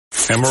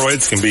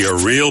Hemorrhoids can be a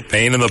real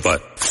pain in the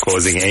butt,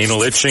 causing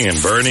anal itching and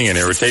burning and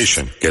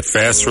irritation. Get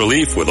fast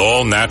relief with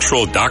all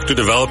natural,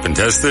 doctor-developed and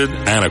tested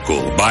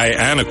Anacool. Buy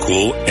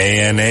Anacool,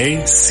 A-N-A-C-O-O-L,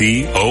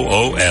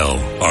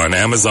 on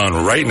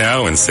Amazon right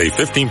now and save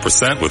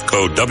 15% with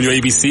code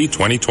WABC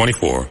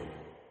 2024.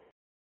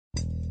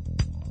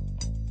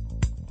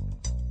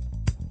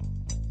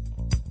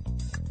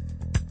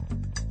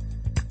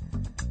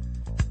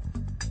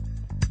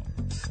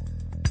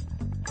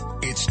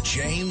 It's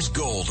James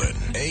Golden,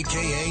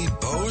 a.k.a.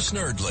 Bo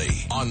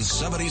Snerdley, on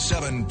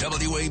 77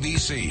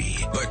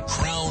 WABC, the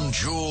crown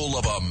jewel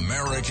of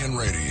American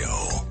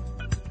radio.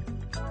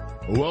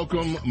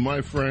 Welcome,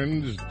 my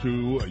friends,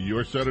 to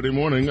your Saturday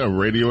morning, a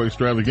radio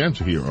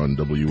extravaganza here on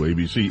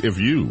WABC. If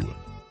you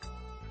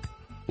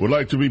would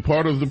like to be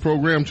part of the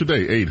program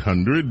today,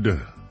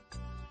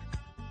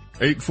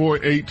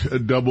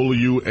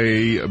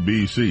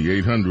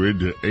 800-848-WABC,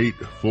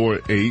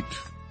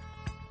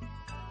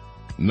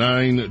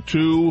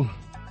 800-848-9222.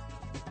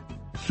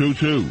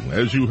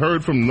 As you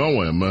heard from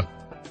Noam,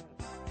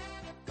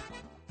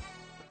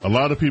 a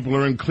lot of people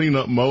are in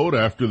cleanup mode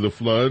after the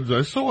floods.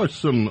 I saw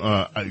some,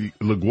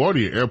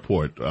 LaGuardia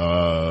Airport,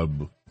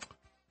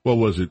 what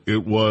was it?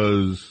 It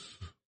was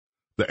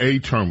the A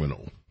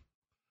terminal.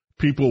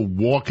 People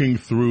walking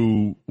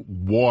through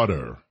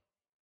water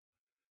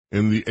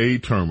in the A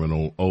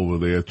terminal over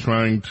there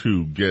trying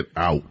to get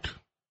out.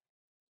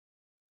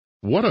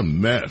 What a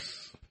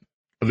mess.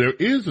 There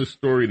is a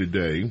story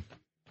today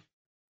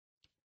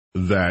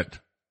that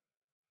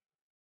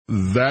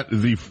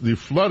the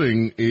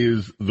flooding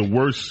is the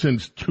worst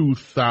since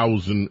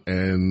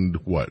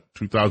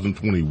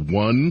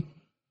 2021.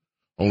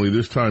 Only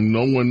this time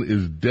no one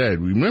is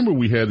dead. Remember,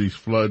 we had these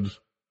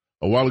floods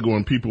a while ago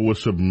and people were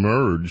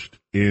submerged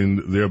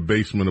in their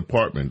basement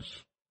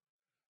apartments.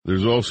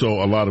 There's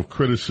also a lot of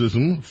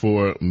criticism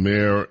for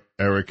Mayor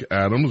Eric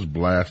Adams,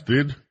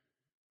 blasted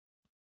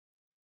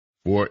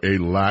for a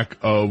lack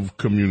of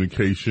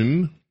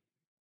communication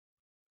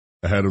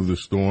ahead of the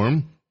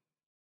storm.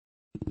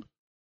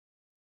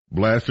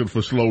 Blasted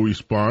for slow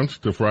response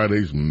to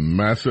Friday's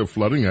massive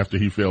flooding after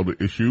he failed to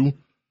issue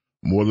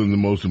more than the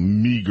most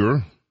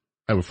meager,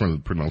 I have a friend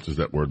that pronounces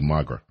that word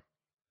mager,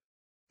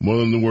 more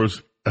than the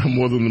most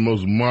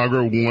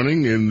mager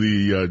warning in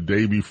the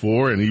day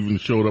before, and even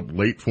showed up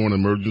late for an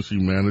emergency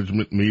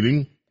management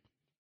meeting.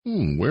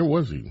 Where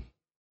was he?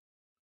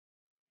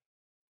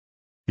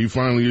 He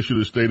finally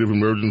issued a state of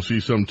emergency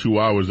some 2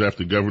 hours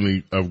after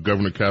Governor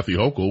Kathy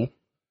Hochul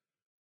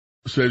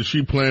said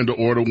she planned to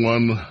order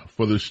one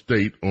for the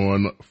state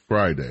on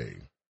Friday.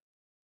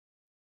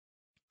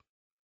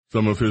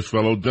 Some of his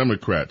fellow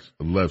Democrats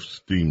left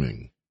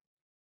steaming.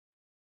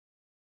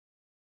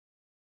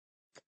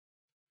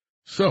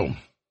 So,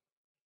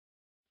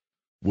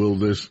 will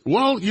this,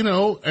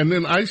 and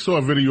then I saw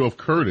a video of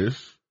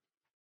Curtis.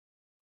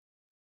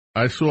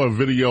 I saw a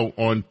video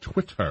on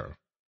Twitter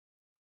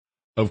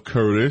of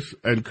Curtis,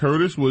 and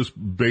Curtis was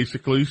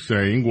basically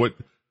saying what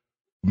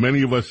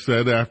many of us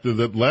said after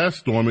that last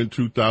storm in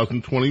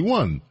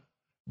 2021.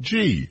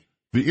 Gee,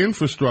 the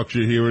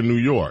infrastructure here in New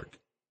York,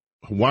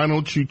 why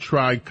don't you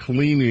try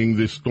cleaning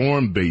the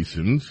storm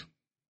basins,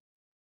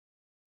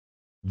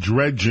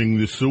 dredging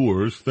the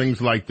sewers,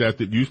 things like that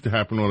used to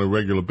happen on a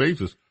regular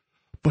basis.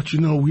 But,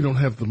 we don't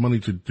have the money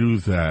to do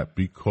that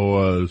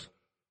because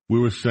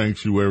we're a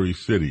sanctuary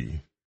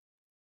city.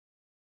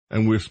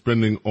 And we're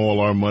spending all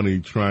our money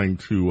trying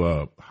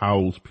to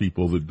house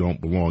people that don't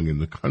belong in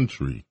the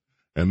country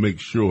and make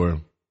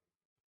sure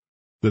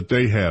that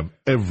they have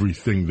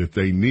everything that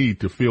they need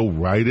to feel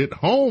right at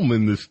home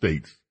in the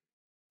States.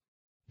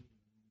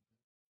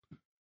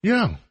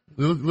 Yeah.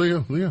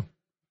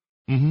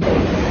 Mm-hmm.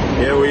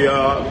 Here we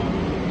are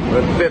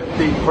with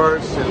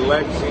 51st in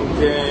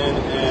Lexington,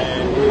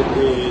 and it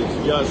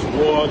is just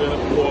water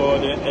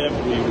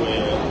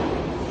everywhere.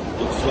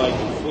 It's like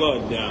a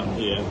flood down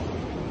here.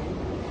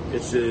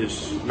 This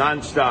is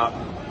nonstop.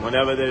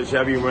 Whenever there's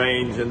heavy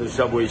rains in the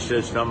subway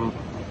system,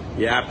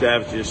 you have to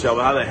ask yourself,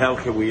 how the hell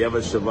can we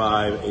ever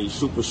survive a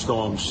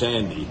superstorm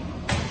Sandy?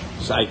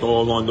 It's like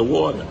all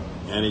underwater.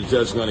 And it's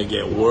just going to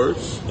get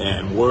worse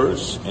and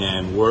worse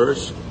and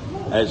worse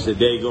as the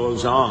day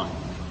goes on.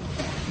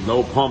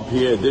 No pump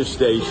here at this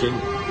station,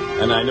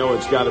 and I know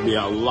it's got to be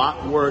a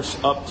lot worse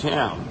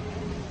uptown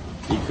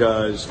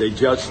because they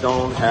just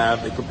don't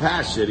have the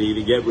capacity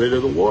to get rid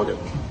of the water.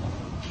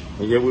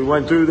 And yet we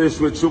went through this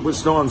with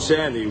Superstorm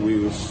Sandy.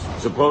 We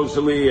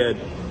supposedly had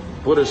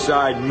put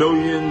aside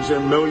millions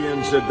and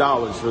millions of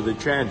dollars for the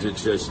transit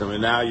system,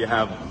 and now you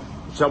have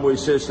the subway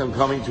system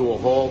coming to a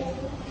halt,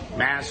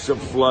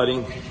 massive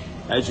flooding.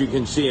 As you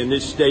can see in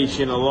this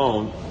station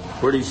alone,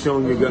 pretty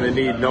soon you're going to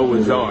need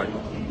Noah's Ark.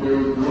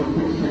 You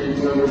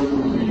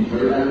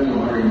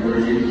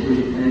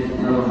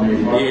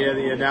hear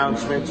the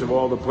announcements of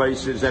all the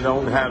places that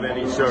don't have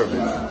any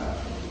service.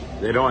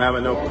 They don't have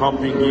enough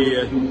pumping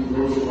gear,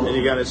 and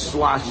you got to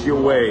slosh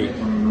your way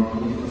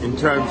in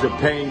terms of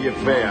paying your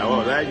fare.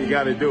 Oh, that you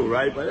got to do,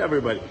 right? But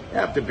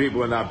half the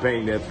people are not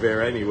paying their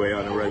fare anyway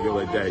on a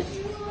regular day.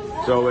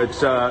 So it's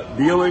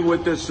dealing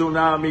with the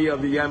tsunami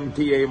of the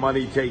MTA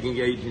money-taking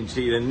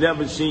agency that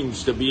never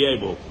seems to be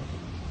able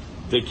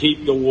to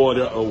keep the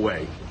water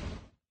away.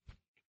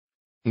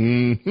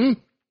 Mm-hmm.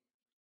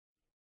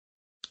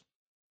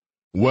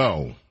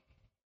 Well,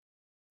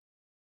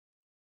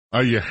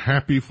 are you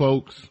happy,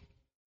 folks?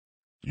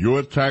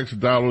 Your tax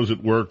dollars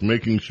at work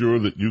making sure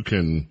that you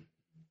can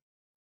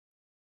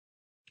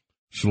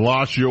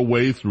slosh your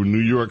way through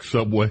New York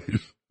subways.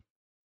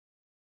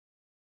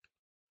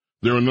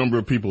 There are a number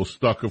of people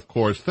stuck, of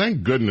course.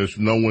 Thank goodness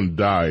no one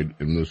died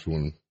in this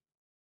one.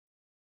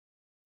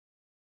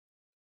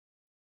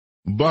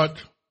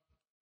 But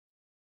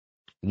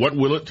what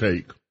will it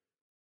take?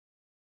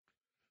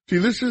 See,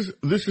 this is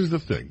the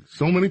thing.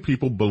 So many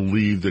people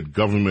believe that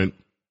government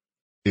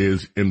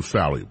is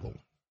infallible.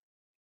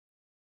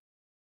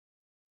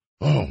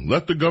 Oh,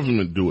 let the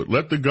government do it.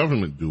 Let the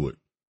government do it.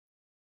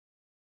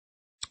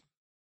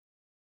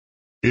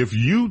 If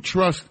you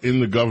trust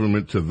in the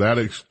government to that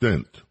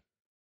extent,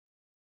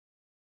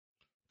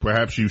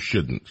 perhaps you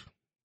shouldn't.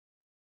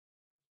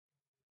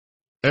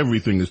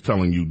 Everything is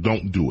telling you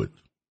don't do it.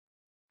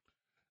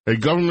 A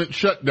government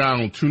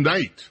shutdown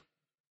tonight.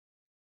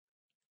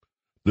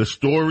 The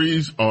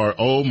stories are,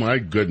 oh my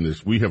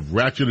goodness, we have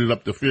ratcheted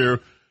up the fear.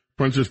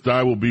 Princess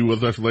Di will be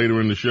with us later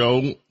in the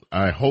show.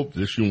 I hope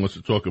that she wants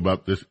to talk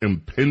about this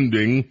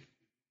impending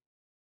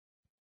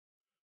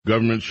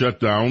government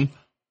shutdown.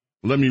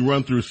 Let me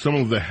run through some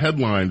of the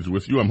headlines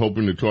with you. I'm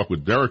hoping to talk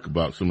with Derek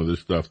about some of this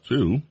stuff,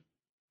 too.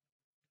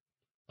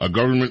 A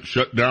government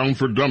shutdown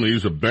for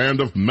dummies. A band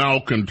of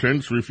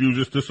malcontents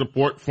refuses to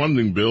support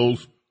funding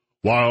bills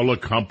while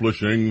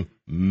accomplishing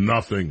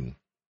nothing.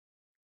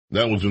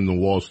 That was in the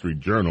Wall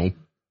Street Journal.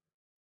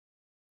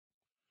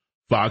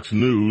 Fox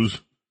News.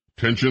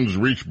 Tensions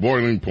reach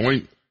boiling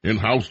point in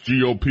House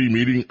GOP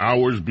meeting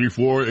hours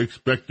before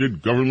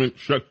expected government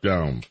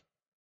shutdown.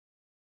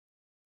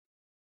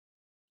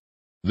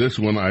 This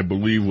one, I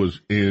believe, was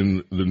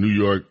in the New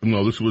York.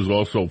 No, this was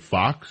also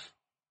Fox.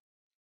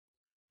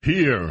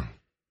 Here.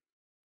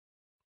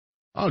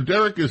 Oh,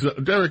 Derek is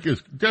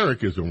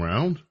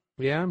around.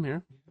 Yeah, I'm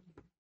here.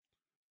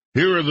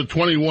 Here are the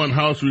 21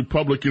 House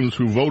Republicans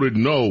who voted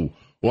no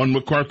on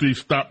McCarthy's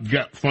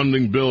stopgap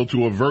funding bill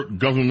to avert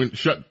government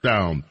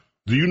shutdown.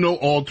 Do you know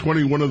all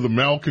 21 of the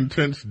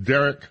malcontents,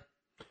 Derek?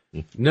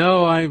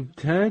 No, I've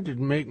tried to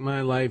make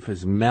my life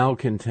as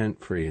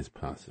malcontent-free as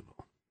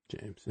possible,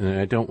 James. And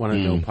I don't want to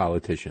know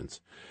politicians.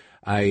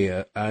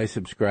 I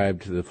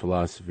subscribe to the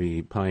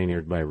philosophy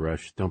pioneered by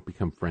Rush. Don't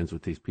become friends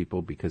with these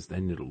people because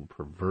then it'll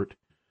pervert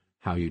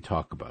how you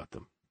talk about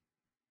them.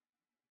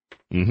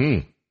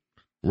 Mm-hmm.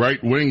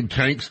 Right-wing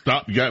tank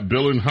stopgap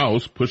bill in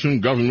House pushing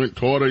government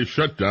toward a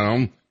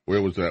shutdown.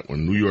 Where was that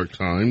one? New York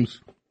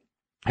Times.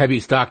 Have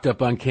you stocked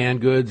up on canned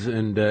goods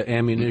and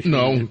ammunition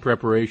in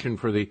preparation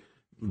for the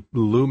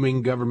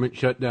looming government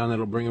shutdown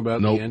that'll bring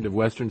about the end of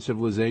Western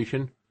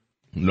civilization?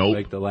 Nope.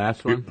 Like the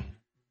last one?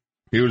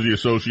 Here's the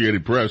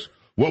Associated Press.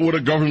 What would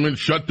a government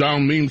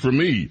shutdown mean for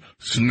me?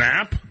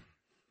 SNAP?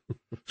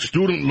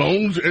 Student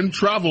loans and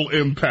travel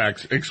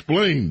impacts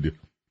explained.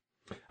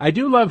 I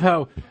do love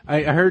how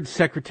I heard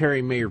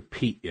Secretary Mayor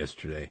Pete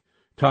yesterday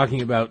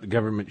talking about the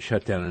government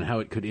shutdown and how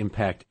it could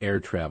impact air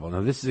travel.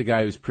 Now, this is a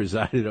guy who's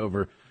presided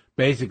over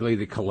basically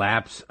the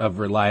collapse of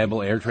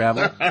reliable air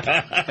travel.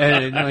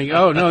 And like,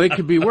 oh, no, it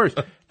could be worse.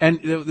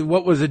 And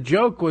what was a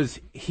joke was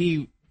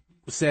he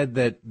said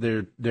that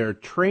there are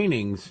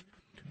trainings,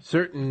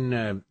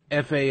 certain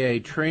FAA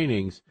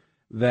trainings,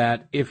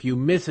 that if you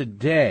miss a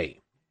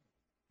day,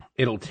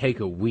 it'll take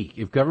a week.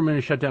 If government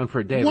is shut down for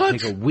a day, it'll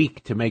take a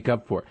week to make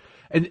up for it.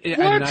 And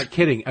I'm not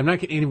kidding. I'm not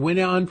kidding. And he went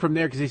on from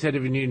there because he said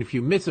if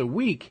you miss a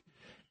week,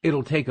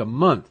 it'll take a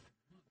month.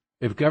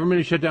 If government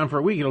is shut down for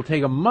a week, it'll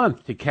take a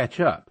month to catch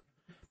up.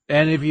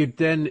 And if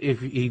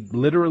he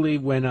literally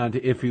went on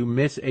to, if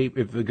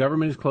the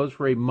government is closed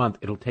for a month,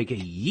 it'll take a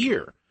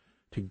year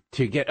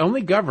to get.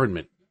 Only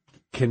government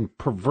can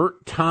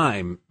pervert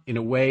time in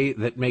a way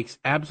that makes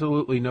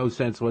absolutely no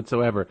sense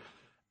whatsoever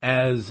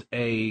as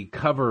a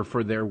cover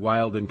for their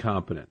wild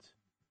incompetence.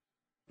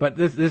 But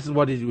this is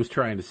what he was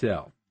trying to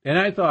sell. And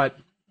I thought,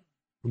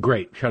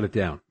 great, shut it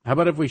down. How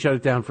about if we shut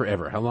it down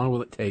forever? How long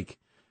will it take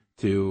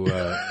to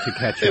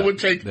catch up? It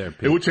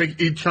would take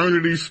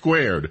eternity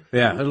squared.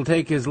 Yeah, it'll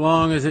take as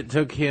long as it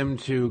took him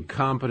to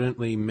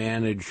competently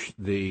manage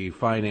the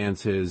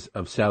finances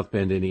of South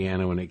Bend,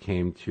 Indiana, when it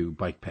came to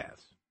bike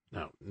paths.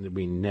 No,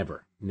 we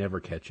never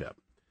catch up.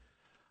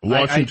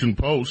 Washington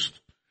Post.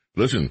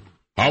 Listen,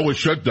 how a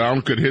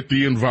shutdown could hit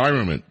the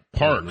environment,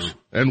 parks,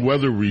 and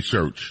weather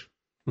research.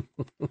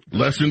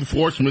 Less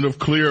enforcement of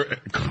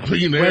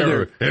clean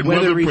air and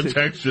weather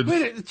protection.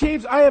 Wait,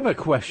 James, I have a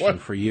question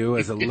for you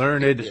as a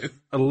learned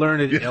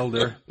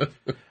elder.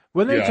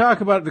 When they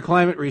talk about the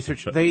climate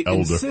research, they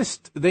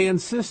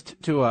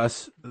insist to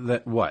us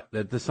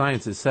that the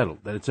science is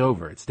settled, that it's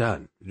over, it's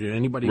done.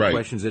 Anybody who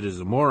questions it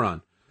is a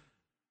moron.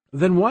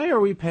 Then why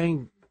are we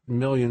paying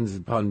millions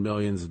upon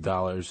millions of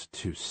dollars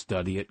to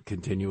study it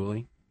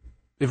continually?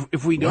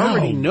 If we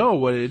already know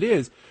what it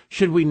is,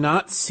 should we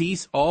not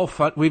cease all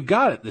fun? We've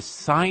got it. The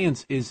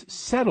science is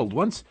settled.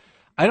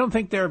 I don't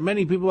think there are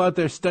many people out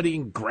there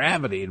studying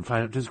gravity and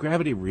find out, does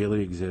gravity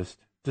really exist?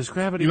 Does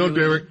gravity really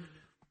Derek,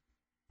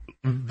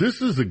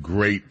 this is a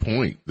great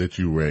point that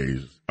you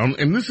raised.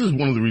 And this is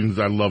one of the reasons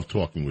I love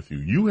talking with you.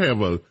 You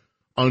have a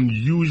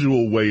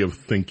unusual way of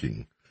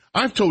thinking.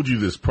 I've told you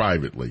this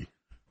privately,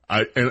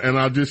 and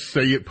I'll just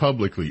say it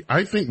publicly.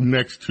 I think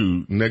next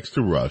to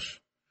Rush,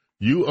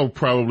 you are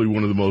probably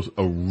one of the most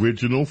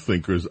original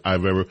thinkers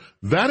I've ever.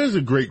 That is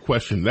a great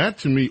question. That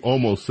to me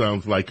almost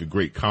sounds like a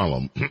great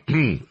column,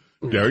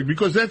 Derek,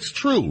 because that's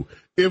true.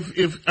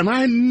 And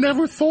I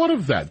never thought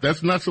of that.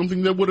 That's not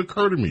something that would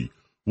occur to me.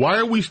 Why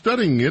are we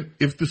studying it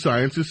if the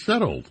science is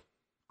settled?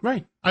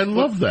 Right. I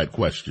love that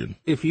question.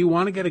 If you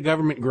want to get a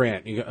government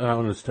grant, I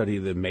want to study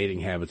the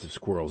mating habits of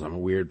squirrels. I'm a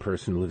weird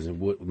person who lives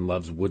in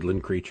loves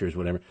woodland creatures,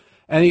 whatever.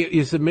 And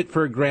you submit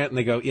for a grant, and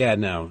they go, yeah,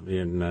 no,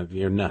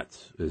 you're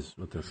nuts, is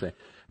what they'll say.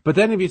 But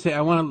then if you say,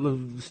 I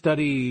want to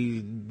study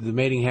the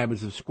mating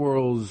habits of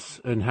squirrels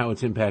and how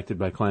it's impacted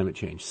by climate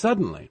change,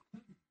 suddenly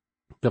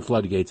the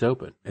floodgates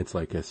open. It's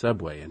like a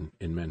subway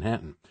in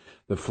Manhattan.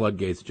 The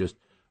floodgates just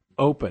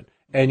open.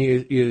 And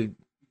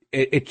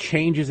it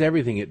changes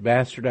everything. It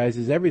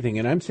bastardizes everything.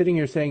 And I'm sitting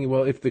here saying,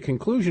 well, if the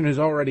conclusion is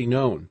already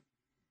known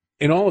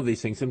in all of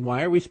these things, then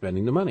why are we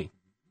spending the money?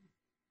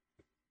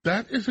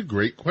 That is a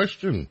great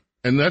question.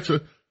 And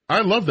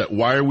I love that.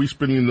 Why are we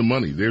spending the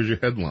money? There's your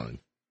headline.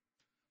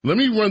 Let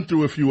me run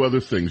through a few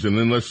other things, and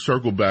then let's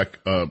circle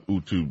back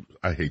to,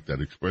 I hate that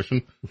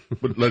expression,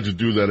 but let's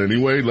do that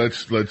anyway.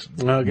 Let's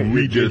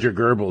okay. Ginger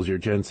Goebbels, you're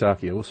Jen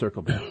Psaki. We'll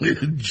circle back.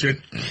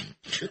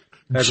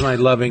 That's my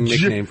loving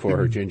nickname for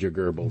her, Ginger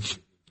Goebbels.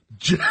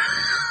 Ginger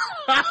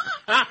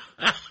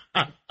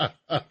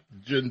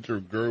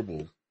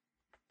Goebbels.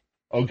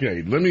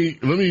 Okay, let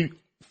me,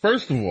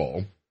 first of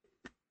all,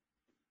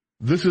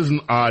 this is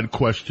an odd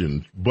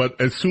question, but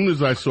as soon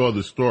as I saw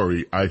the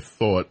story, I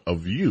thought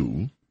of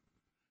you,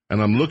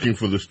 and I'm looking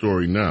for the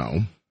story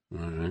now.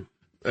 All right.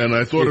 And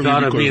I thought of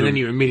me, and then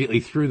you immediately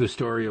threw the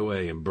story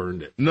away and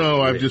burned it.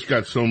 No, I've just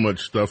got so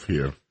much stuff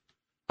here.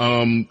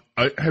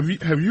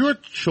 Have your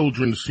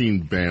children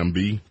seen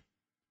Bambi?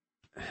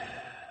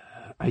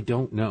 I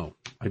don't know.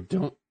 I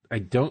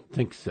don't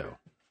think so.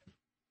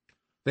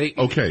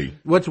 Okay.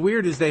 What's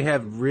weird is they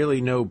have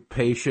really no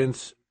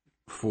patience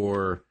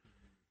for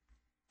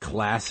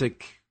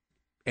classic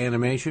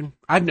animation.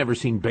 I've never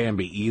seen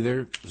Bambi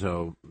either,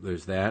 so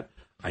there's that.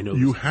 I know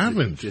you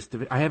haven't. Just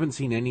I haven't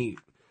seen any.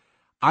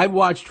 I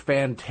watched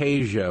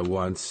Fantasia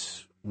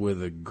once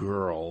with a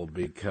girl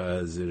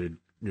because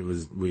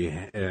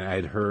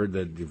I'd heard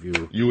that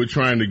if you were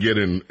trying to get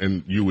in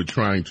and you were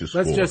trying to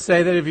score. Let's just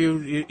say that if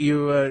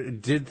you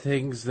did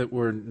things that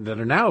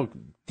are now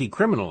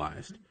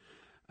decriminalized,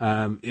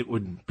 it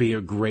would be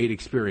a great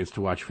experience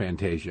to watch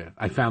Fantasia.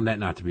 I found that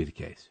not to be the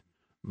case,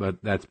 but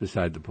that's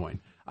beside the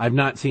point. I've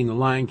not seen The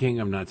Lion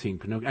King. I've not seen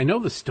Pinocchio. I know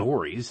the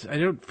stories. I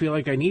don't feel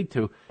like I need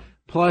to.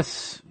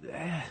 Plus,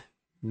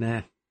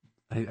 nah.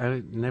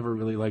 I never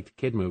really liked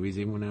kid movies,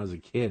 even when I was a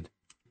kid.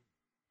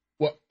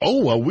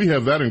 Well, we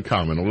have that in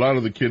common. A lot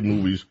of the kid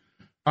movies.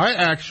 I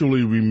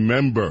actually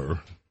remember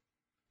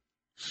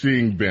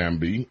seeing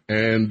Bambi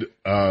and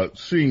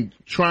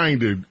trying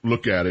to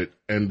look at it,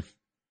 and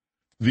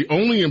the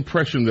only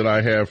impression that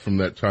I have from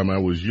that time I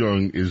was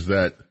young is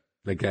that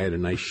guy had a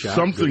nice shot.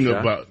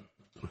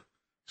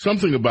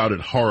 Something about it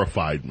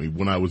horrified me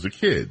when I was a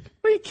kid.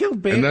 Well, you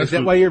killed Bambi. Is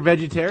that why you're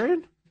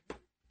vegetarian?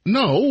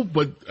 No,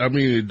 but I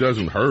mean it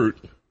doesn't hurt.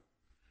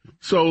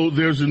 So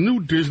there's a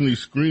new Disney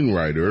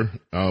screenwriter.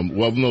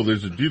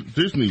 There's a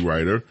Disney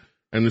writer,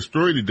 and the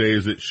story today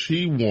is that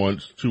she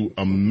wants to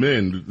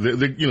amend.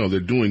 They're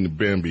doing the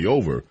Bambi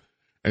over,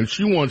 and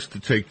she wants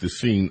to take the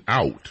scene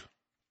out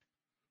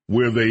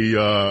where they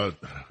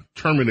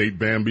terminate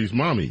Bambi's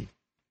mommy.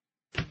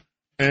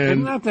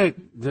 And isn't that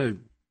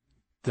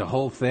the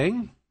whole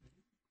thing?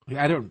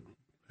 I don't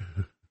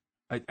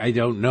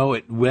know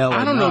it well.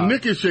 I don't know.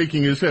 Nick is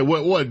shaking his head.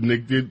 What,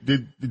 Nick?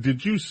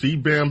 Did you see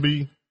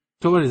Bambi?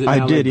 So what is it?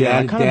 I did, yeah.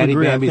 I kind of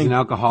agree. Bambi's I think, an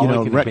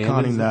alcoholic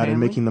retconning that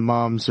and making the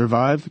mom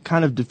survive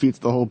kind of defeats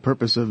the whole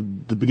purpose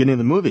of the beginning of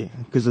the movie.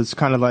 Because it's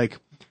kind of like,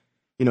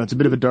 it's a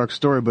bit of a dark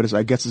story, but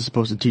I guess it's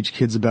supposed to teach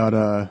kids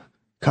about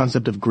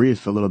concept of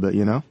grief a little bit,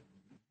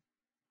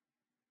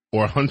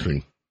 Or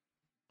hunting.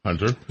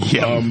 Hunter.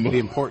 Yeah. The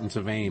importance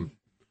of aim.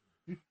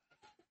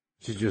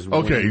 She's just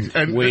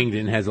winged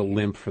and has a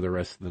limp for the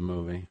rest of the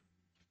movie.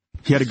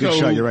 He had a good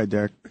shot. You're right,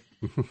 Derek.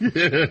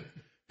 Yeah.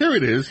 Here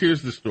it is.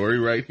 Here's the story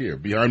right here.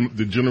 Behind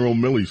the General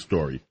Millie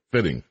story.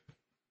 Fitting.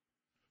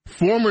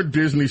 Former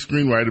Disney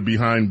screenwriter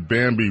behind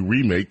Bambi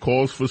remake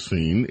calls for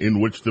scene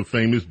in which the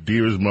famous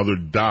deer's mother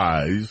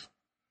dies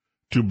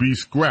to be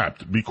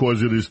scrapped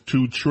because it is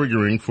too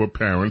triggering for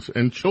parents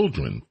and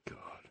children. God.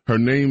 Her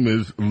name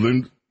is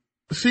Lynn.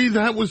 See,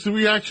 that was the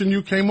reaction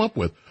you came up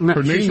with. No,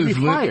 her name is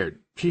fired.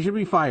 She should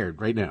be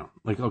fired right now.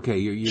 Like, okay,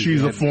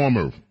 she's a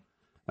former.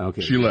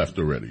 Okay, she left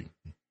already.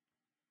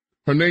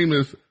 Her name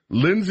is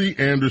Lindsay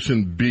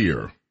Anderson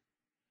Beer.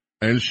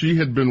 and she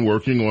had been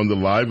working on the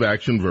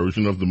live-action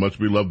version of the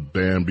much-beloved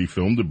Bambi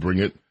film to bring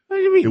it. What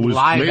do you mean it was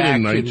live made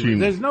action? in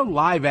There's no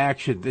live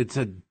action. It's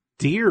a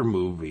deer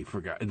movie.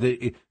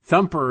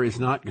 Thumper is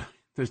not.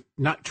 There's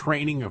not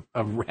training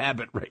a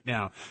rabbit right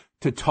now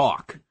to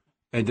talk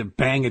and to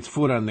bang its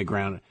foot on the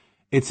ground.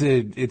 It's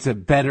a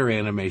better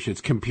animation.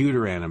 It's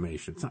computer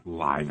animation. It's not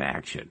live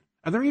action.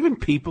 Are there even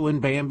people in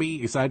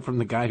Bambi aside from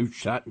the guy who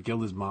shot and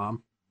killed his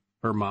mom?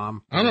 Her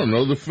mom? I don't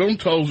know. The film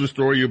tells the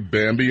story of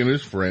Bambi and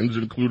his friends,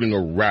 including a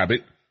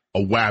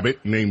wabbit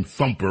named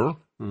Thumper.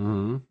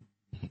 Mm-hmm.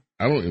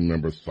 I don't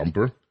remember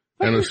Thumper.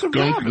 And a skunk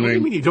named... What do you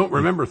mean you don't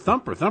remember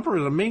Thumper? Thumper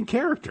is the main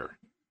character.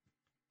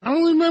 I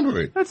don't remember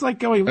it. That's like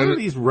going, what are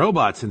these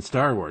robots in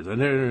Star Wars? No.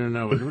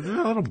 There's a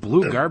little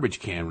blue garbage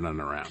can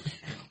running around.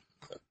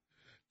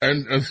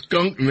 And a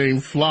skunk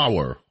named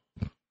Flower.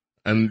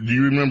 And do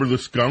you remember the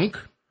skunk?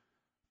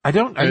 I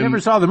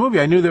never saw the movie.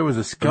 I knew there was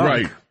a skunk.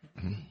 Right.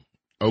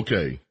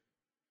 Okay.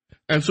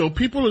 And so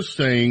people are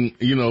saying,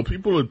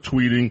 people are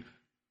tweeting,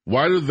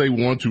 why do they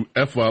want to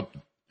F up?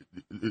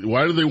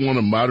 Why do they want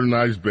to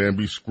modernize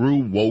Bambi? Screw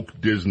woke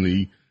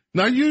Disney.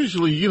 Now,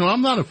 usually,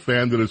 I'm not a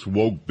fan of this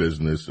woke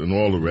business and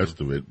all the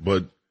rest of it,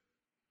 but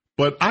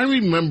I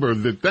remember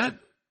that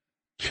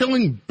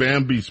killing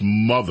Bambi's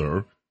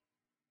mother,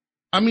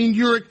 I mean,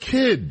 you're a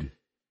kid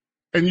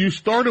and you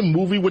start a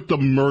movie with the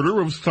murder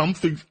of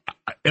something.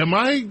 Have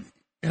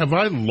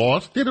I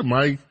lost it?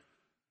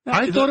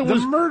 I thought it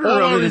was the murder all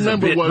of I it is a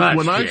remember bit was much,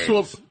 when I James.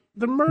 saw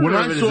the murder when of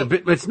I it is saw a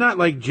bit. It's not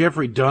like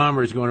Jeffrey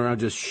Dahmer's going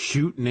around just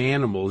shooting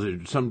animals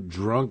or some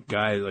drunk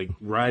guy like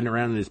riding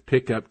around in his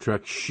pickup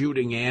truck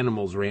shooting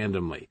animals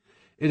randomly.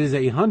 It is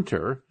a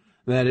hunter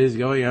that is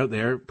going out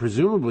there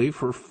presumably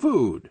for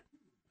food.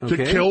 Okay?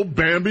 To kill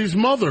Bambi's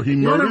mother. He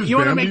murders You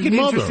want to Bambi's make it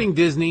mother. interesting,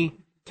 Disney?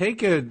 Make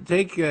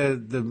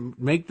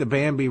the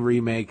Bambi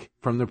remake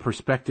from the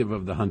perspective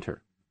of the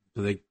hunter.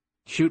 So they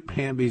shoot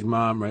Bambi's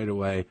mom right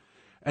away,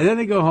 and then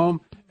they go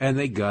home and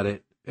they gut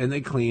it and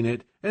they clean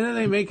it, and then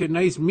they make a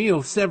nice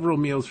meal, several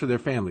meals for their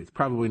family. It's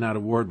probably not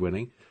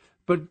award-winning,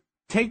 but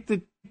take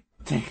the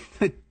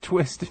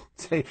twist and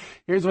say,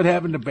 here's what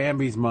happened to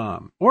Bambi's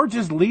mom. Or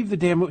just leave the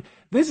damn movie.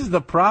 This is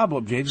the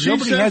problem, James.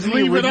 Nobody has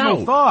any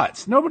original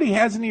thoughts. Nobody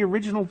has any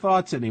original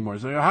thoughts anymore.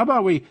 So how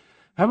about we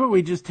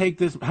just take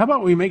this? How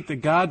about we make The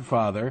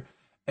Godfather,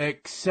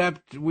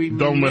 except we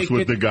don't mess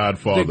with The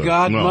Godfather. The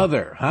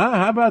Godmother. No. Huh?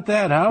 How about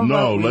that?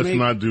 Let's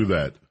not do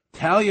that.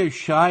 Talia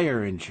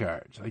Shire in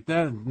charge. Like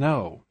that?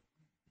 No.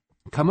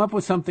 Come up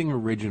with something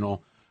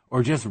original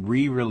or just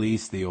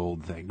re-release the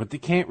old thing. But they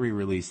can't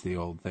re-release the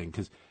old thing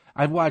because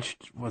I've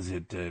watched,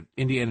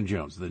 Indiana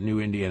Jones, the new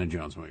Indiana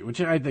Jones movie,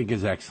 which I think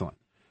is excellent.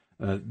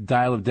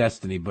 Dial of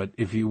Destiny. But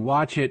if you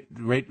watch it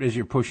right as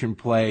you're pushing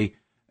play,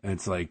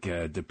 it's like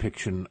a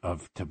depiction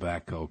of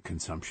tobacco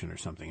consumption or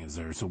something.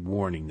 There's a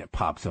warning that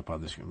pops up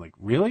on the screen. Like,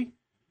 really?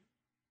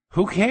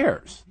 Who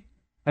cares?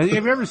 Have you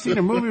ever seen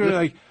a movie where you're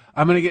like,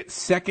 I'm going to get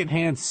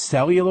secondhand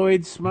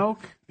celluloid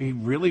smoke? Are you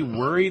really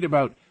worried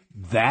about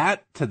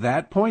that to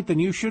that point? Then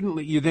you shouldn't.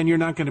 Then you're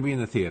not going to be in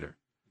the theater.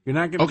 You're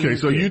not going to. Okay,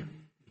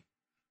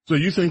 so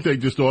you think they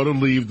just ought to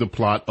leave the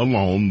plot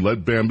alone,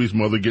 let Bambi's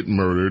mother get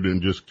murdered,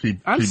 and just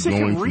keep going? I'm sick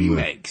of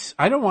remakes.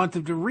 I don't want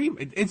them to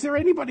remake. Is there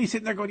anybody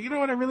sitting there going, you know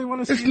what I really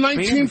want to see? It's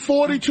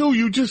 1942.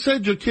 You just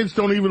said your kids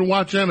don't even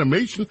watch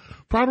animation,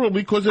 probably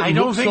because it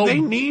looks so... they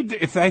need...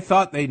 If I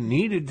thought they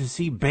needed to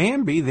see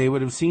Bambi, they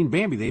would have seen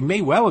Bambi. They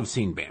may well have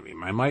seen Bambi.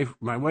 My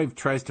wife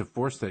tries to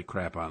force that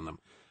crap on them.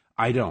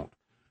 I don't.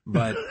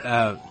 But...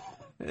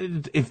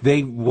 if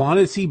they want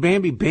to see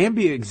Bambi,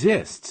 Bambi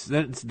exists.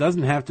 That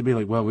doesn't have to be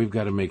like, well, we've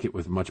got to make it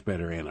with much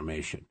better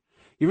animation.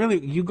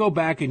 You go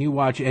back and you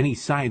watch any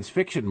science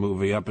fiction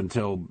movie up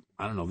until,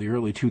 I don't know, the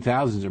early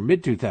 2000s or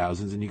mid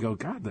 2000s, and you go,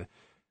 God, the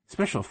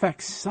special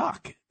effects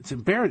suck. It's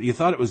embarrassing. You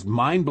thought it was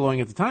mind blowing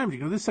at the time. You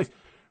go, this sucks.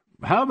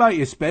 How about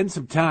you spend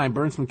some time,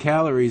 burn some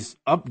calories,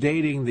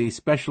 updating the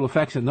special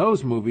effects in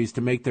those movies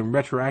to make them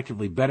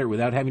retroactively better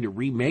without having to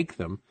remake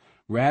them?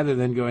 Rather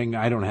than going,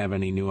 I don't have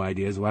any new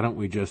ideas, why don't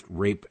we just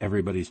rape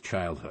everybody's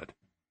childhood?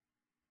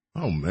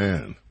 Oh,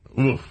 man.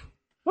 Oof.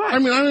 What? I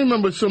mean, I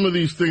remember some of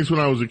these things when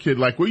I was a kid.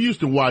 Like, we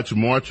used to watch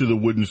March of the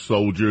Wooden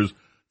Soldiers,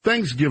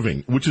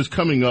 Thanksgiving, which is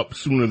coming up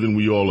sooner than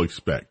we all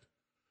expect.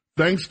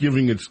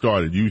 Thanksgiving had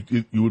started.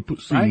 You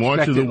would see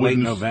March of the Wooden... late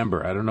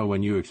November. I don't know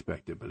when you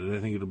expect it, but I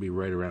think it'll be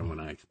right around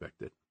when I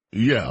expect it.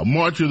 Yeah,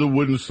 March of the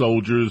Wooden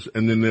Soldiers,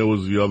 and then there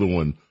was the other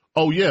one.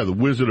 Oh, yeah, The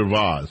Wizard of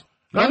Oz.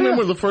 I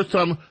remember the first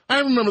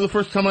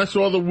time I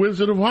saw The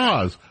Wizard of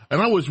Oz,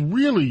 and I was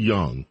really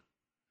young.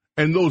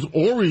 And those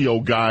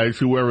Oreo guys,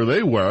 whoever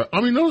they were,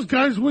 I mean, those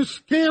guys were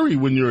scary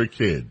when you're a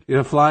kid. You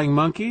know, flying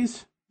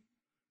monkeys?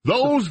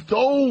 Those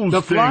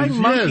The things, flying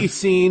monkey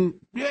scene,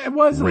 yeah, it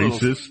was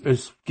racist. It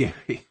was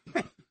scary.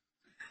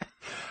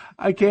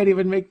 I can't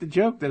even make the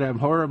joke that I'm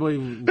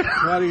horribly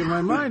clouding in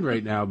my mind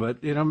right now,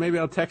 but, maybe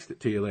I'll text it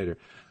to you later.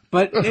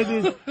 But it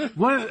is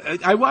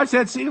I watched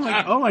that scene, I'm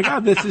like, oh my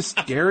God, this is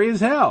scary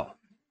as hell.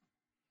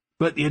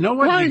 But you know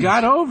what? Right. You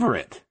got over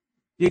it.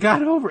 You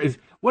got over it.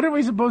 What are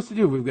we supposed to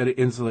do? We've got to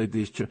insulate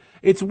these children.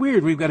 It's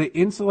weird. We've got to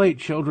insulate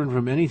children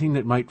from anything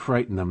that might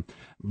frighten them,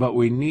 but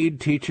we need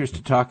teachers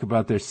to talk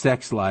about their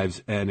sex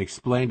lives and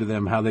explain to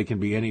them how they can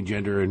be any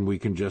gender, and we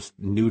can just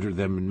neuter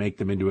them and make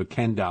them into a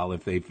Ken doll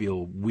if they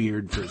feel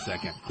weird for a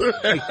second.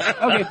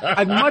 Like, okay,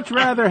 I'd much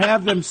rather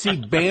have them see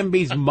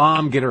Bambi's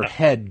mom get her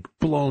head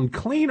blown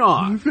clean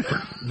off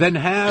than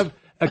have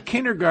a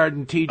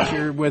kindergarten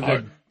teacher with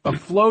a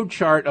flow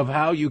chart of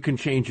how you can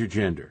change your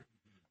gender.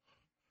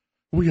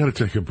 We got to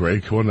take a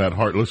break on that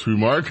heartless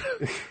remark.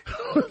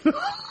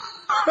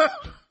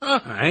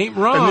 I ain't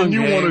wrong.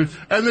 And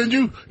then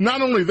you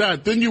not only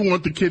that, then you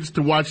want the kids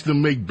to watch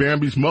them make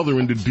Bambi's mother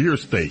into deer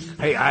steak.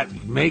 Hey,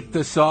 I'd make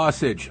the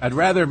sausage. I'd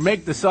rather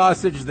make the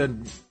sausage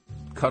than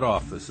cut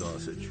off the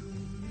sausage.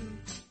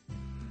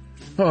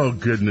 Oh,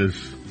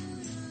 goodness.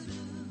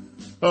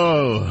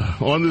 Oh,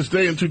 on this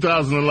day in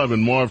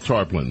 2011, Marv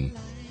Tarplin,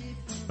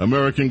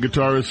 American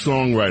guitarist,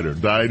 songwriter,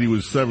 died. He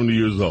was 70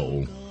 years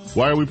old.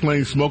 Why are we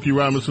playing Smokey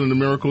Robinson and the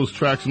Miracles,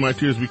 Tracks of My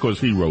Tears?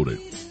 Because he wrote it.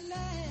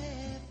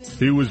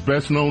 He was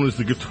best known as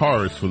the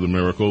guitarist for the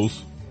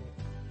Miracles.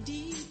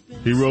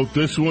 He wrote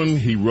this one.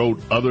 He wrote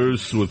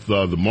others with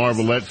the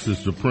Marvelettes, the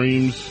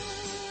Supremes.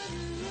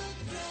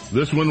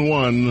 This one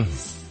won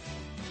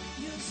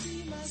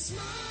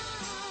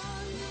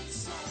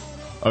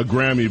a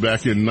Grammy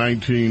back in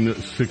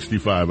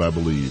 1965, I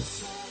believe.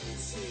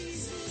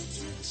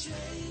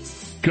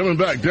 Coming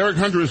back, Derek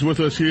Hunter is with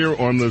us here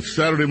on the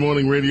Saturday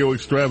Morning Radio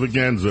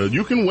Extravaganza.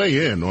 You can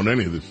weigh in on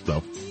any of this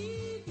stuff.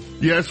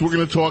 Yes, we're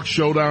going to talk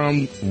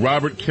showdown.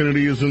 Robert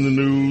Kennedy is in the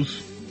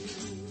news.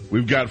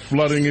 We've got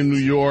flooding in New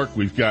York.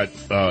 We've got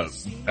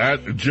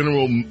at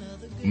General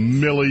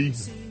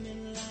Milley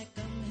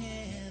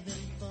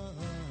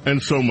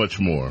and so much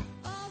more.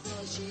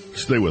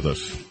 Stay with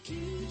us.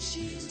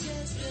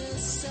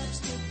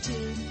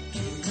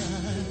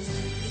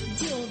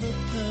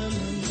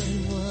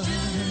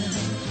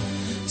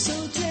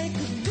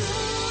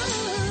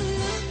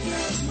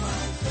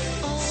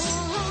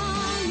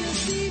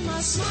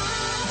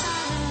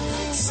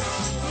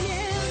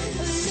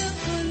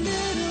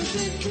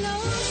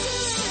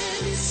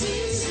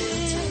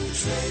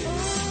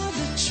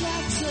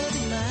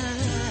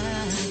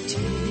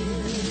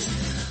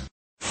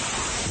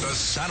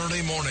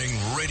 Saturday morning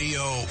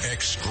radio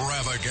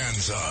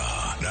extravaganza.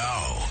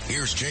 Now,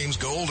 here's James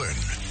Golden,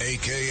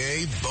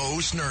 a.k.a. Bo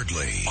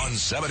Snerdley, on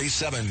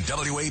 77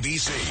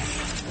 WABC.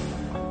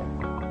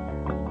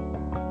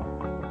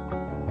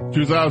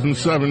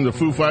 2007, the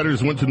Foo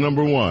Fighters went to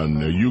number one.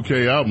 Their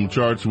UK album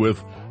charts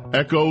with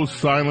Echo,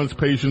 Silence,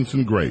 Patience,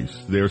 and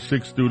Grace. Their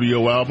sixth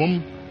studio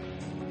album.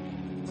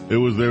 It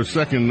was their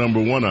second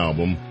number one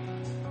album.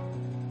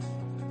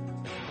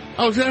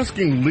 I was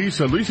asking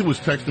Lisa. Lisa was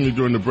texting me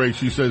during the break.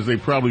 She says they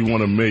probably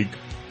want to make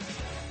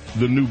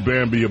the new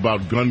Bambi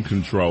about gun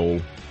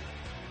control.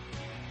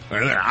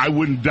 And I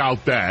wouldn't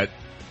doubt that.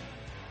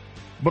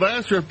 But I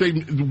asked her if they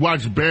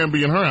watched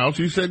Bambi in her house.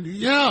 She said,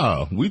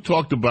 yeah, we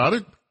talked about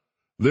it.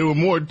 They were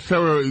more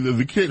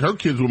her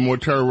kids were more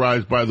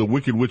terrorized by the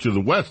Wicked Witch of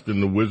the West than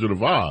the Wizard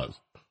of Oz.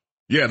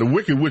 Yeah, the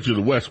Wicked Witch of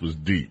the West was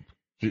deep.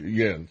 She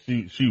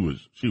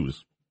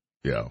was.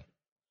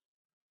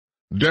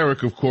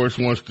 Derek, of course,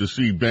 wants to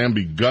see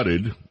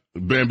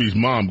Bambi's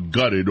mom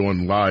gutted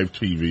on live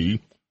TV,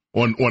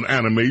 on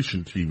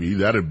animation TV.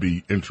 That'd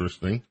be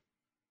interesting.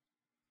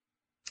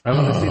 I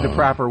want to see the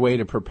proper way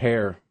to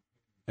prepare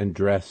and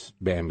dress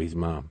Bambi's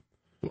mom.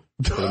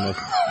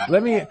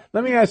 Let me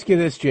ask you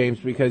this, James,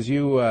 because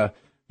you're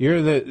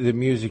the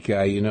music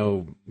guy. You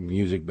know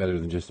music better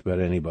than just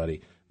about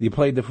anybody. You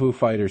played the Foo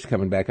Fighters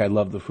coming back. I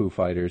love the Foo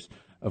Fighters.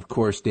 Of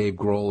course, Dave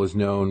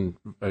Grohl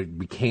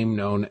became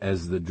known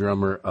as the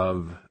drummer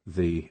of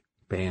the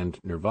band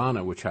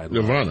Nirvana, which I love.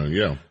 Nirvana,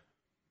 yeah.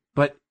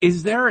 But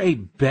is there a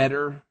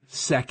better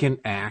second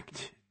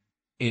act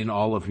in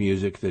all of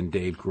music than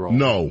Dave Grohl?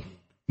 No.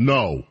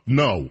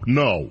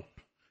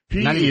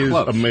 He is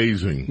close.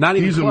 Amazing. Not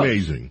even He's close.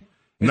 Amazing.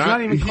 It's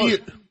not even close.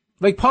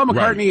 Like Paul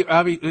McCartney,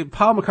 right.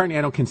 Paul McCartney,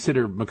 I don't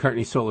consider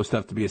McCartney's solo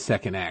stuff to be a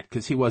second act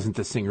because he wasn't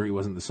the singer, he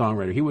wasn't the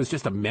songwriter. He was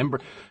just a member.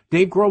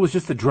 Dave Grohl was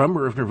just the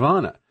drummer of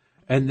Nirvana.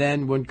 And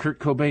then when Kurt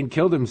Cobain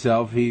killed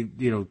himself,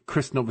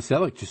 Chris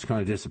Novoselic just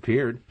kind of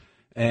disappeared.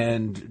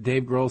 And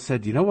Dave Grohl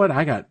said, you know what,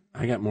 I got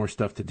more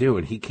stuff to do.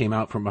 And he came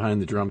out from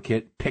behind the drum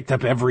kit, picked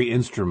up every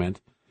instrument,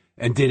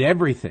 and did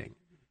everything.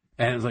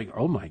 And it was like,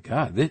 oh my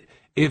God,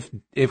 if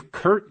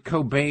Kurt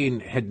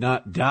Cobain had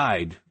not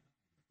died,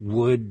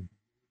 would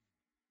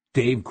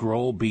Dave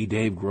Grohl be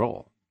Dave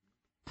Grohl?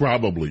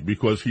 Probably,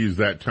 because he's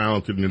that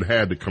talented and it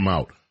had to come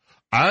out.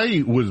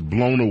 I was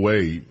blown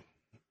away,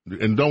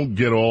 and don't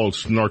get all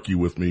snarky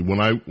with me, when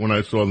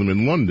I saw them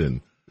in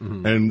London.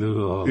 Mm-hmm. And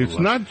it's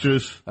not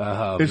just,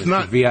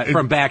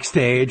 from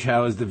backstage.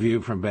 How was the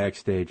view from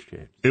backstage,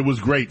 James? It was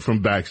great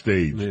from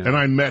backstage. Yeah. And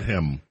I met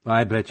him.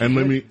 I bet you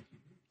did.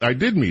 I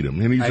did meet him,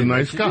 and he's a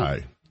nice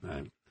guy.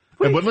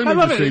 But let me I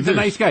love just it. say He's this. a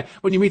nice guy.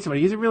 When you meet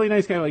somebody, he's a really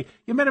nice guy. Like,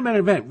 you met him at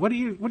an event. What do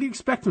you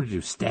expect him to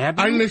do? Stab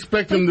you? I didn't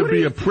expect him to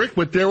be a prick,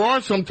 but there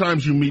are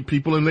sometimes you meet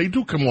people and they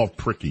do come off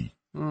pricky.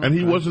 Okay. And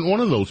he wasn't one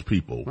of those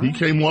people. Right. He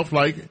came off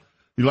like,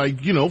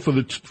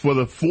 for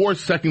the 4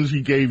 seconds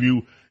he gave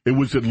you, it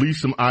was at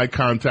least some eye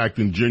contact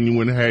and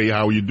genuine, hey,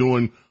 how are you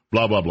doing?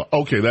 Blah, blah, blah.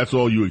 Okay, that's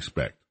all you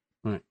expect.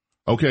 Right.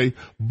 Okay?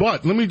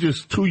 But let me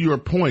just, to your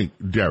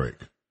point, Derek,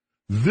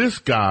 this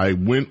guy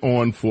went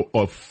on for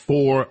a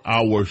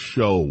 4-hour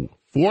show.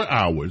 4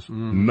 hours,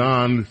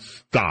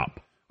 non-stop.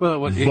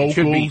 Well,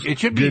 vocals, it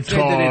should be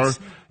guitar,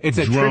 said that it's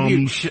a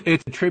drums.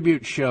 it's a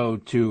tribute show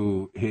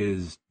to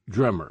his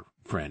drummer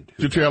friend.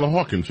 To Taylor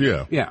Hawkins,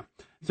 yeah. Yeah.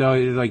 So,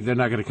 like, they're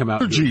not going to come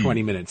out and do a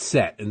 20-minute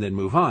set and then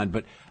move on.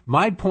 But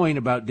my point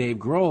about Dave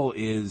Grohl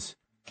is,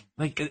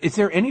 like, is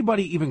there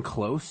anybody even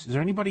close? Is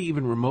there anybody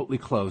even remotely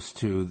close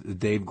to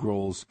Dave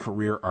Grohl's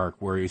career arc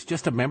where he's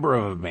just a member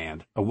of a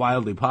band, a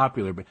wildly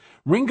popular band?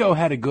 Ringo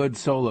had a good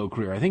solo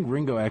career. I think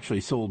Ringo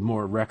actually sold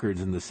more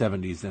records in the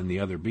 70s than the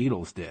other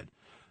Beatles did.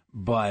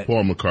 But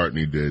Paul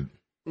McCartney did.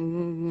 I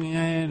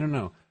don't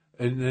know.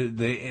 In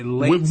the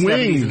late With 70s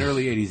Wings. and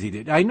early 80s he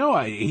did. I know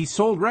he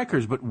sold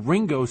records, but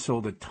Ringo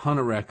sold a ton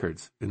of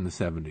records in the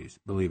 70s,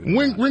 believe it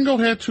or not. Ringo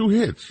had 2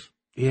 hits.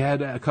 He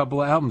had a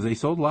couple of albums. They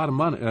sold a lot of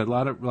money, a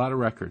lot of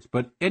records.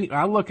 But anyway,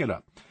 I'll look it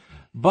up.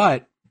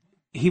 But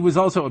he was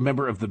also a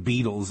member of the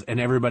Beatles, and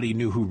everybody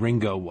knew who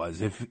Ringo was.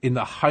 If in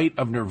the height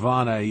of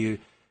Nirvana,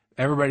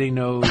 everybody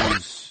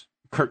knows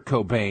Kurt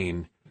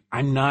Cobain.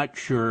 I'm not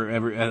sure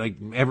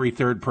every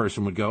third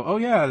person would go, "Oh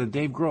yeah,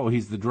 Dave Grohl,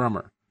 he's the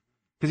drummer,"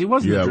 because he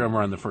wasn't the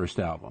drummer on the first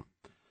album.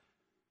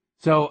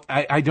 So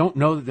I don't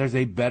know that there's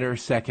a better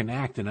second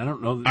act, and I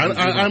don't know that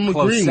I'm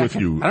agreeing with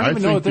you. I don't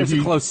even know if there's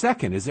a close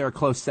second. Is there a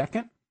close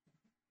second?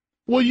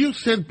 Well, you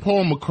said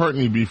Paul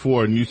McCartney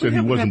before, and you said he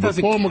wasn't. But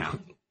Paul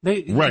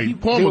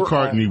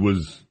McCartney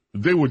was.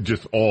 They were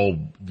just all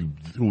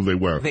who they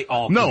were. They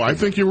all. No, I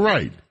think you're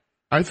right.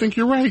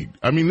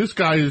 I mean, this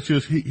guy is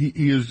just.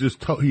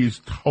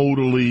 He's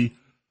totally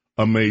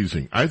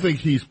amazing. I think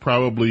he's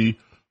probably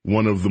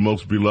one of the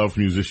most beloved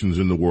musicians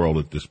in the world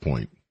at this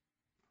point.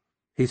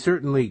 He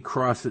certainly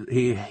crosses.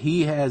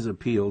 He has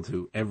appeal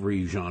to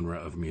every genre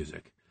of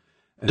music.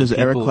 And does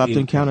Eric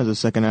Clapton count as a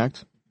second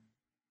act?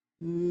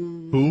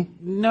 Who?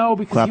 No,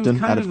 because Clapton,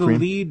 he was kind of the Cream?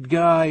 lead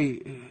guy.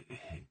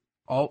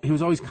 He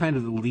was always kind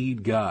of the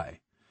lead guy.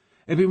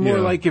 It'd be more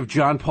like if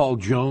John Paul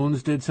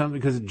Jones did something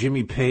because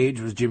Jimmy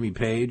Page was Jimmy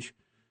Page.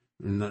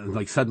 And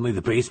like suddenly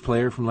the bass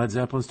player from Led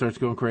Zeppelin starts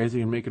going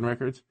crazy and making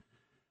records.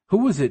 Who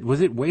was it?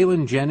 Was it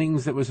Waylon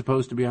Jennings that was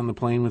supposed to be on the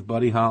plane with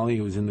Buddy Holly,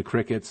 who was in the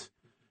Crickets?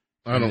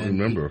 I don't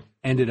remember.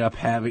 Ended up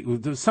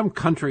having there was some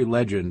country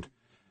legend.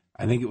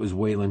 I think it was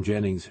Waylon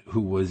Jennings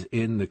who was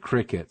in the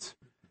Crickets,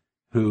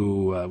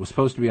 who was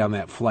supposed to be on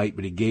that flight,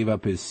 but he gave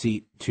up his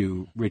seat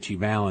to Richie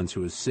Valens,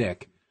 who was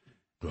sick.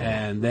 Oh.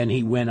 And then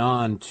he went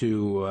on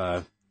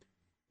to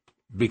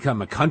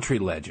become a country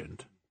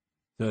legend.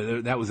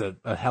 So that was a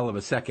hell of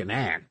a second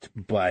act,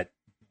 but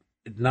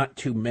not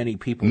too many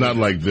people. Not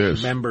like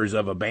this. Members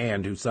of a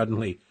band who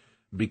suddenly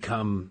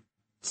become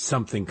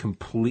something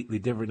completely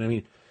different. I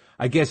mean,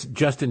 I guess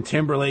Justin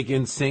Timberlake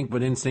NSYNC,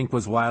 but NSYNC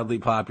was wildly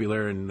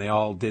popular, and they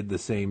all did the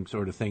same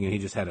sort of thing, and he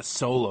just had a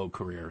solo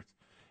career.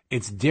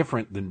 It's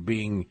different than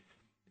being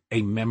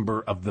a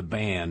member of the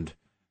band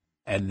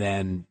and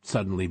then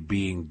suddenly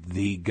being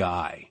the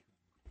guy.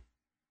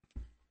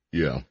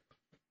 Yeah.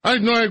 I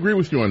agree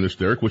with you on this,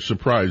 Derek, which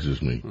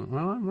surprises me.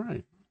 Well, I'm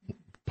right.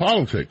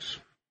 Politics.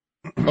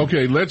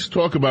 Okay, let's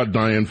talk about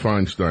Dianne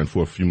Feinstein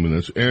for a few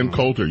minutes. Ann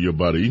Coulter, your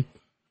buddy,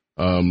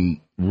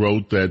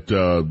 wrote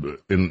that,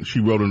 and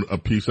she wrote a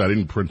piece, I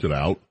didn't print it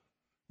out,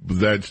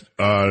 that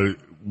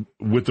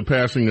with the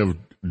passing of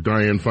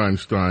Dianne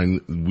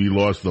Feinstein, we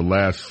lost the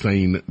last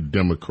sane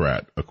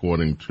Democrat,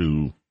 according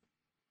to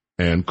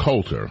Ann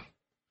Coulter.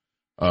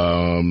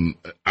 Of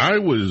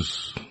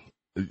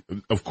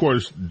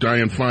course,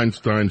 Dianne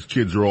Feinstein's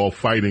kids are all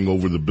fighting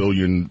over the $1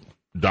 billion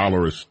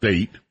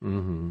estate.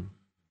 Mm-hmm.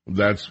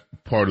 That's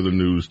part of the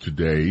news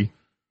today.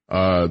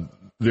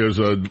 There's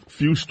a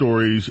few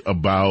stories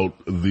about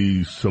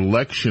the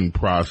selection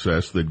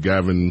process that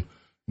Gavin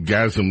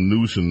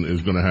Newsom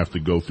is going to have to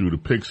go through to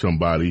pick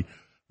somebody.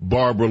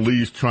 Barbara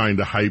Lee's trying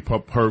to hype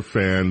up her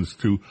fans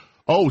to,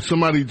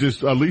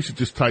 Alicia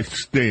just typed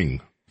Sting.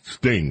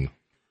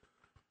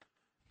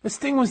 But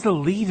Sting was the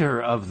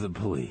leader of the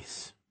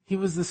Police. He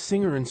was the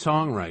singer and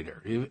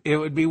songwriter. It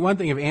would be one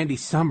thing if Andy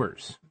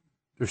Summers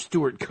or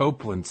Stuart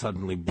Copeland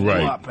suddenly blew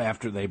up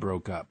after they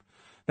broke up.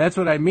 That's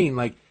what I mean.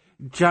 Like,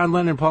 John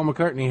Lennon and Paul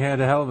McCartney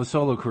had a hell of a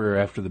solo career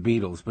after the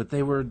Beatles, but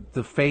they were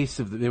the face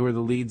of they were the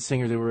lead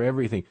singer, they were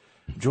everything.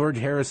 George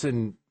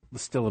Harrison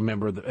was still a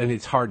member of and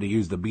it's hard to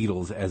use the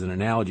Beatles as an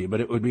analogy,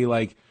 but it would be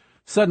like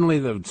suddenly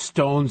the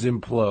Stones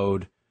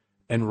implode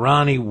and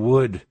Ronnie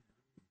Wood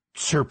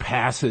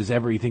surpasses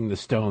everything the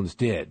Stones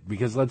did.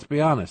 Because let's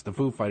be honest, the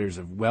Foo Fighters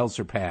have well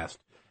surpassed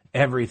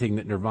everything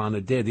that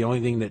Nirvana did. The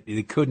only thing that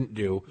they couldn't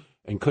do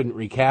and couldn't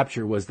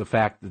recapture was the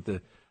fact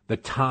that the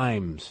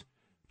times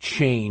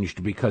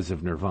changed because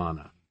of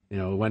Nirvana. You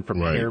know, it went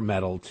from Right. hair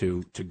metal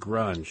to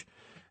grunge.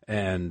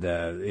 And,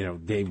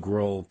 Dave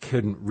Grohl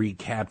couldn't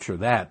recapture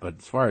that. But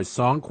as far as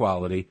song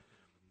quality,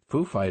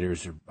 Foo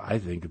Fighters are, I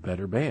think, a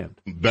better band.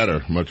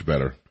 Better, much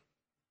better.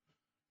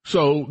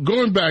 So,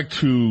 going back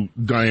to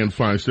Dianne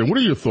Feinstein, what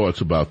are your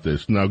thoughts about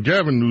this? Now,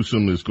 Gavin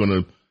Newsom is going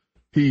to,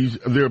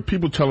 there are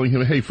people telling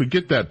him, hey,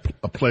 forget that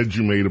a pledge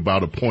you made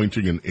about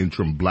appointing an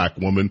interim black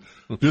woman.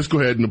 Just go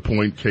ahead and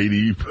appoint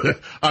Katie.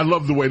 I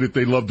love the way that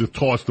they love to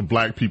toss the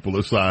black people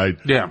aside.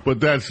 Yeah.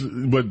 But hey,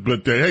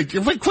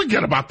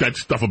 forget about that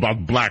stuff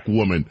about black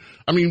woman.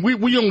 I mean,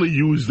 we only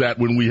use that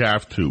when we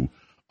have to.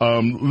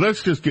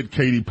 Let's just get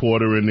Katie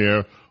Porter in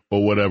there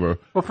or whatever.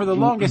 Well, for the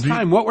longest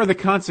time, what were the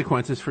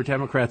consequences for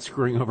Democrats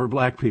screwing over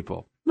black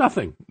people?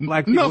 Nothing.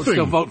 Black people would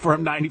still vote for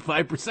him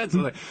 95%.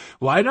 So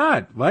why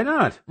not? Why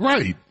not?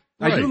 Right.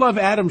 I do love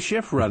Adam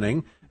Schiff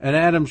running, and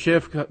Adam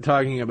Schiff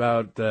talking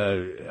about,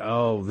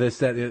 this,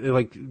 that,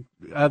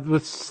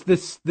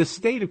 the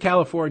state of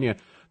California,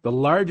 the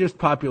largest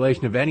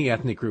population of any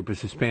ethnic group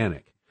is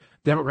Hispanic.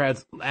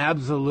 Democrats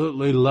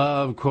absolutely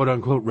love, quote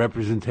unquote,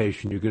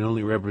 representation. You can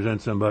only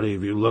represent somebody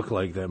if you look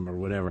like them or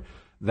whatever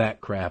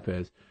that crap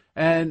is.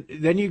 And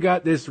then you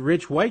got this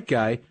rich white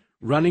guy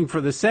running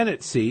for the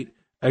Senate seat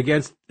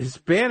against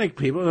Hispanic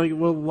people. Like,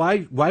 well,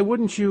 why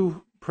wouldn't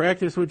you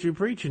practice what you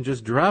preach and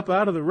just drop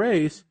out of the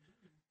race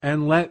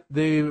and let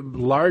the the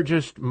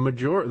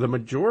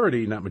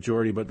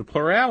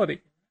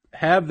plurality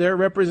have their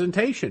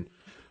representation?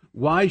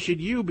 Why should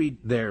you be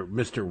there,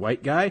 Mr.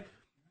 White Guy?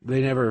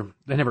 They never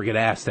get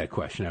asked that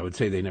question. I would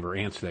say they never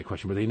answer that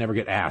question, but they never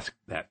get asked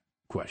that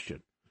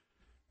question.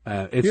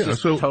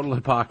 It's total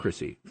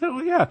hypocrisy.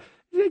 So,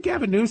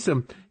 Gavin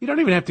Newsom, you don't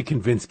even have to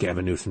convince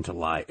Gavin Newsom to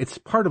lie. It's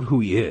part of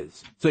who he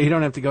is. So you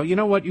don't have to go, you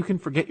know what, you can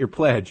forget your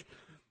pledge.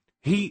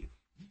 He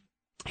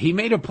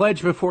made a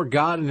pledge before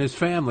God and his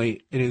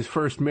family in his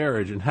first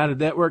marriage. And how did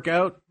that work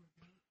out?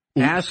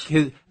 Ask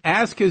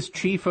his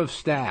chief of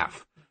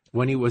staff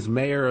when he was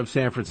mayor of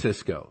San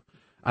Francisco.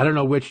 I don't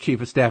know which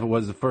chief of staff it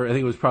was. I think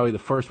it was probably the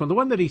first one, the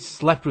one that he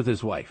slept with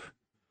his wife.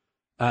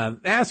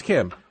 Ask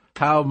him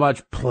how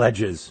much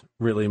pledges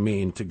really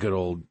mean to good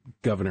old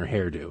Governor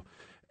Hairdo.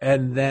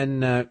 And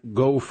then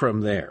go from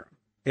there.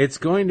 It's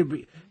going to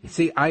be, it's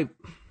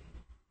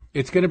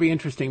going to be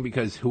interesting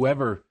because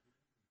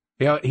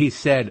he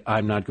said,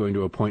 I'm not going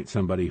to appoint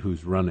somebody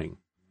who's running.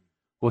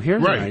 Well,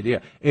 here's an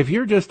idea. If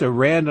you're just a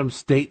random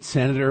state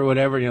senator or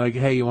whatever, and you're like,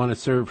 hey, you want to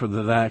serve for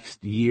the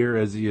next year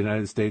as a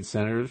United States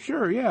senator?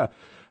 Sure, yeah.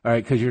 All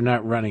right, because you're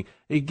not running.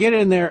 You get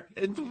in there.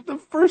 The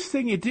first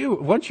thing you do,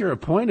 once you're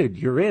appointed,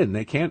 you're in.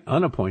 They can't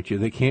unappoint you.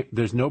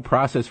 There's no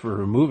process for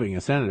removing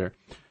a senator.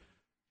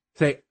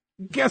 Say,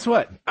 guess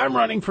what? I'm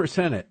running for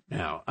Senate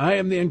now. I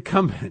am the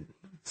incumbent.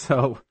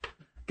 So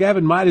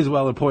Gavin might as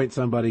well appoint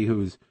somebody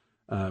who's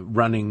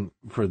running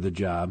for the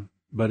job,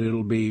 but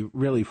it'll be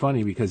really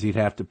funny because he'd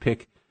have to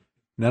pick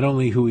not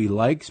only who he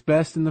likes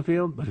best in the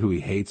field, but who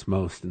he hates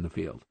most in the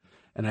field.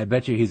 And I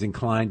bet you he's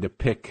inclined to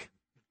pick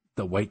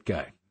the white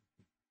guy.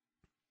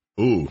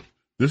 Ooh,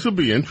 this will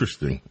be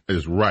interesting,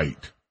 is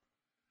right.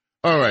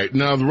 All right,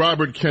 now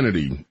Robert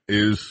Kennedy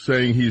is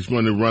saying he's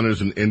going to run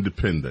as an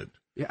independent.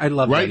 Yeah, I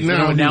love that. He's going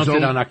to announce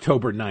it on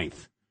October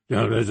 9th.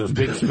 There's a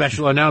big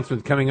special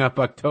announcement coming up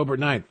October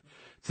 9th.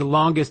 It's the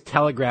longest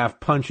telegraph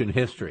punch in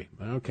history.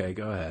 Okay,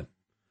 go ahead.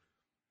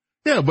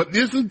 Yeah, but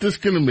isn't this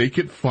going to make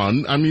it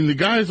fun? I mean, the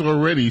guy's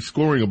already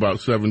scoring about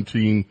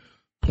 17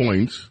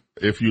 points,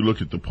 if you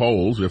look at the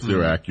polls, if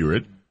they're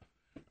accurate.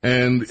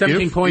 And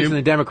 17 points in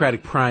the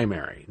Democratic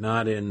primary,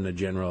 not in the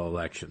general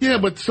election. Yeah,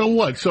 but so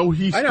what? So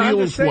he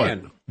steals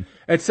what?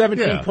 At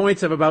 17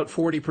 points of about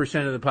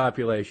 40% of the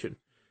population.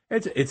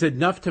 It's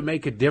enough to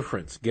make a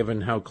difference,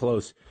 given how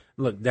close.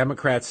 Look,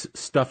 Democrats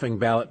stuffing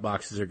ballot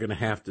boxes are going to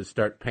have to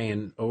start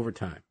paying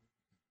overtime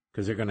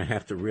because they're going to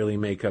have to really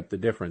make up the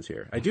difference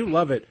here. I do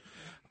love it.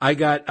 I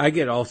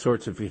get all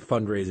sorts of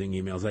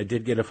fundraising emails. I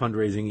did get a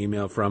fundraising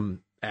email from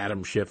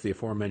Adam Schiff, the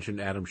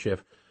aforementioned Adam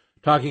Schiff,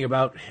 talking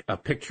about a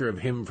picture of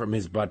him from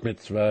his bat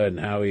mitzvah and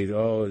how he's,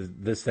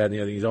 this, that, and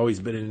the other. He's always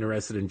been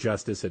interested in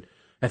justice.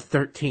 At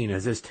 13,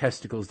 as his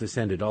testicles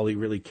descended, all he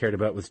really cared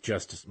about was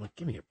justice. I'm like,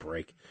 give me a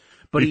break.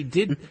 But he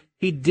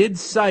did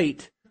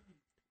cite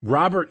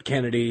Robert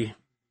Kennedy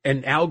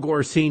and Al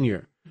Gore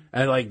Sr.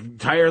 and like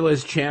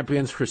tireless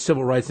champions for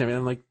civil rights and everything.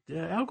 I'm like,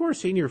 Al Gore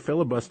Sr.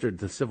 filibustered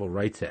the Civil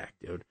Rights Act,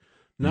 dude.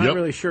 Not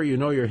really sure you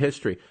know your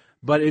history.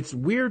 But it's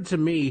weird to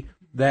me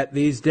that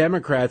these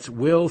Democrats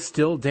will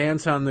still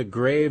dance on the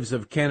graves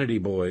of Kennedy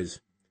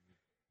boys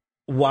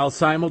while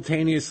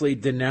simultaneously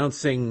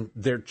denouncing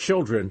their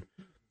children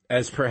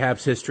as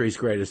perhaps history's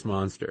greatest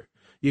monster.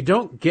 You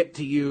don't get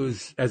to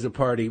use, as a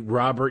party,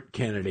 Robert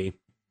Kennedy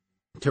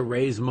to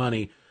raise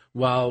money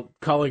while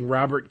calling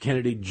Robert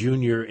Kennedy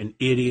Jr. an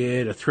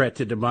idiot, a threat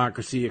to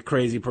democracy, a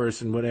crazy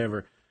person,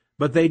 whatever.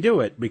 But they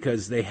do it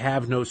because they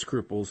have no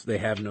scruples, they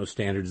have no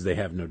standards, they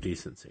have no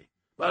decency.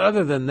 But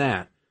other than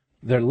that,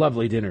 they're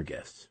lovely dinner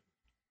guests.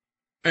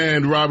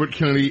 And Robert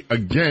Kennedy,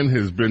 again,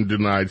 has been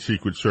denied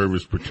Secret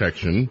Service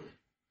protection.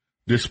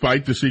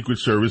 despite the Secret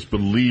Service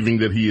believing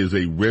that he is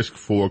a risk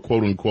for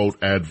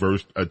quote-unquote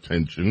adverse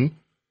attention.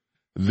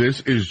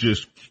 This is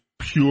just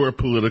pure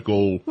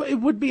political. Well, it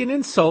would be an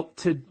insult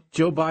to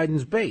Joe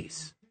Biden's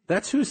base.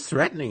 That's who's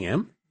threatening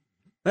him.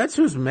 That's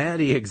who's mad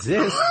he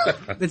exists.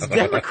 It's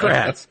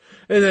Democrats.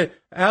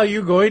 Al,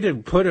 you going to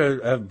put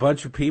a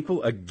bunch of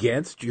people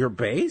against your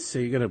base?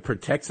 Are you going to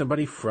protect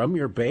somebody from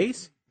your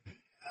base?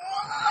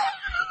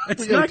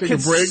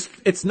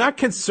 It's not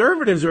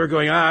conservatives who are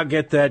going,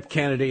 get that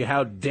candidate.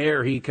 How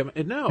dare he come?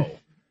 No,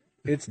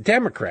 it's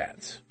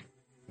Democrats.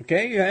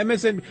 Okay,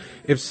 MSN.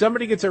 If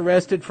somebody gets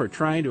arrested for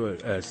trying to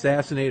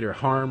assassinate or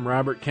harm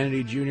Robert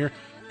Kennedy Jr.,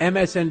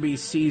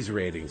 MSNBC's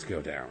ratings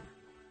go down.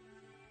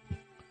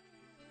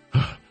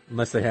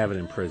 Unless they have it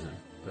in prison,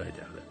 but I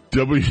doubt it.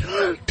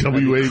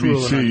 WABC.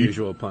 Cruel and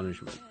unusual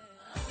punishment.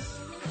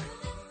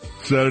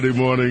 Saturday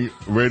morning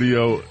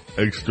radio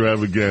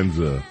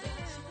extravaganza.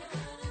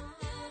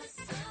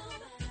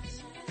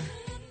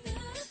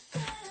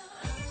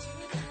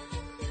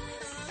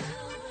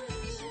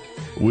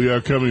 We are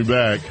coming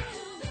back.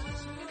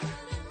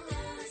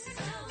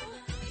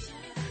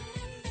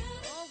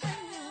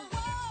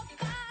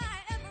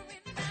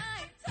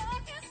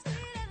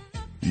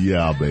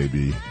 Yeah,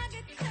 baby.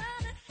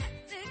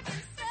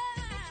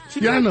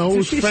 I know.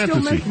 It's fantasy. Does she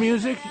still make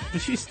music?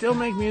 Does she still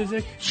make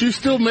music? She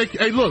still make.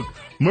 Hey, look,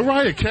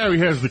 Mariah Carey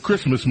has the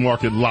Christmas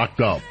market locked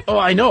up. Oh,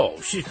 I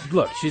know. She's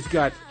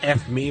got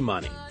F me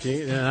money.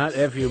 Not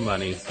F you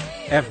money.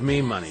 F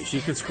me money. She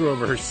can screw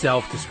over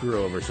herself to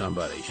screw over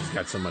somebody. She's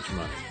got so much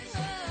money.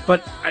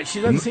 But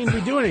she doesn't seem to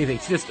be doing anything.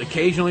 She just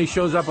occasionally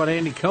shows up on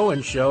Andy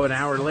Cohen's show an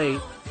hour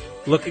late,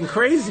 looking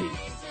crazy.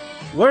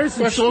 Why is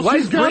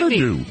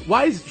Britney?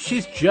 Why is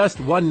she's just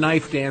one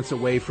knife dance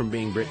away from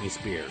being Britney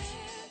Spears?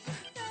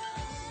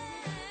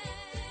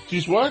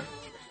 She's what?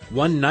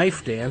 One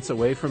knife dance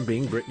away from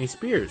being Britney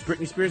Spears.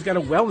 Britney Spears got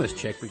a wellness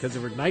check because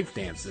of her knife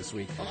dance this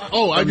week.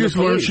 Oh, I just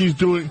learned she's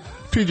doing.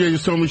 TJ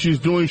just told me she's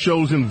doing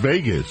shows in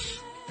Vegas.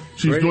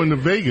 She's doing the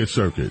Vegas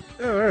circuit.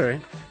 Oh, all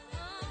right.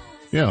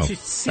 Yeah.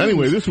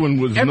 Anyway, this one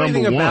was number one.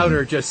 Everything about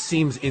her just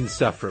seems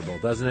insufferable,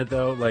 doesn't it,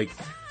 though? Like,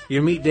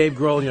 you meet Dave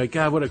Grohl and you're like,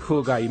 God, what a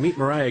cool guy. You meet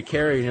Mariah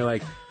Carey and you're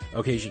like,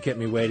 okay, she kept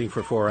me waiting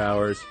for 4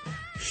 hours.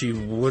 She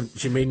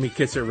made me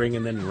kiss her ring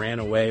and then ran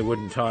away,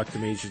 wouldn't talk to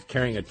me. She's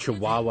carrying a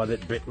chihuahua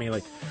that bit me.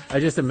 Like, I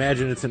just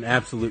imagine it's an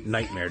absolute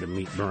nightmare to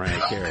meet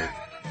Mariah Carey.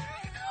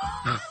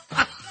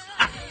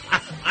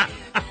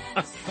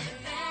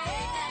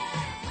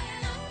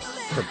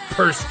 Her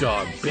purse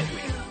dog bit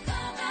me.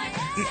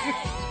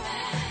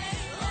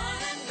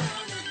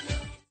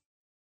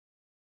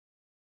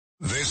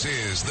 This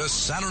is the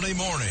Saturday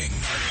morning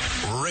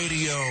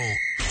radio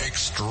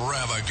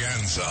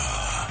extravaganza.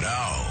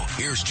 Now,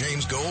 here's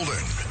James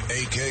Golden,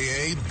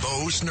 a.k.a.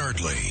 Bo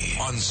Snerdley,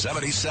 on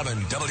 77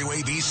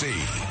 WABC.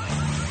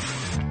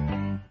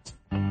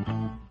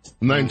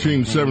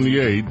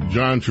 1978,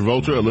 John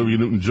Travolta, Olivia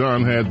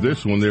Newton-John had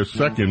this one, their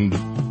second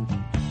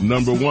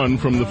number one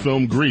from the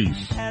film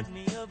Grease.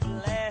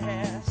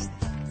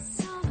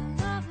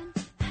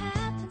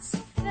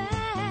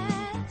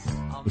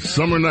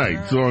 Summer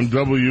Nights on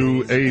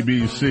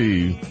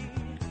WABC.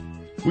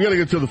 We got to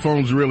get to the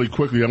phones really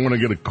quickly. I want to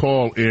get a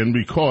call in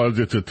because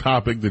it's a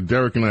topic that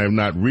Derek and I have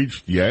not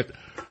reached yet,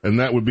 and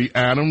that would be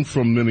Adam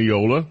from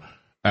Mineola.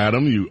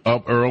 Adam, you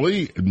up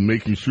early,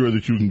 making sure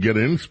that you can get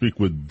in, speak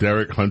with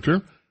Derek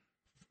Hunter.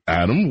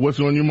 Adam, what's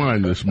on your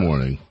mind this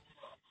morning?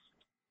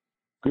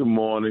 Good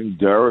morning,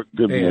 Derek.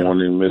 Good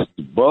morning,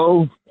 Mr.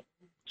 Bo.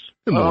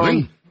 Good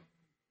morning.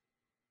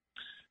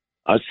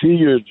 I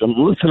see I'm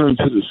listening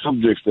to the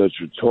subjects that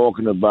you're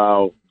talking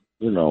about,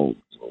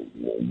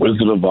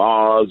 Wizard of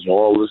Oz,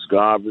 all this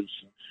garbage.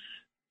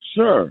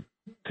 Sir,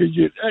 could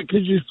you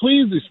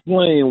please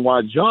explain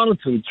why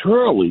Jonathan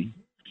Turley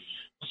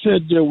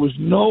said there was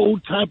no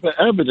type of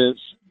evidence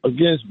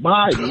against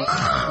Biden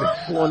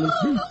for an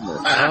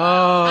impeachment?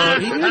 Oh,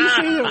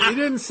 he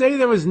didn't say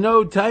there was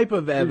no type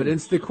of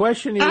evidence. The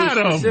question he was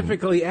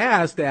specifically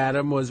asked,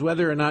 Adam, was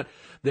whether or not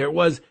there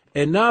was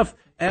enough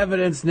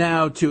evidence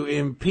now to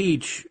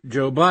impeach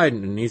Joe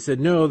Biden. And he said,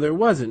 no, there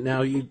wasn't.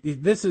 Now,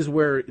 this is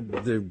where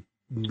the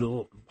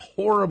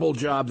horrible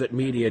job that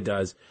media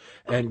does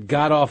and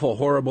god-awful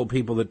horrible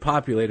people that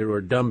populate it, or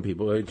dumb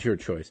people, it's your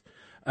choice,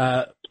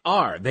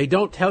 they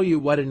don't tell you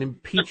what an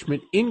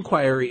impeachment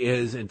inquiry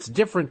is. It's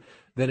different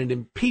than an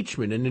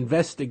impeachment. An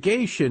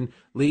investigation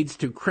leads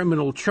to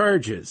criminal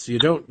charges. You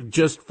don't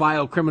just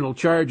file criminal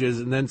charges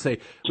and then say,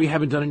 we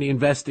haven't done any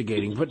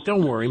investigating. But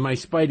don't worry, my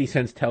spidey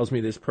sense tells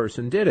me this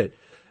person did it.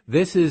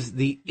 This is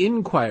the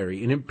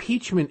inquiry. An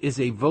impeachment is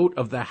a vote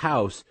of the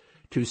House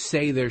to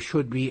say there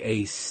should be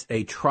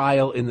a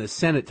trial in the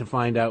Senate to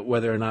find out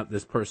whether or not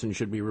this person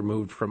should be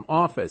removed from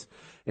office.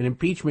 An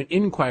impeachment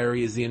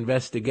inquiry is the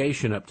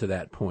investigation up to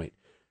that point.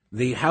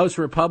 The House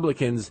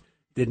Republicans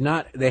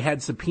they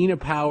had subpoena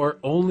power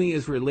only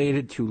as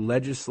related to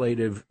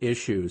legislative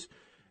issues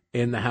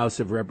in the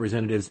House of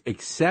Representatives,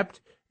 except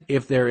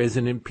if there is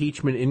an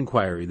impeachment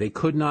inquiry. They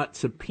could not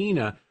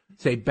subpoena,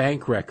 say,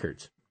 bank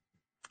records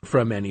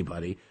from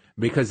anybody.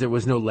 because there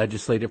was no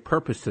legislative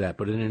purpose to that.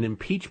 But in an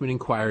impeachment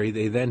inquiry,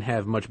 they then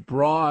have much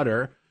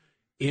broader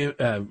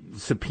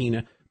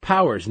subpoena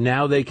powers.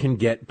 Now they can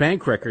get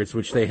bank records,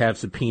 which they have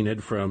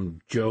subpoenaed from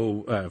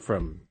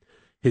from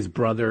his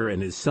brother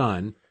and his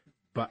son,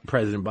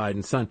 President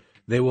Biden's son.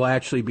 They will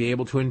actually be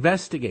able to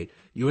investigate.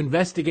 You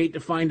investigate to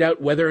find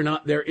out whether or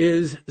not there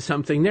is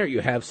something there.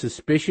 You have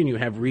suspicion, you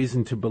have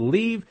reason to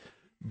believe,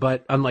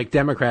 but unlike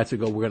Democrats who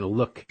go, we're going to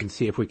look and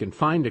see if we can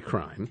find a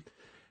crime,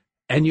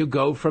 and you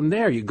go from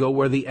there. You go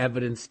where the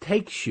evidence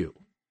takes you.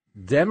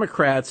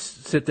 Democrats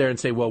sit there and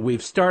say, well,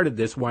 we've started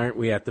this. Why aren't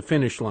we at the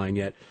finish line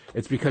yet?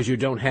 It's because you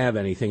don't have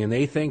anything. And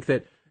they think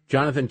that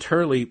Jonathan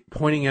Turley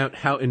pointing out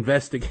how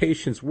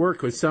investigations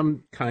work was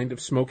some kind of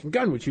smoking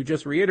gun, which you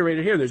just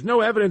reiterated here. There's no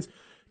evidence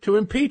to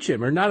impeach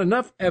him, or not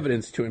enough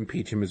evidence to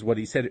impeach him is what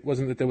he said. It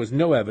wasn't that there was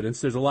no evidence.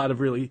 There's a lot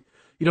of you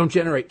don't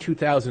generate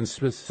 2,000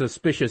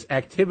 suspicious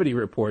activity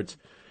reports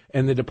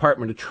in the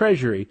Department of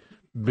Treasury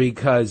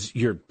because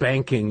your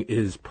banking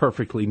is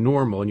perfectly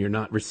normal and you're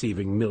not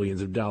receiving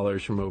millions of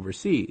dollars from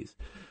overseas.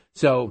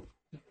 So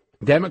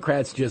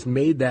Democrats just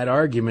made that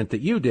argument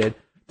that you did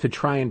to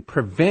try and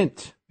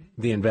prevent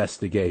the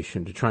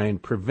investigation, to try and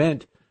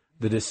prevent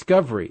the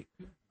discovery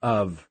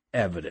of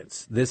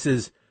evidence.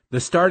 The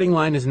starting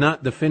line is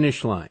not the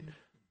finish line,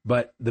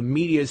 but the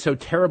media is so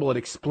terrible at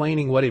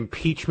explaining what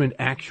impeachment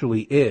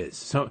actually is.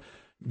 So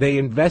they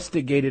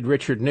investigated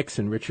Richard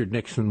Nixon. Richard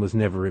Nixon was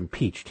never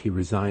impeached. He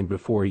resigned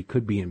before he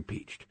could be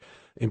impeached.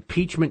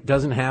 Impeachment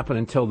doesn't happen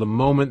until the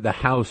moment the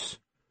House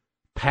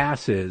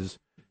passes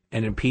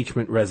an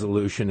impeachment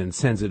resolution and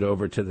sends it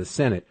over to the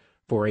Senate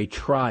for a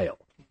trial.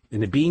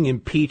 And being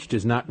impeached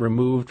is not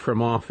removed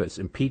from office.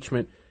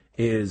 Impeachment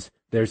is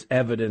there's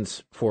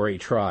evidence for a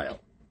trial.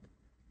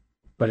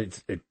 But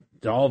it's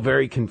all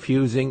very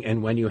confusing,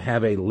 and when you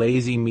have a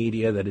lazy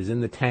media that is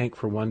in the tank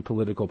for one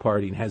political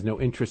party and has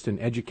no interest in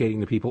educating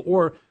the people,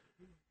 or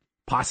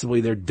possibly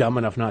they're dumb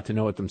enough not to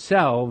know it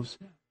themselves,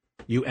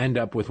 you end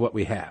up with what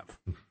we have.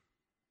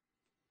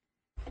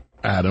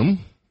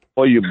 Adam?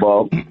 For you,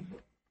 Bob.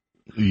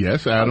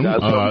 Yes, Adam. I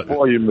got something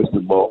for you,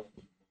 Mr. Bob.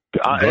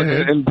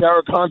 And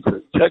Derek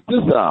Hunter, check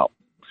this out.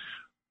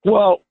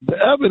 Well, the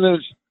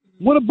evidence...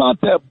 What about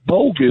that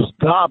bogus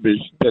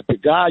garbage that the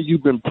guy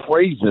you've been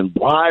praising,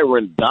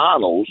 Byron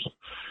Donalds,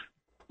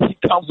 he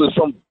comes with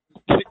some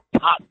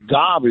TikTok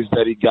garbage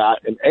that he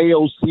got, and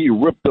AOC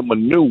ripped him a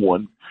new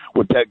one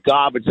with that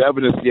garbage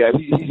evidence he had.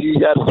 He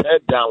had his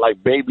head down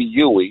like Baby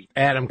Huey.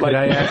 Adam, could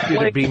I ask you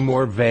to be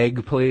more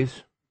vague,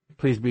 please?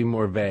 Please be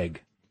more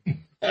vague.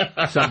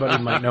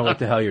 Somebody might know what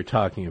the hell you're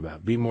talking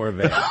about. Be more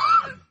vague.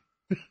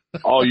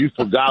 Oh, you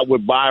forgot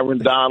what Byron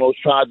Donalds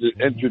tried to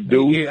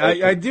introduce?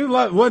 I do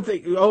love one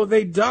thing. Oh,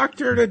 they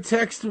doctored a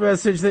text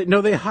message. They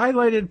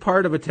highlighted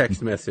part of a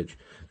text message.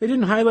 They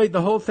didn't highlight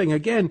the whole thing.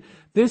 Again,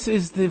 this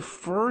is the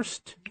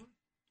first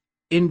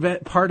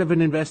part of an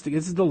investigation.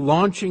 This is the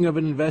launching of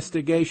an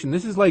investigation.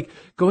 This is like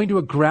going to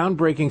a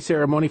groundbreaking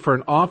ceremony for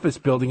an office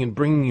building and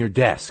bringing your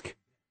desk.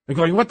 And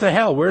going, what the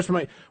hell? Where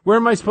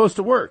am I supposed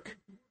to work?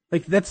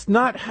 Like, that's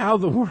not how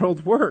the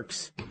world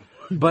works.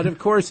 But, of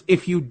course,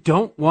 if you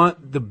don't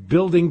want the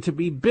building to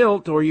be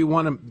built or you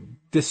want to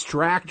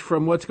distract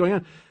from what's going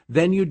on,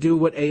 then you do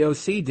what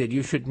AOC did.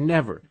 You should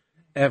never,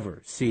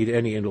 ever cede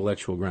any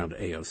intellectual ground to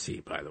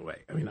AOC, by the way.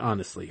 I mean,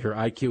 honestly, her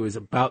IQ is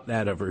about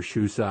that of her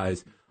shoe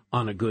size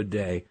on a good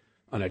day,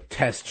 on a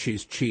test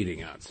she's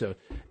cheating on. So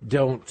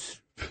don't.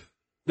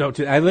 I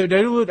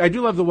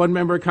do love the one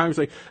member of Congress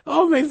like,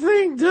 only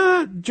thing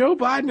Joe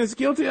Biden is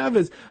guilty of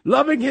is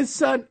loving his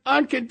son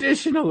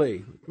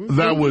unconditionally.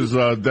 That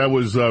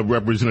was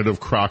Representative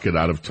Crockett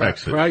out of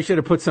Texas. Probably should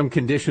have put some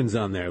conditions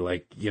on there,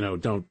 like,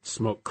 don't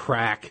smoke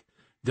crack,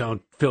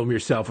 don't film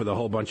yourself with a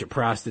whole bunch of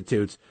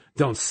prostitutes,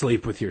 don't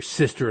sleep with your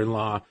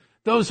sister-in-law.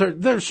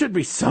 There should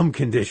be some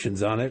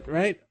conditions on it,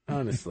 right?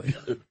 Honestly.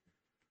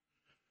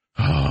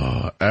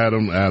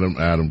 Adam.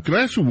 Can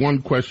I ask you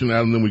one question,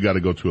 Adam? Then we got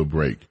to go to a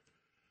break.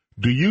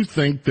 Do you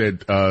think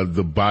that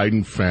the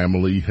Biden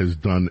family has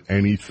done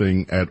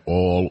anything at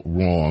all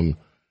wrong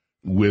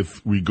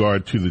with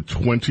regard to the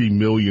 $20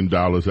 million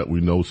that we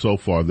know so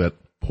far that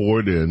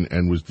poured in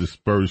and was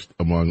dispersed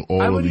among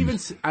all of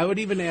these? I would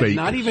even add,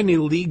 not even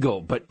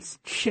illegal, but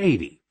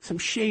shady. Some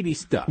shady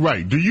stuff.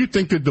 Right. Do you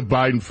think that the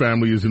Biden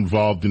family is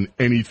involved in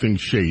anything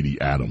shady,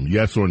 Adam?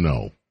 Yes or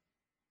no?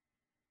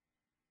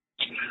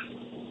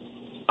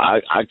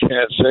 I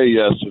can't say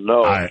yes or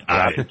no.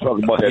 I can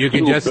talk about that. You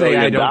can just say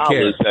I don't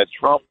care. That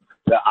Trump,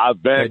 that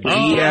I've been.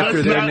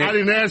 I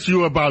didn't ask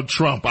you about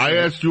Trump. I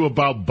asked you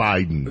about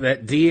Biden.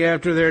 That D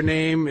after their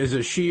name is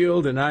a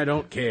shield, and I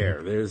don't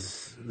care.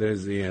 There's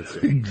the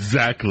answer.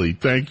 Exactly.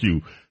 Thank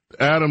you,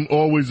 Adam.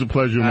 Always a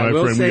pleasure, my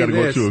friend. We got to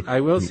go to.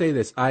 I will say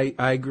this.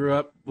 I grew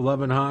up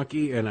loving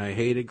hockey, and I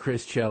hated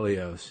Chris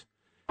Chelios.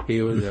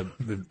 He was a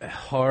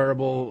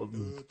horrible,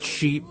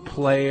 cheap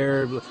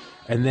player,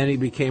 and then he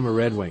became a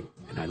Red Wing.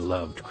 And I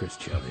loved Chris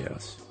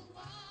Chelios.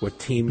 What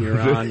team you're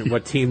on,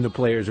 what team the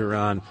players are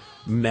on,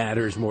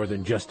 matters more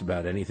than just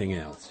about anything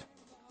else.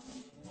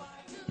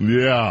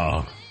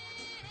 Yeah.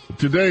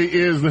 Today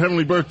is the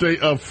heavenly birthday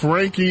of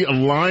Frankie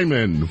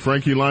Lyman.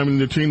 Frankie Lyman,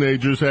 the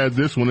Teenagers, had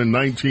this one in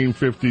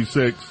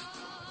 1956.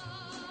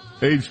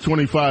 Age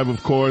 25,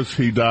 of course,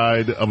 he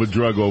died of a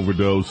drug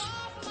overdose.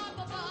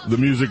 The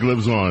music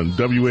lives on.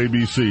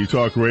 WABC,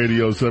 Talk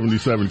Radio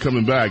 77.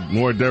 Coming back,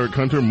 more Derek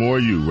Hunter, more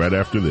you, right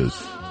after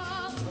this.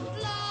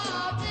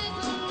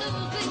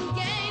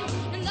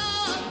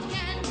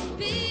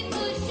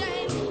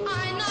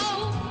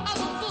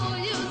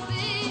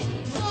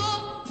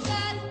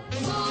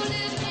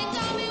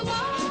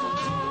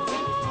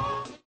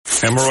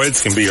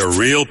 Hemorrhoids can be a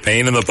real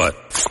pain in the butt,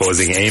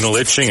 causing anal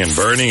itching and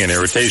burning and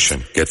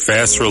irritation. Get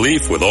fast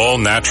relief with all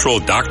natural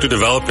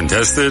doctor-developed and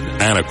tested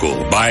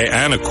Anacool. Buy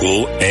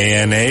Anacool,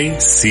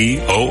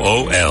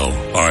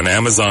 Anacool, on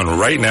Amazon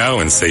right now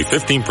and save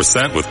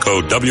 15% with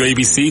code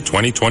WABC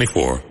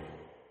 2024.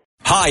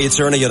 Hi, it's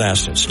Ernie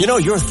Anastas. You know,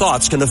 your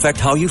thoughts can affect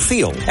how you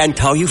feel, and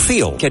how you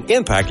feel can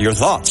impact your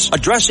thoughts.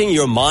 Addressing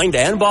your mind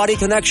and body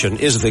connection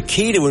is the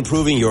key to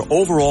improving your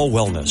overall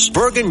wellness.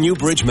 Bergen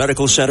Newbridge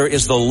Medical Center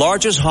is the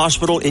largest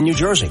hospital in New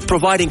Jersey,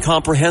 providing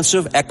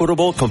comprehensive,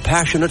 equitable,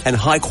 compassionate, and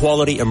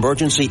high-quality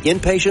emergency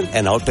inpatient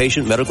and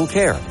outpatient medical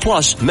care,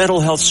 plus mental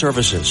health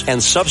services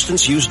and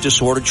substance use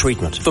disorder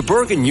treatment. The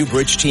Bergen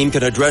Newbridge team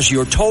can address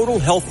your total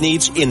health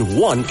needs in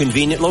one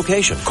convenient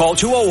location. Call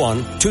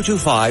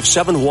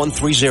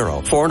 201-225-7130.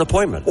 For an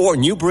appointment or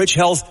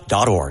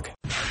newbridgehealth.org.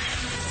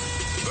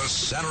 The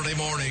Saturday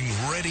morning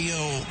radio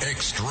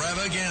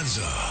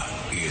extravaganza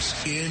is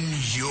in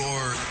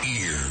your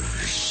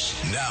ears.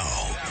 Now,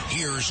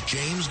 here's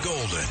James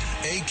Golden,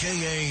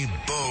 a.k.a.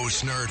 Bo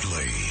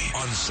Snerdley,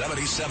 on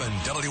 77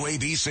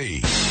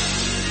 WABC.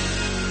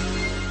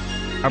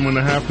 I'm going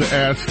to have to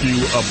ask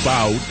you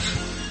about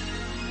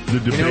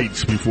the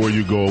debates before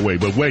you go away.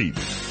 But wait.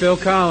 Phil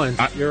Collins,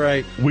 you're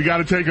right. We got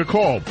to take a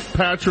call.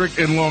 Patrick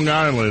in Long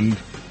Island.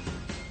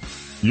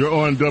 You're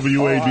on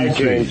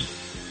WABC.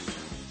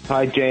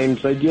 Hi,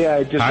 James. I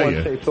just want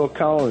to say Phil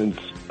Collins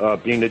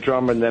being the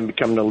drummer and then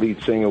becoming the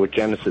lead singer with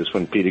Genesis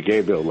when Peter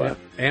Gabriel left.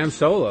 Yeah. And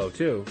solo,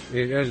 too.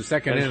 There's a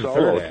second and a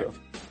third act.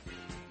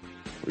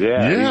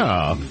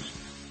 Yeah.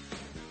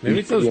 Maybe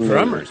it's those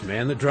drummers,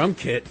 man. The drum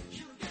kit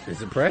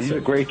is impressive. He's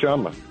a great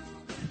drummer.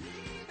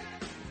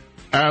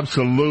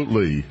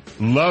 Absolutely.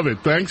 Love it.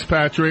 Thanks,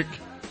 Patrick.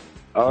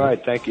 All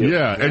right, thank you.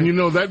 Yeah, and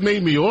that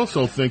made me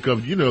also think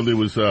of, it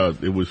was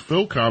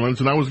Phil Collins,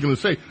 and I was going to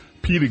say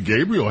Peter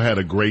Gabriel had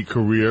a great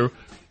career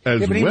as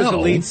well. But he was the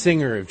lead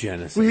singer of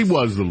Genesis. Well, he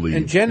was the lead.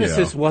 And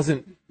Genesis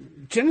wasn't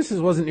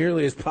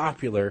nearly as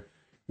popular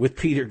with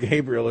Peter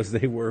Gabriel as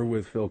they were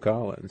with Phil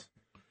Collins.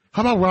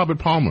 How about Robert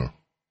Palmer?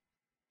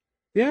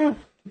 Yeah.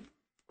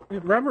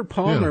 Robert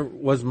Palmer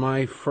was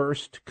my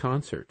first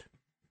concert.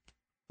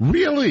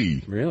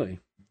 Really? Really.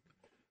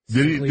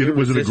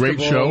 Was it a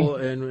great show?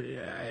 And,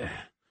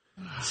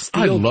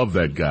 I love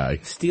that guy.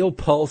 Steel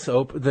Pulse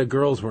open. The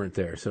girls weren't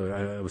there, so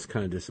I was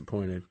kind of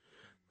disappointed.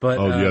 But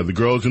the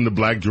girls in the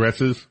black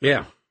dresses.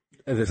 Yeah,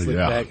 the slick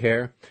back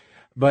hair.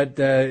 But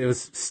it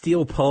was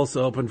Steel Pulse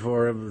open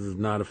for him. I was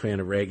not a fan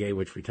of reggae,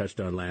 which we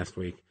touched on last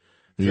week.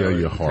 So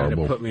you're horrible. Kind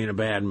of put me in a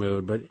bad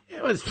mood, but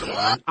it was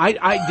fun.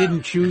 I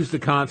didn't choose the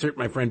concert.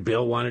 My friend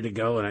Bill wanted to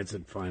go, and I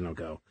said, "Fine, I'll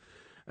go."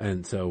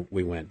 And so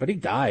we went. But he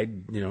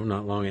died,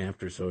 not long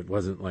after, so it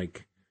wasn't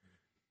like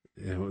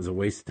it was a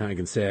waste of time. I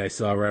can say I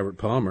saw Robert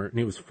Palmer, and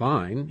he was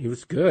fine. He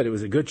was good. It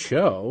was a good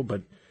show,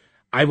 but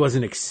I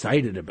wasn't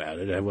excited about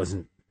it. I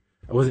wasn't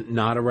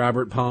not a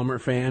Robert Palmer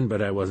fan,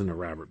 but I wasn't a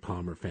Robert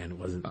Palmer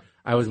fan.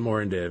 I was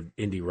more into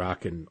indie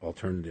rock and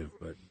alternative,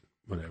 but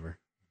whatever.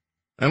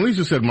 And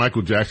Lisa said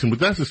Michael Jackson, but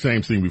that's the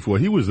same thing before.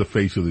 He was the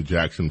face of the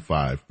Jackson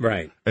 5.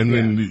 Right. And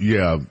then,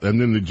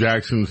 and then the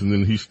Jacksons, and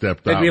then he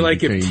stepped out. It'd be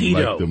like if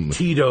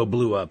Tito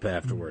blew up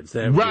afterwards.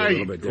 That would be a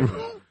little bit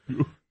different.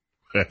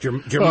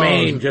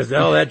 Jermaine,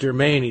 that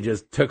Jermaine, he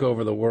just took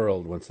over the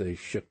world once they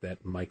shook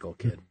that Michael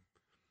kid.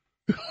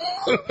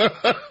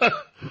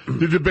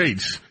 The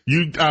debates.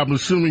 I'm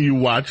assuming you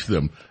watched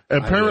them.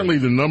 Apparently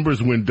the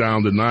numbers went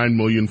down to 9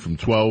 million from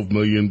 12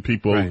 million.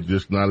 People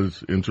just not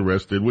as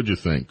interested. What'd you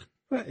think?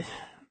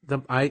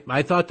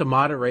 I thought the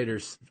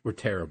moderators were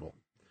terrible.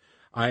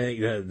 I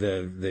think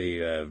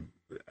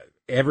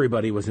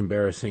everybody was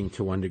embarrassing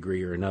to one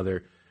degree or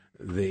another.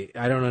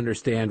 I don't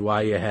understand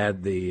why you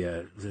had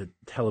the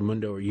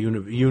Telemundo or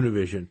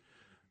Univision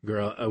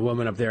girl, a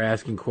woman up there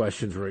asking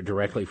questions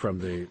directly from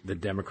the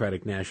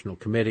Democratic National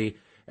Committee,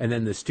 and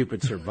then the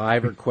stupid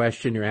Survivor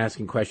question. You're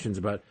asking questions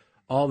about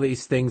all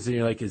these things, and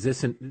you're like, is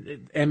this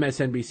an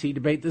MSNBC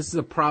debate? This is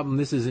a problem.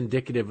 This is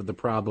indicative of the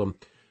problem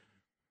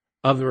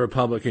of the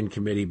Republican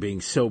committee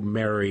being so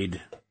married,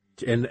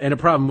 and a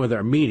problem with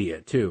our media,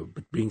 too,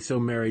 but being so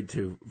married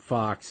to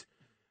Fox.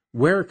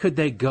 Where could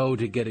they go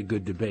to get a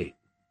good debate,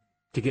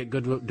 to get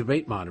good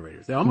debate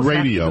moderators? They almost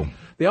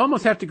they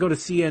almost have to go to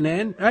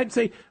CNN. I'd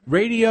say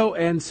radio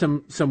and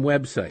some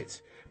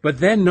websites. But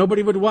then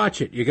nobody would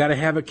watch it. You got to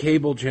have a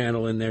cable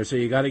channel in there, so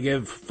you got to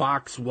give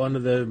Fox one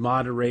of the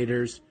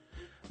moderators.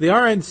 The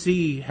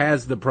RNC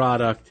has the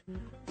product.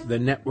 the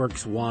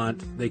networks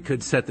want. They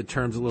could set the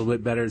terms a little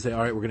bit better and say,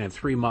 all right, we're going to have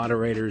 3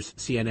 moderators.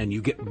 CNN,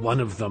 you get one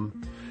of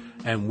them,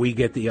 and we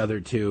get the other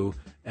 2,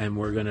 and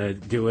we're going to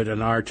do it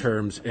on our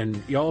terms.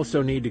 And you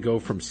also need to go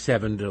from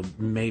 7 to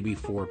maybe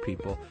 4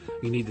 people.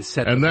 You need to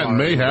set the bar a little higher. And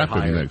that may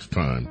happen next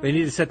time. They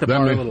need to set the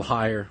bar a little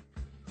higher.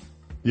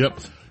 Yep.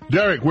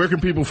 Derek, where can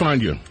people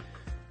find you?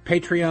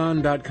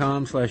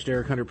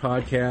 Patreon.com/Derek Hunter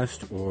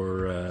Podcast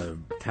or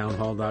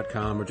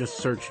townhall.com, or just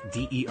search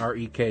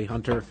DEREK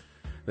Hunter.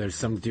 There's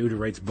some dude who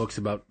writes books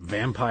about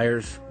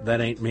vampires.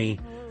 That ain't me.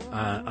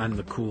 I'm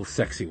the cool,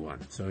 sexy one.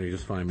 So you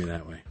just find me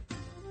that way.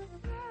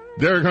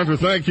 Derek Hunter,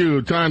 thank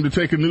you. Time to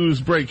take a news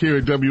break here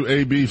at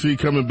WABC.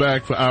 Coming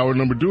back for our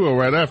number duo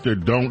right after.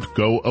 Don't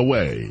go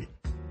away.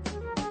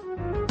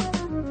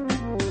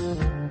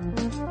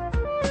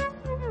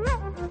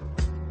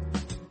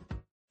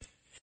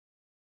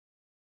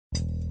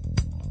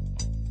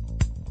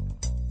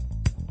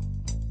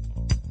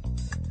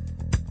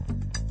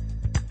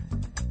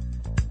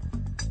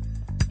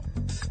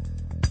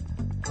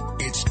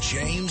 It's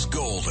James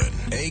Golden,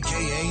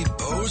 a.k.a.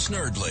 Bo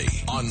Snerdley,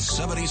 on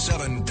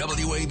 77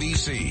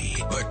 WABC,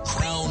 the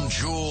crown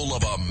jewel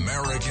of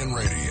American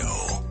radio.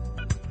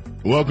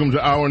 Welcome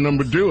to our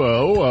number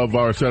duo of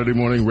our Saturday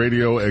morning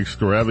radio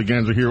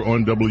extravaganza here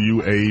on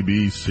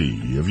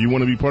WABC. If you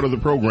want to be part of the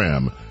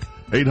program,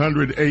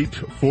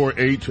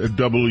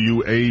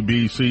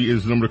 800-848-WABC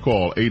is the number to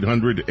call,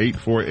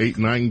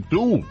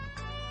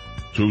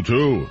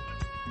 800-848-9222.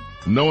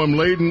 Noam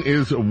Laden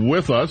is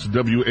with us,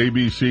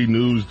 WABC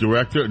News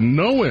Director.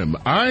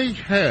 Noam, I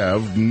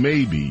have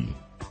maybe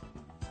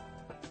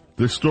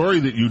the story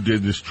that you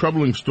did, this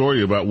troubling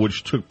story about what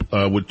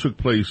took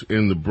place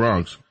in the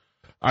Bronx.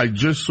 I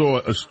just saw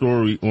a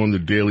story on the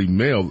Daily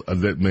Mail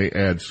that may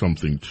add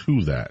something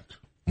to that.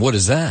 What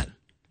is that?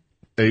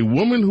 A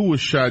woman who was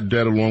shot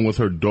dead along with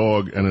her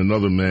dog and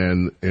another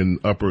man in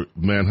Upper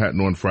Manhattan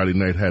on Friday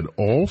night had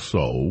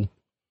also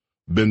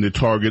been the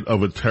target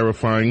of a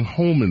terrifying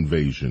home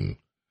invasion.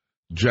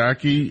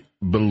 Jackie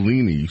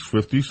Bellini,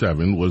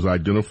 57, was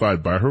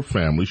identified by her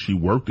family. She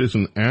worked as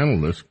an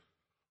analyst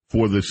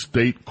for the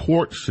state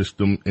court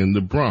system in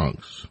the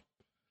Bronx.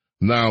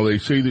 Now, they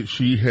say that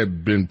she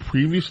had been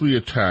previously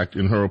attacked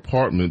in her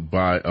apartment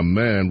by a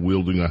man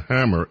wielding a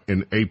hammer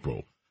in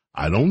April.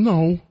 I don't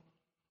know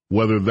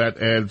whether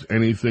that adds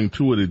anything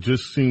to it. It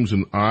just seems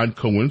an odd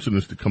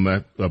coincidence to come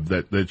up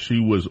that she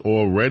was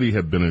already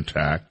had been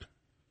attacked.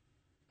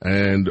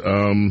 And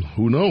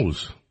who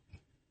knows?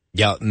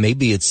 Yeah,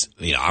 maybe it's,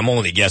 I'm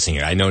only guessing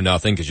here. I know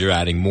nothing because you're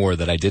adding more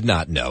that I did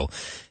not know.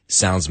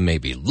 Sounds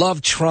maybe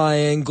love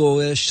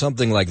triangle-ish,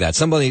 something like that.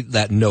 Somebody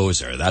that knows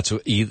her. That's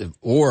what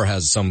or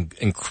has some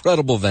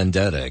incredible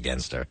vendetta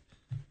against her.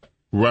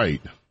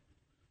 Right.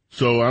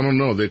 So I don't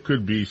know. There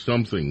could be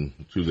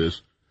something to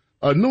this.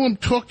 Noam,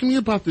 talk to me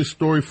about this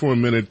story for a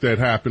minute that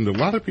happened. A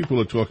lot of people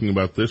are talking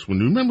about this one.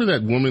 Remember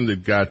that woman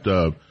that got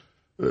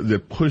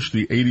that pushed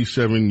the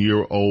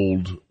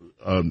 87-year-old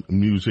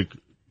music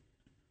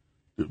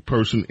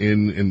person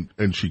in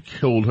and she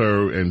killed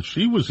her, and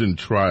she was in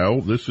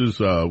trial. This is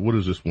what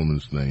is this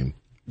woman's name?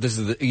 This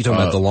is you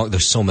talking about the long?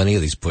 There's so many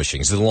of these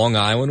pushings. The Long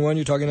Island one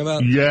you're talking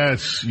about?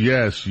 Yes.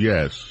 Yeah.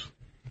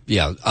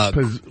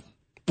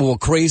 Well,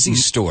 crazy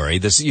story.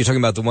 This you're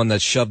talking about the one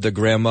that shoved her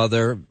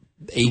grandmother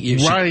 8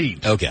 years.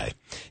 Right. Okay.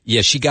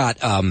 Yeah, she got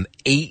 8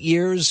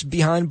 years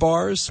behind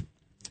bars.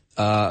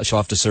 She'll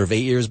have to serve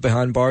 8 years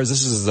behind bars.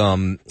 This is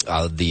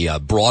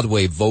the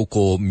Broadway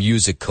vocal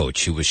music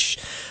coach who was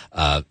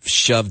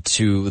shoved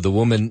to. The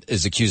woman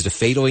is accused of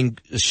fatally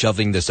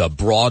shoving this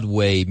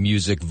Broadway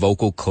music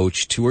vocal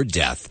coach to her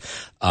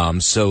death.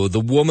 So the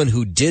woman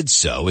who did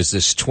so is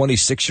this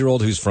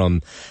 26-year-old who's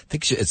from, I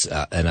think it's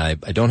and I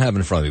don't have it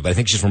in front of me, but I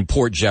think she's from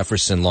Port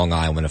Jefferson, Long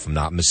Island, if I'm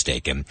not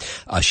mistaken.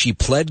 She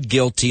pled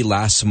guilty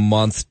last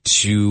month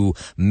to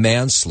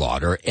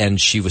manslaughter,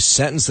 and she was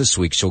sentenced this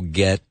week. She'll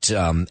get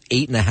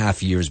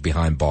 8.5 years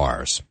behind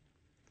bars.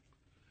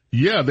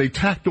 Yeah, they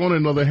tacked on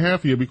another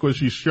half year because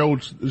she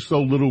showed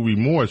so little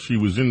remorse. She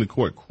was in the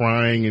court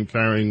crying and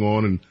carrying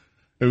on,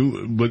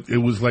 but it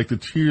was like the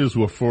tears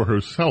were for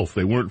herself.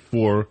 They weren't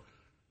for.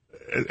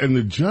 And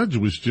the judge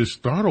was just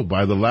startled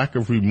by the lack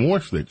of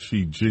remorse that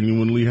she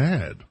genuinely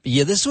had.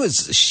 Yeah,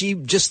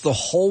 just the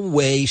whole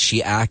way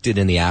she acted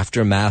in the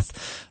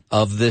aftermath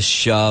of this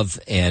shove,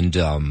 and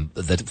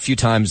the few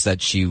times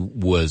that she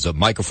was,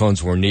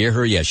 microphones were near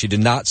her, she did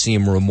not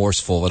seem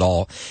remorseful at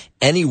all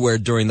anywhere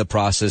during the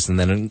process, and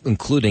then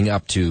including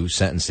up to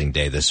sentencing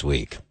day this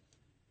week.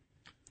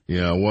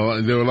 Yeah,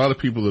 well, there are a lot of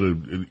people that are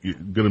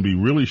going to be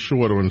really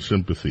short on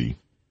sympathy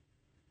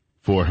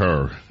for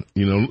her.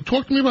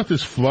 Talk to me about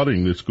this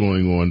flooding that's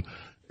going on.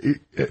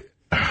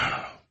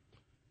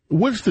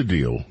 What's the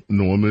deal,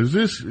 Norm? Is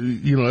this,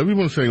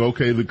 everyone's saying,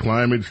 okay, the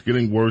climate's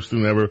getting worse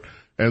than ever.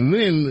 And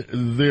then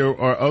there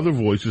are other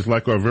voices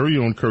like our very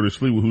own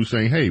Curtis Lee who's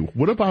saying, hey,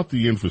 what about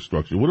the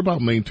infrastructure? What about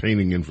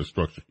maintaining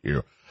infrastructure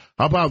here?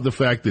 How about the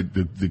fact that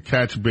the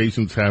catch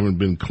basins haven't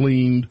been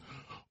cleaned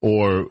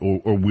or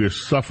we're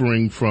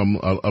suffering from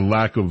a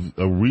lack of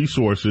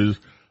resources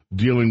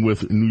dealing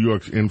with New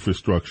York's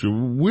infrastructure.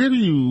 Where do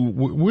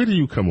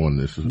you come on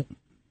this?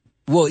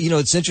 Well,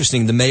 it's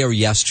interesting. The mayor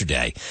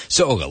yesterday.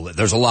 So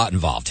there's a lot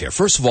involved here.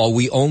 First of all,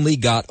 we only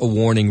got a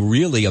warning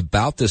really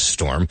about this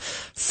storm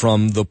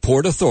from the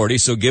Port Authority.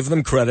 So give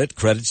them credit.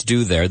 Credit's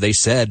due there. They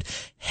said,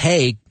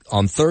 hey,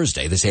 on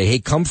Thursday, they say, hey,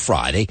 come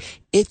Friday,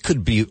 it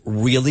could be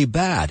really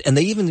bad. And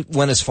they even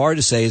went as far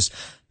to say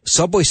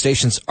subway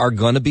stations are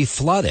going to be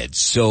flooded.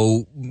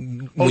 So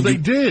they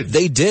did.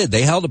 They did.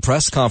 They held a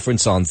press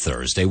conference on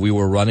Thursday. We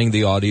were running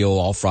the audio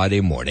all Friday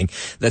morning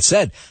that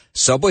said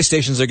subway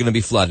stations are going to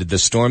be flooded. The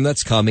storm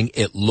that's coming,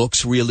 it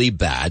looks really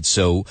bad.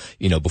 So,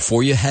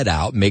 before you head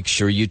out, make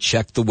sure you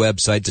check the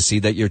website to see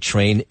that your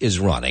train is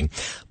running.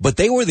 But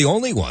they were the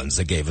only ones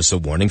that gave us a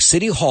warning.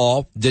 City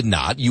Hall did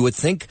not. You would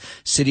think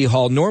City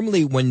Hall,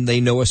 normally when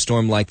they know a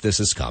storm like this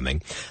is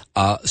coming,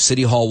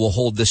 City Hall will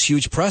hold this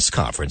huge press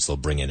conference. They'll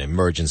bring in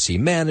emergency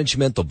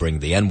management. They'll bring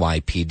the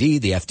NYPD,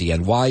 the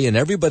FDNY, and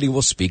everybody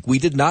will speak. We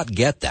did not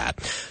get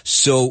that.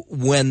 So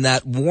when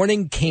that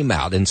warning came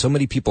out, and so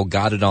many people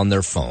got it on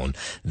their phone,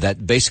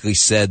 that basically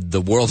said the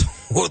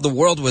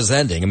world was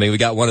ending. I mean, we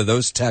got one of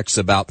those texts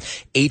about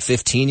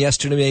 8:15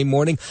 yesterday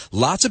morning.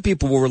 Lots of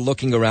people were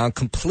looking around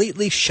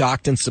completely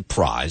shocked and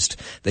surprised.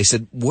 They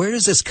said, where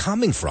is this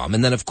coming from?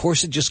 And then, of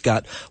course, it just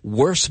got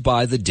worse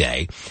by the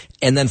day.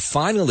 And then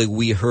finally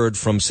we heard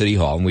from City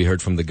Hall and we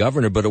heard from the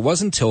governor, but it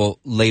wasn't until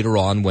later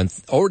on when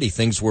already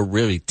things were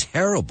really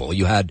terrible.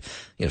 You had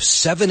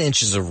 7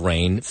 inches of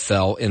rain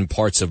fell in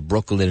parts of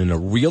Brooklyn in a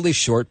really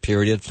short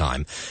period of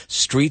time.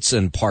 Streets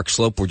in Park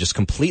Slope were just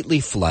completely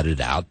flooded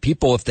out.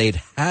 People, if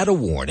they'd had a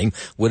warning,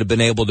 would have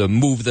been able to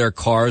move their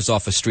cars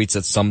off of streets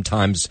that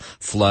sometimes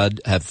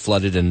have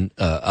flooded in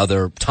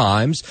other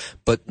times.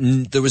 But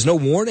there was no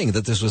warning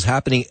that this was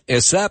happening,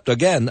 except,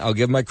 again, I'll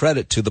give my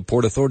credit to the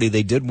Port Authority.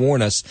 They did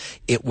warn us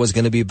it was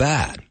going to be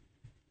bad.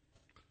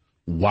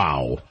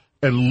 Wow.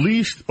 At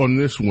least on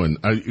this one,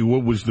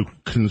 what was the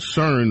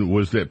concern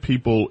was that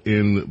people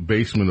in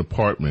basement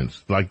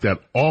apartments, like that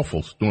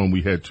awful storm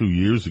we had 2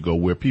 years ago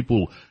where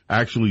people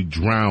actually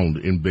drowned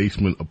in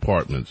basement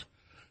apartments.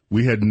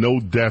 We had no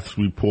deaths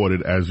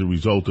reported as a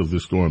result of the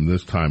storm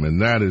this time,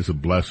 and that is a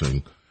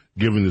blessing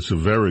given the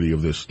severity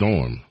of this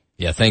storm.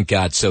 Yeah, thank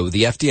God. So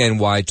the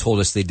FDNY told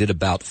us they did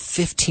about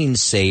 15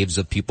 saves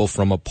of people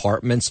from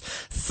apartments.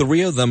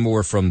 3 of them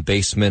were from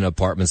basement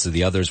apartments, and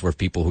the others were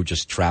people who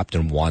just trapped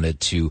and wanted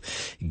to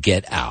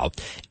get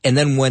out. And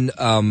then when,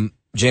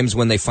 James,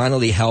 when they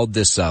finally held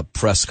this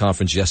press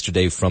conference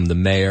yesterday from the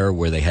mayor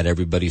where they had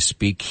everybody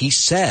speak, he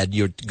said,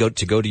 go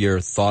to your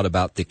thought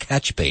about the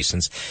catch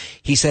basins,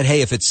 he said, hey,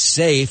 if it's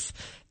safe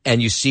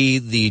and you see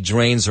the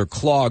drains are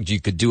clogged, you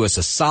could do us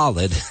a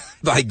solid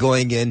by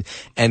going in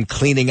and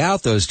cleaning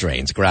out those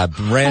drains, grab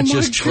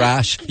branches,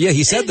 trash. Yeah,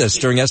 he said this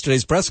during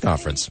yesterday's press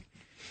conference.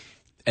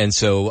 And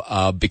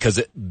so, because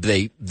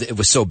it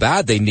was so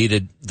bad,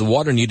 the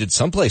water needed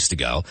someplace to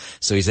go.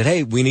 So he said,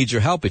 hey, we need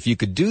your help. If you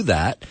could do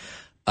that,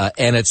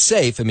 and it's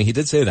safe. I mean, he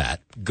did say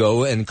that.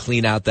 Go and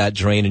clean out that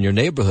drain in your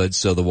neighborhood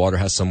so the water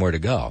has somewhere to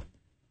go.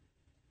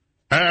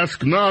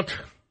 Ask not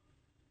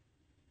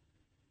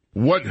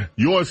what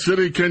your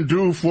city can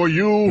do for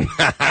you.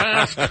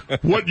 Ask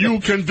what you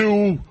can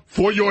do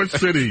for your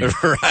city.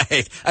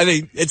 Right. I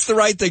mean, it's the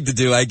right thing to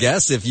do, I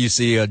guess, if you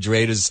see a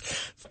drain is,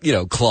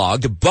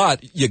 clogged.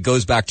 But it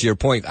goes back to your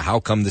point.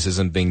 How come this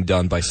isn't being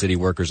done by city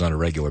workers on a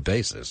regular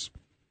basis?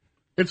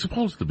 It's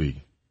supposed to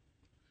be.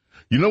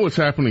 You know what's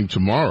happening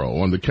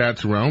tomorrow on the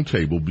Cats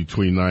Roundtable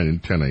between 9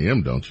 and 10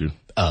 a.m., don't you?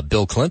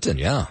 Bill Clinton,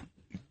 yeah.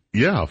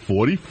 Yeah,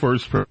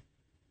 41st for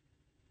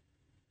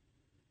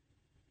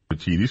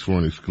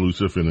an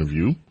exclusive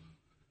interview.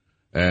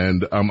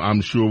 And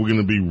I'm sure we're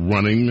going to be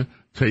running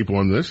tape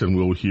on this, and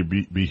we'll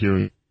be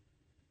hearing,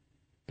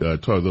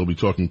 they'll be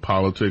talking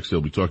politics, they'll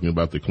be talking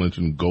about the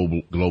Clinton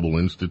Global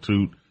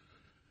Institute,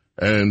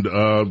 and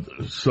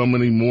so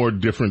many more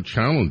different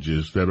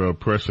challenges that are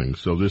pressing.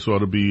 So this ought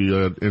to be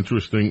an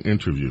interesting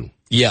interview.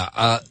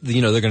 Yeah,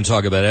 they're going to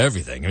talk about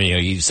everything. I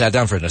mean, you sat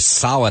down for a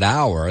solid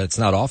hour. It's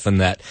not often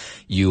that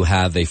you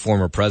have a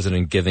former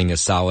president giving a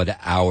solid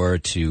hour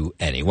to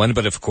anyone.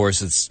 But, of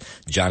course, it's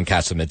John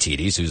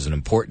Catsimatidis, who's an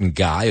important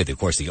guy, of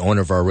course, the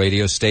owner of our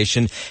radio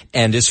station,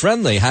 and is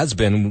friendly, has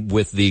been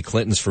with the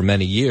Clintons for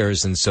many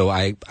years. And so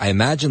I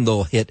imagine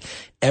they'll hit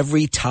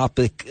every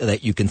topic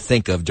that you can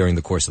think of during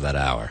the course of that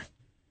hour.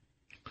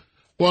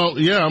 Well,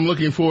 yeah, I'm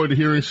looking forward to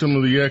hearing some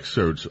of the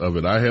excerpts of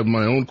it. I have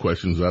my own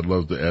questions I'd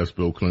love to ask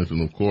Bill Clinton,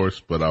 of course,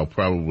 but I'll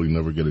probably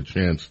never get a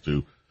chance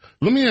to.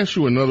 Let me ask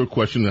you another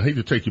question. I hate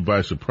to take you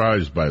by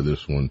surprise by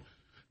this one.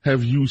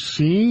 Have you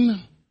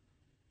seen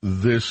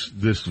this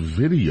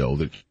video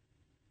that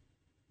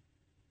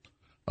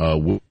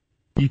a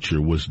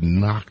teacher was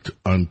knocked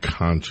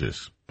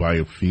unconscious by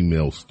a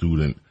female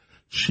student?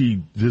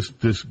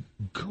 This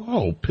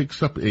girl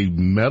picks up a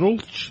metal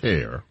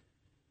chair,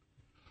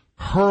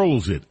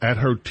 hurls it at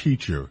her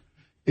teacher.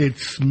 It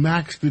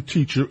smacks the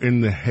teacher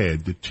in the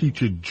head. The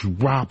teacher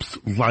drops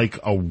like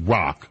a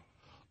rock,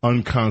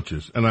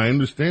 unconscious. And I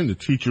understand the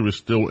teacher is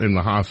still in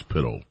the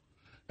hospital.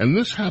 And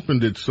this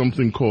happened at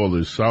something called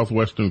the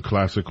Southwestern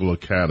Classical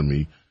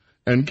Academy.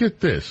 And get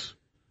this,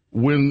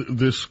 when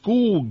the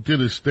school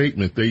did a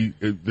statement, they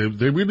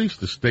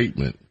released a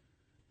statement,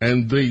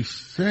 and they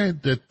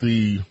said that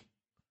the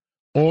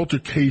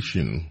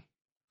altercation,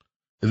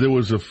 there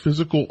was a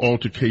physical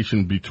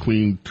altercation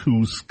between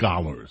two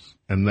scholars,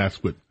 and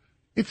that's what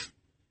it's.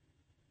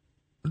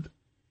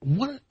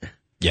 What?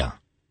 Yeah.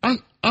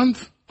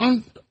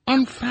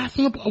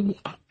 Unfathomable.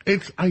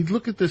 I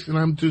look at this and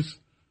I'm just.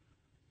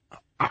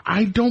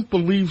 I don't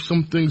believe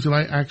some things that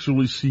I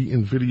actually see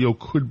in video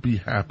could be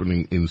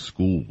happening in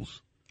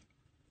schools.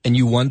 And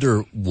you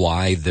wonder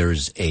why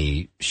there's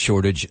a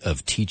shortage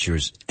of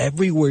teachers.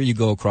 Everywhere you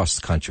go across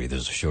the country,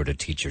 there's a shortage of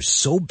teachers.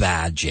 So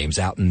bad, James,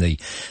 out in the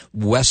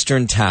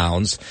western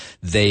towns,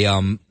 they've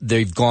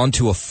gone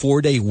to a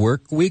 4-day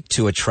work week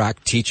to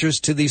attract teachers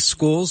to these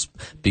schools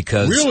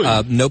because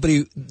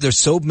really? There's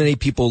so many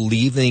people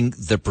leaving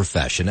the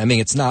profession. I mean,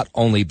 it's not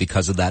only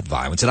because of that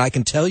violence. And I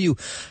can tell you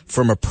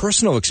from a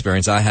personal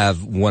experience, I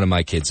have one of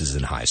my kids is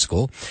in high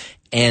school,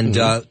 and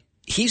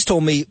he's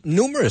told me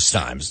numerous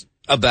times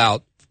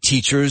about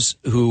teachers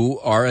who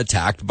are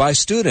attacked by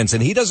students.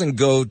 And he doesn't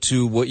go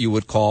to what you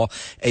would call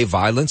a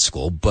violent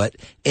school, but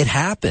it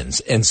happens.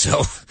 And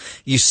so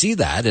you see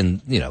that,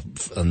 and,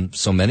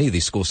 so many of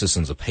these school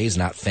systems, the pay is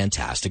not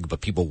fantastic,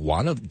 but people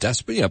want to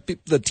desperately,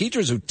 the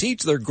teachers who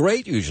teach, they're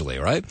great usually,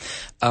 right?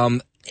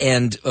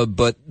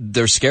 But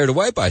they're scared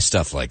away by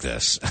stuff like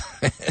this.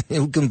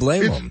 Who can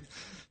blame them?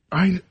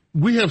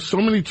 We have so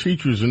many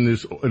teachers in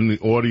the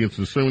audience,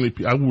 and so many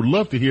people. I would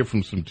love to hear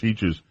from some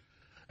teachers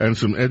and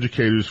some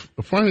educators.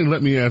 Finally,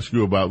 let me ask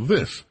you about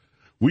this.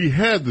 We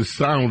had the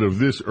sound of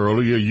this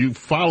earlier. You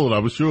followed,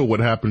 I'm sure,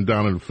 what happened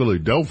down in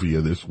Philadelphia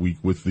this week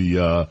with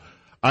the,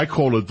 I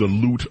call it the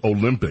Loot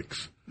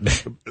Olympics.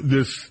 It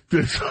was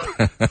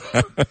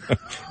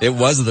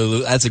the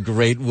Loot. That's a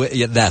great way.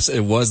 Yes, it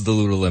was the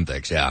Loot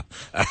Olympics. Yeah.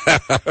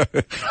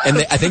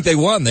 And I think they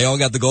won. They all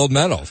got the gold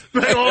medal.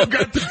 They all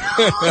got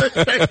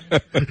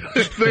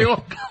they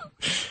all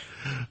got.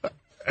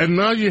 And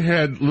now you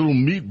had little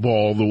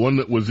Meatball, the one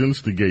that was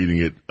instigating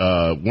it,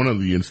 one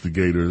of the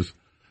instigators.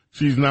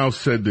 She's now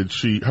said that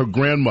her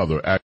grandmother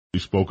actually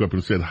spoke up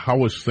and said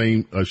how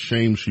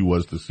ashamed she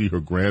was to see her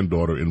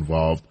granddaughter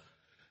involved.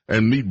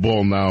 And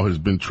Meatball now has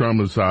been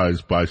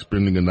traumatized by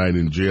spending a night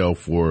in jail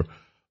for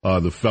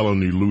the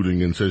felony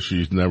looting, and says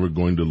she's never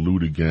going to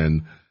loot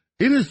again.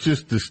 It is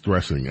just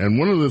distressing. And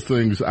one of the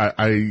things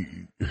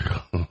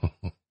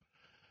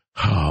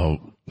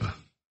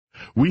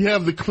we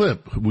have the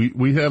clip.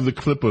 We have the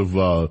clip of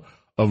little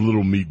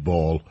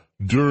Meatball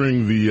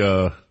during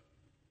the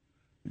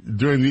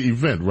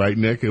event, right,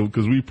 Nick?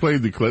 Because we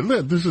played the clip.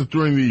 This is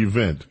during the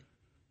event.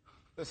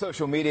 The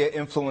social media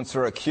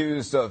influencer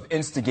accused of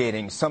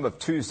instigating some of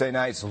Tuesday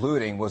night's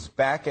looting was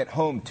back at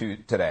home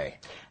today.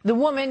 The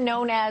woman,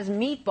 known as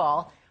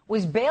Meatball,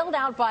 was bailed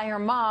out by her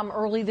mom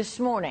early this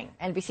morning.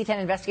 NBC 10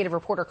 investigative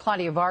reporter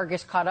Claudia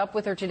Vargas caught up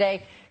with her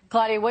today.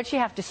 Claudia, what'd she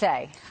have to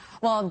say?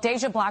 Well,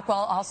 Deja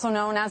Blackwell, also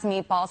known as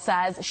Meatball,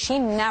 says she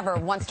never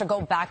wants to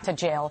go back to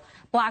jail.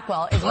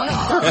 Blackwell is one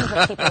of dozens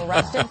of people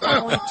arrested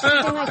following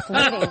Tuesday night's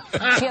looting.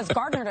 She has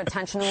garnered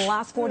attention in the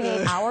last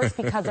 48 hours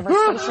because of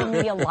her social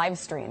media live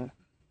stream.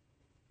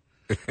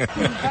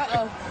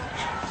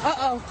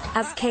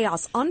 As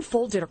chaos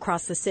unfolded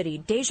across the city,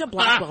 Deja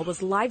Blackwell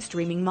was live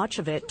streaming much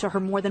of it to her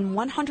more than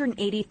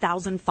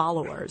 180,000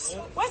 followers.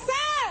 What's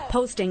that?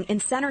 Posting in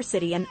Center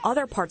City and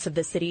other parts of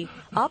the city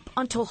up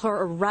until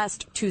her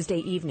arrest Tuesday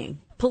evening.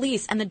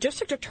 Police and the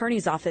district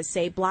attorney's office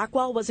say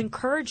Blackwell was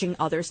encouraging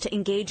others to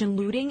engage in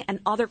looting and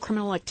other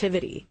criminal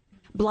activity.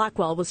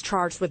 Blackwell was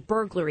charged with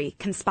burglary,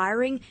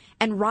 conspiring,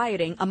 and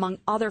rioting, among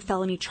other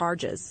felony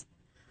charges.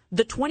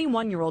 The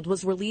 21-year-old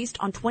was released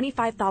on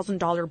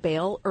 $25,000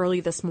 bail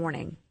early this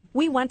morning.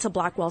 We went to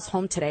Blackwell's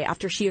home today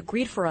after she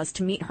agreed for us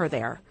to meet her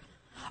there.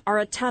 Our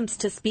attempts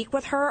to speak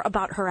with her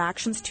about her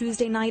actions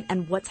Tuesday night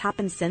and what's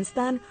happened since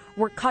then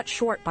were cut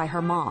short by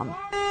her mom.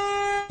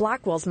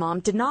 Blackwell's mom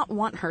did not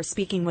want her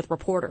speaking with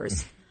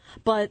reporters.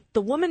 But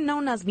the woman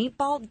known as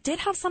Meatball did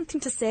have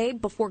something to say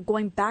before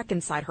going back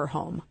inside her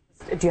home.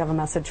 Do you have a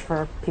message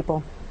for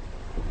people?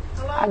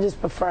 I just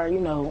prefer,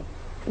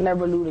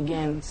 never loot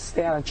again,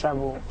 stay out of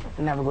trouble,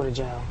 and never go to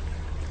jail.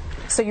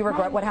 So you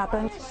regret what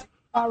happened?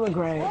 I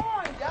regret it.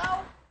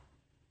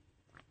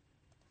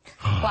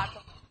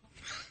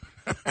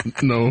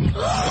 No.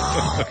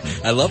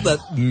 I love that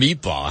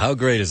Meatball. How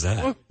great is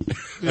that?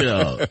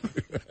 Yeah.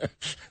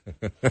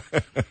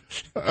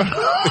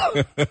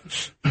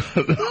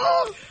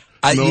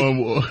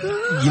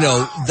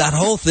 That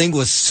whole thing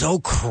was so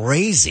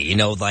crazy.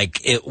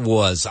 It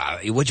was,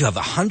 would you have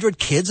 100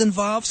 kids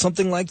involved?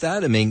 Something like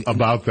that? I mean.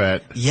 About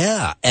that.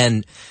 Yeah.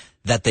 And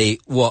that they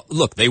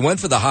went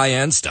for the high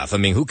end stuff. I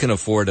mean, who can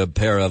afford a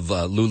pair of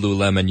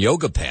Lululemon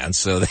yoga pants?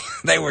 So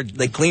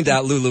they cleaned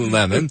out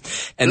Lululemon.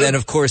 And then,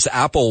 of course,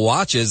 Apple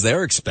Watches,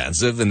 they're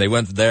expensive, and they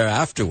went there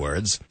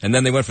afterwards. And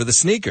then they went for the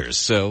sneakers.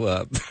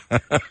 So,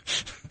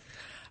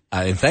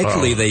 And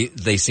thankfully,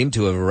 they seem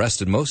to have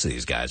arrested most of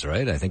these guys,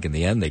 right? I think in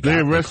the end they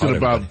arrested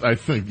about,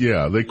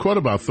 they caught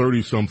about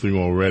 30-something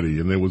already,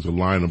 and there was a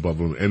line above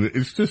them. And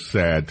it's just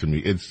sad to me.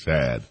 It's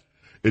sad.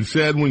 It's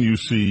sad when you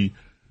see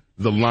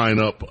the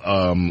lineup.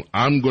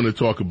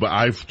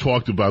 I've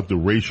talked about the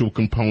racial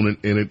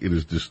component in it. It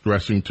is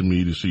distressing to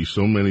me to see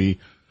so many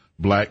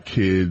black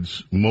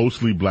kids,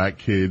 mostly black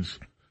kids.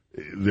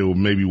 There were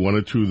maybe one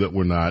or two that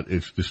were not.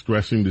 It's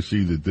distressing to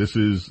see that this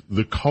is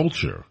the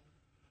culture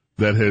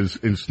that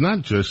it's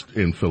not just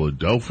in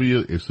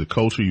Philadelphia, it's the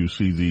culture. You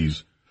see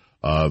these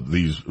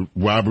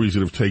robberies that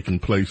have taken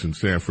place in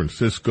San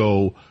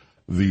Francisco,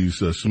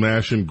 these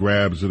smash and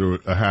grabs that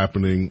are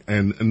happening,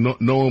 and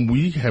Noam,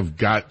 we have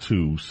got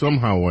to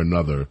somehow or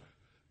another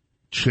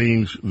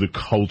change the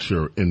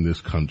culture in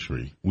this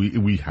country.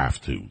 We have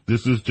to.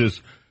 This is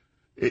just,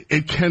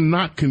 it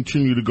cannot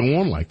continue to go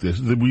on like this.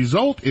 The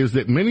result is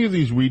that many of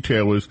these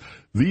retailers,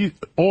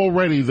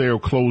 already they're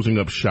closing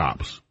up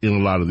shops in a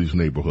lot of these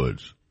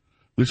neighborhoods.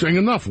 They're saying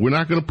enough. We're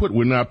not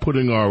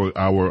putting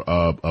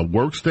our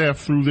work staff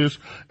through this,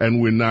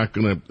 and we're not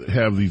going to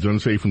have these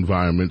unsafe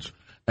environments,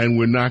 and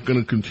we're not going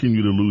to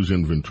continue to lose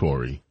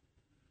inventory.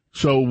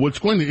 So what's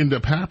going to end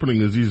up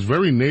happening is these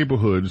very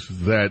neighborhoods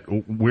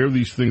where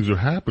these things are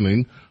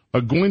happening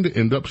are going to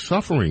end up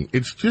suffering.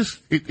 It's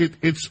just,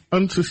 it's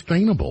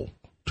unsustainable,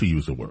 to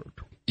use a word.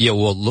 Yeah,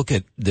 well, look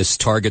at this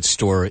Target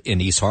store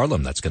in East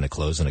Harlem that's going to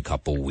close in a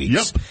couple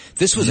weeks. Yep.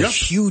 This was a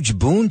huge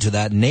boon to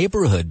that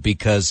neighborhood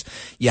because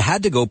you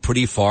had to go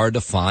pretty far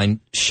to find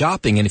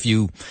shopping. And if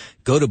you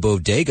go to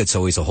Bodega, it's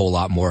always a whole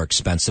lot more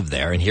expensive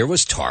there. And here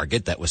was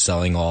Target that was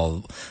selling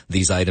all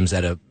these items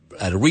at a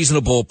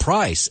reasonable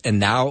price. And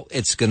now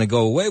it's going to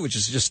go away, which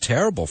is just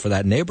terrible for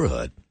that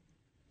neighborhood.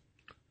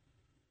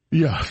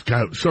 Yeah,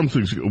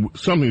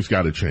 something's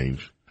got to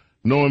change.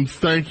 Noam,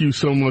 thank you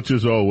so much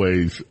as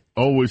always.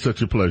 Always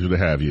such a pleasure to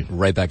have you.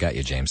 Right back at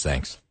you, James.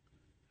 Thanks.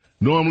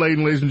 Noam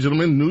Layden, ladies and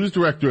gentlemen, news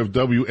director of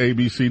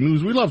WABC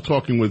News. We love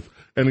talking with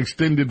an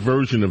extended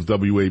version of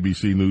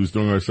WABC News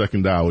during our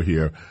second hour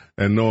here,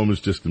 and Noam is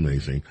just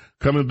amazing.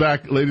 Coming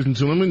back, ladies and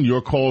gentlemen,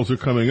 your calls are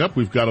coming up.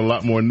 We've got a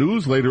lot more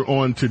news. Later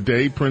on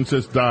today,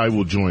 Princess Di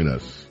will join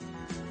us.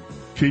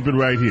 Keep it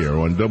right here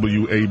on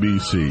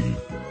WABC.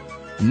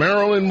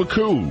 Marilyn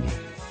McCoo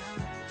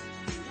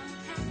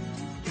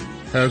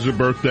has her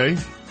birthday.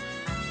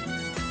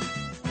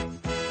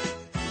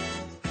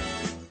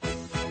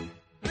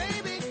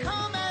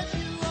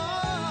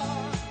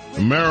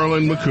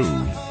 Marilyn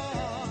McCoo.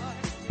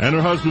 And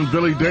her husband,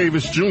 Billy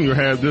Davis Jr.,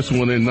 had this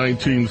one in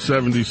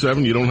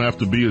 1977. You don't have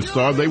to be a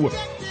star. They were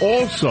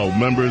also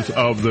members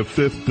of the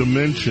Fifth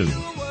Dimension.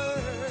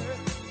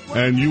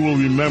 And you will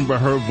remember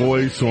her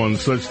voice on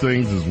such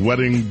things as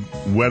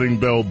Wedding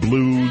Bell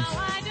Blues,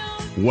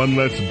 One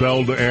Less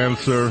Bell to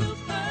Answer,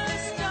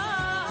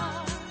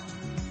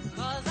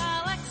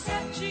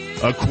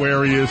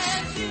 Aquarius.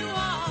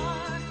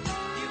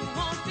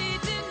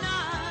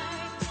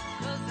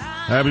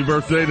 Happy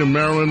birthday to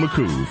Marilyn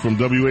McCoo from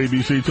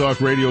WABC Talk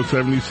Radio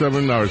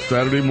 77, our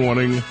Saturday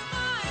morning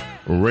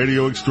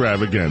radio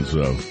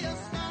extravaganza.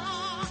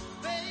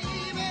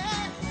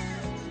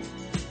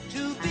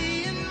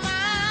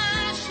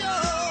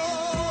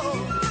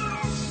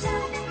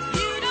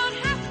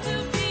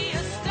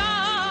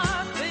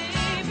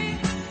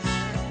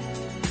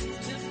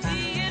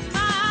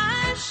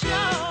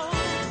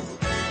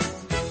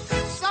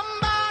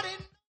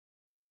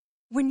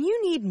 When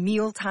you need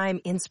mealtime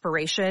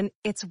inspiration,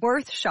 it's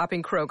worth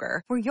shopping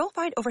Kroger, where you'll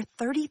find over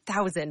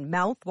 30,000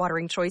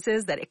 mouth-watering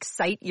choices that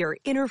excite your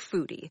inner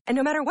foodie. And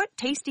no matter what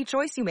tasty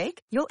choice you make,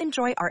 you'll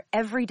enjoy our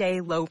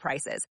everyday low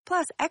prices,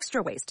 plus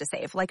extra ways to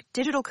save, like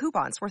digital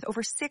coupons worth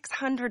over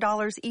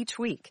 $600 each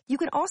week. You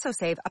can also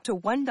save up to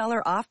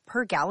 $1 off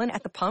per gallon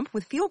at the pump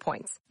with fuel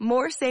points.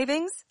 More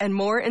savings and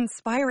more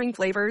inspiring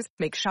flavors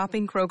make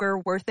shopping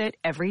Kroger worth it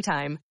every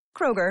time.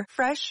 Kroger,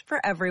 fresh for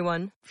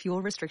everyone.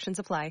 Fuel restrictions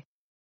apply.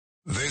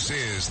 This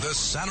is the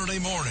Saturday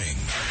morning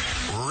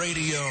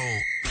radio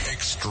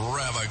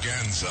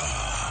extravaganza.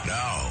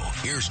 Now,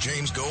 here's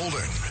James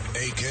Golden,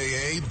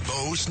 a.k.a.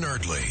 Bo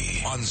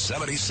Snerdley, on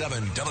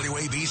 77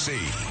 WABC.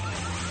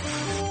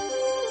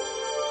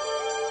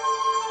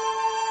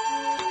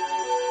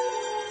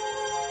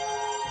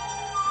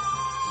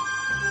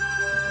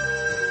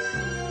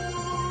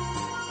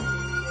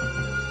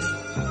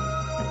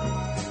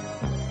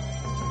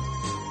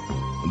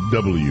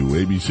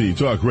 WABC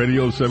Talk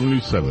Radio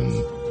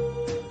 77.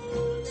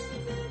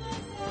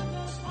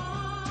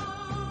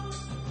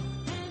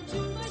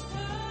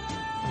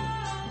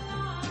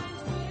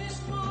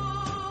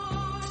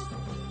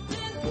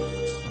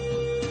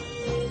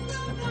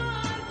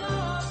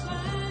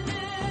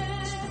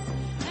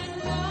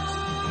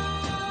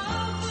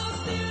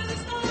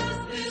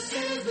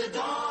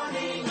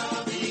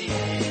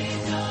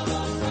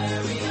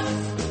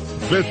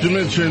 Fifth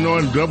Dimension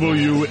on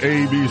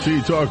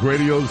WABC Talk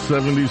Radio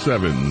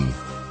 77.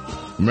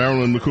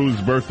 Marilyn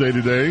McCoo's birthday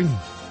today.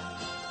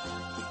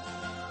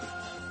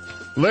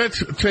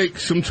 Let's take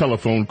some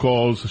telephone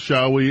calls,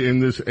 shall we, in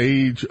this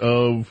age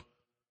of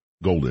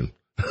golden.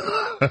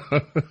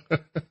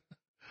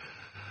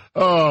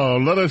 Oh,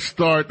 let us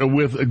start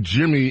with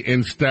Jimmy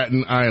in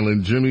Staten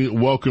Island. Jimmy,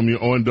 welcome.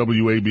 You're on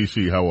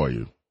WABC. How are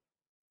you?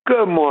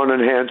 Good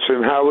morning,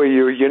 handsome. How are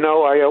you? You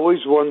know, I always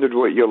wondered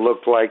what you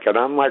looked like, and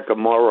I'm like a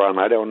moron.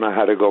 I don't know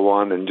how to go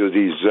on and do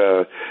these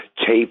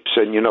tapes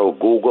and,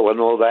 Google and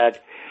all that.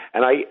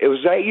 And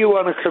was that you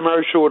on a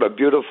commercial with a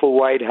beautiful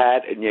white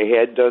hat and your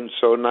hair done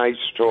so nice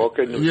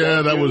talking?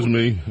 Yeah, that was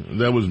me.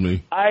 That was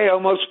me. I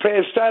almost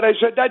passed out. I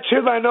said, that's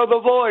him. I know the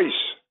voice.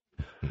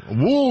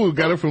 Woo,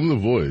 got it from the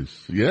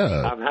voice.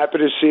 Yeah. I'm happy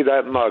to see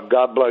that mug.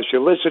 God bless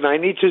you. Listen, I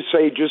need to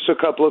say just a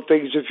couple of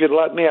things. If you'd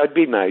let me, I'd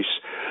be nice.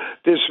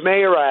 This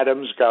Mayor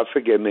Adams, God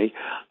forgive me,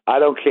 I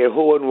don't care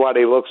who and what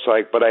he looks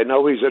like, but I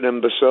know he's an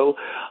imbecile.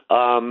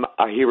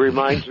 He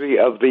reminds me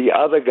of the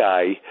other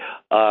guy,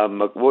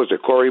 what was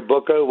it, Cory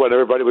Booker, when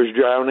everybody was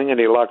drowning and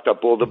he locked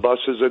up all the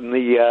buses in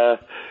the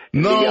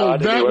No,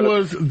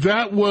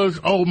 that was,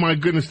 oh my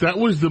goodness, that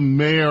was the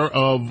mayor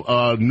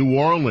of New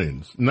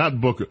Orleans, not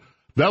Booker.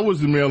 That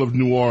was the mayor of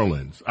New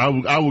Orleans.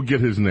 I will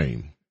get his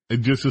name. It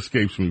just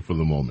escapes me for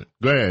the moment.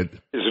 Go ahead.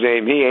 His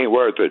name, he ain't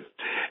worth it.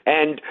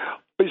 And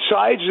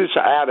besides this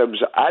Adams,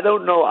 I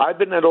don't know. I've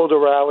been at all the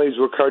rallies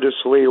with Curtis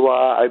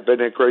Lewa. I've been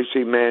at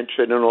Gracie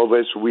Mansion and all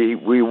this.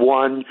 We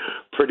won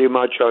pretty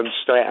much on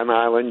Staten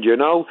Island,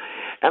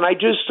 And I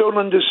just don't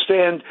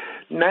understand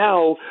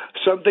now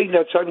something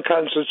that's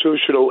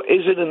unconstitutional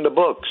isn't in the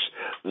books.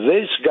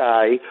 This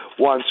guy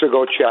wants to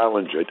go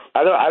challenge it.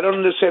 I don't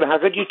understand. How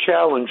could you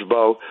challenge,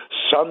 Bo,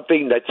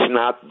 something that's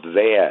not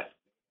there?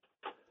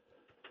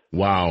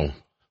 Wow.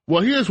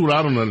 Well, here's what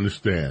I don't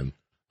understand.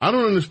 I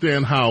don't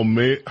understand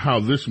how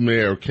this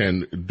mayor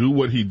can do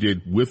what he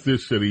did with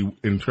this city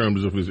in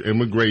terms of his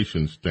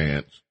immigration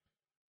stance.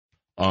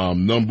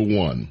 Number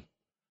one,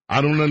 I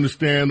don't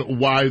understand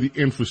why the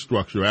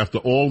infrastructure, after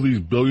all these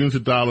billions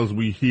of dollars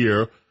we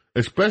hear,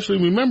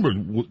 especially, remember,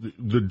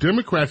 the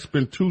Democrats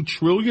spent $2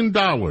 trillion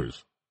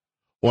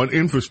on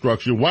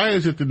infrastructure. Why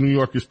is it that New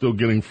York is still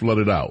getting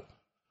flooded out?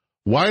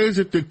 Why is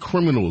it that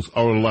criminals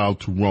are allowed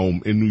to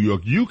roam in New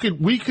York?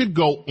 We could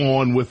go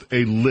on with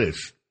a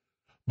list.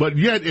 But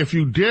yet, if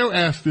you dare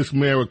ask this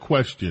mayor a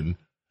question,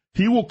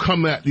 he will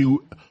come at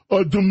you,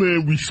 I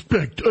demand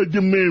respect, and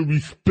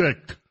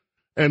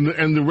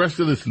the rest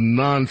of this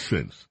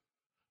nonsense.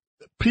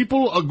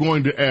 People are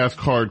going to ask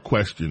hard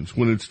questions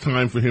when it's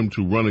time for him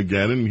to run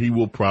again, and he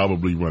will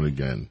probably run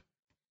again.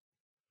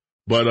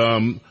 But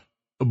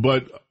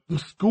the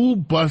school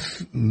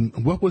bus,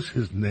 what was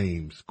his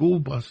name?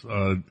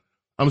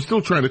 I'm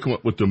still trying to come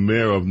up with the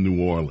mayor of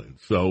New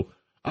Orleans. So,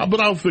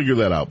 but I'll figure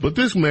that out. But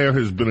this mayor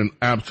has been an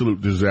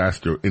absolute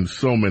disaster in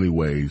so many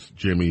ways,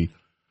 Jimmy.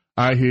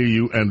 I hear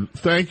you, and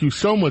thank you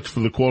so much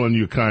for the call and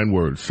your kind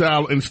words.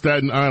 Sal in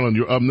Staten Island,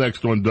 you're up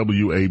next on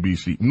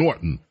WABC.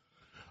 Norton.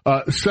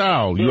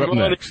 Sal, you're up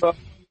next.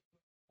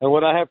 And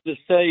what I have to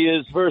say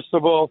is, first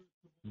of all,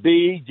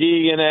 B,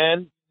 D,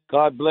 and N,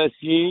 God bless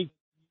ye.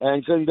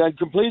 And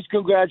please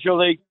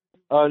congratulate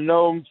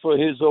Noam for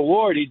his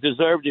award. He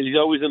deserved it. He's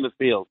always in the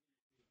field.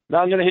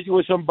 Now I'm going to hit you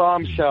with some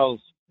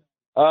bombshells.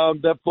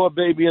 That poor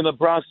baby in the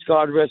Bronx,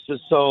 God rest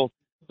his soul.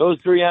 Those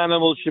three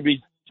animals should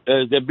be,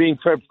 they're being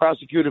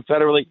prosecuted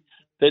federally.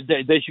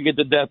 They should get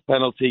the death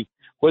penalty.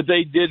 What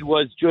they did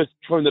was just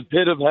from the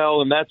pit of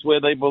hell, and that's where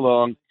they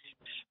belong.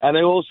 And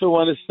I also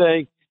want to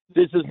say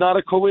this is not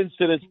a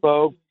coincidence,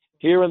 Bo,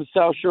 here in the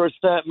South Shore of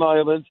Staten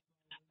Island,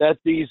 that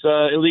these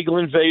illegal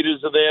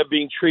invaders are there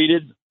being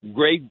treated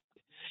great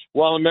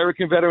while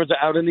American veterans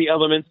are out in the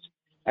elements.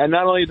 And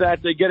not only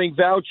that, they're getting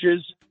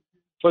vouchers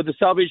for the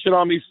Salvation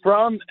Army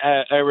from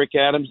Eric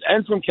Adams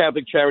and from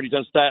Catholic Charities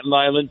on Staten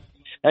Island.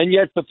 And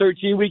yet for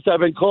 13 weeks I've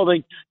been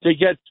calling to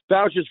get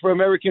vouchers for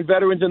American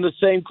veterans in the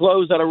same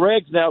clothes out of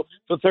rags now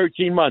for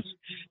 13 months.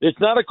 It's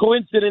not a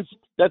coincidence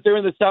that they're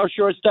in the South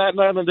Shore of Staten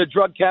Island, the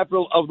drug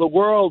capital of the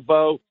world,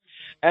 Bo.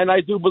 And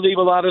I do believe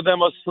a lot of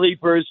them are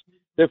sleepers.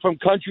 They're from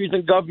countries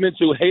and governments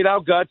who hate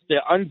our guts.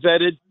 They're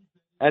unvetted.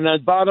 And the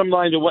bottom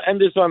line, we'll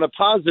end this on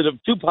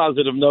two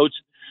positive notes.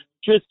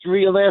 Just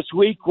last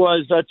week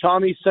was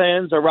Tommy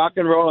Sands, a rock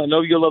and roll. I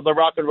know you love the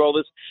rock and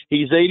rollers.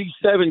 He's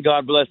 87,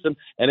 God bless him,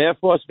 an Air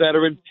Force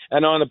veteran.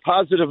 And on a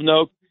positive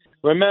note,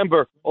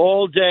 remember,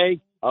 all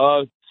day,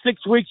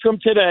 6 weeks from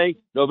today,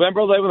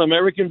 November 11th,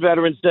 American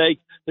Veterans Day,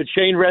 the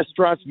chain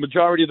restaurants,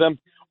 majority of them,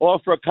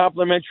 offer a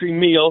complimentary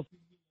meal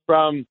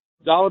from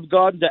Olive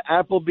Garden to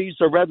Applebee's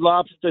to Red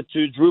Lobster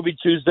to Ruby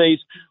Tuesdays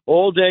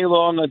all day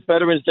long on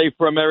Veterans Day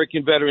for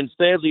American veterans.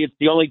 Sadly, it's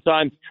the only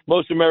time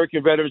most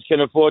American veterans can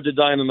afford to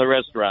dine in the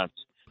restaurants.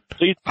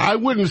 I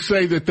wouldn't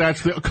say that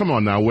that's the... Come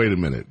on now, wait a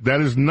minute.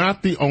 That is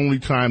not the only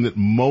time that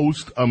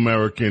most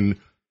American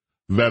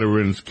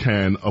veterans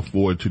can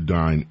afford to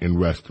dine in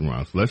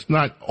restaurants. Let's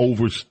not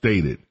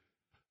overstate it.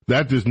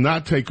 That does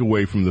not take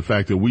away from the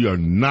fact that we are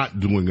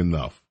not doing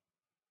enough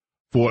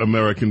for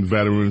American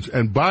veterans.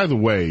 And by the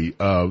way,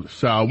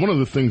 Sal, one of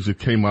the things that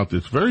came out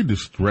that's very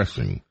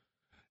distressing,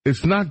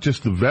 it's not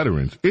just the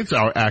veterans, it's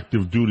our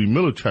active duty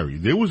military.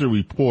 There was a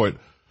report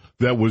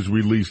that was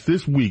released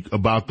last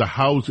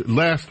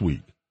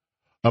week,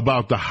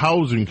 about the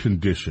housing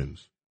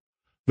conditions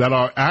that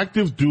our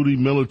active duty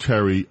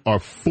military are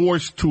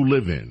forced to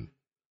live in,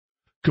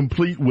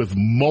 complete with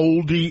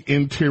moldy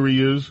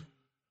interiors,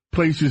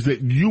 places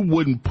that you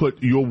wouldn't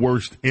put your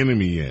worst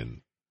enemy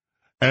in.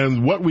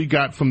 And what we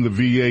got from the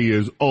VA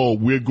is, oh,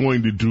 we're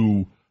going to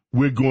do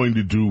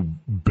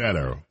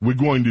better. We're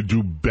going to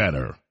do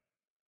better.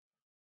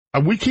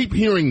 And we keep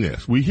hearing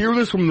this. We hear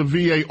this from the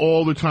VA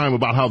all the time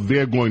about how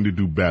they're going to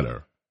do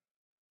better.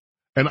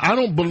 And I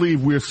don't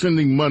believe we're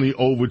sending money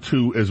over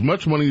to, as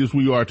much money as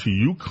we are to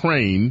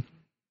Ukraine.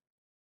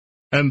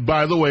 And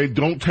by the way,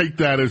 don't take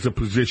that as a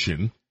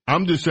position.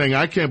 I'm just saying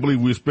I can't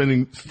believe we're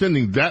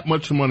sending that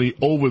much money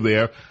over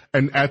there.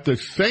 And at the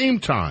same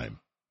time,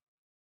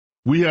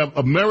 we have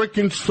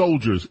American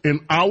soldiers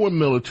in our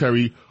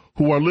military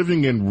who are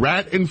living in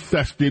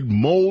rat-infested,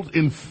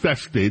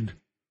 mold-infested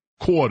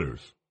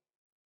quarters.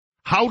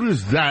 How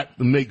does that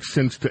make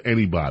sense to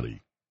anybody?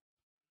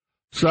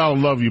 Sal,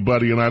 love you,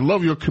 buddy, and I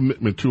love your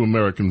commitment to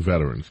American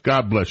veterans.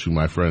 God bless you,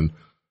 my friend.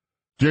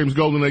 James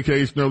Golden,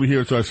 a.k.a. Snerdley,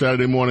 here. It's our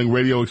Saturday morning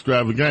radio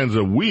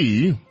extravaganza.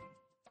 We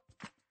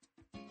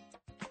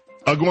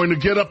are going to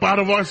get up out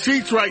of our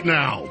seats right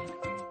now.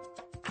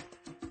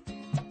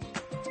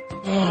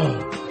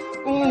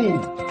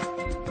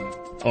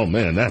 Oh,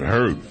 man, that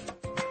hurts.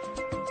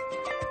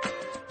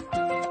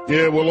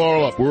 Yeah, we're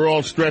all up. We're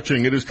all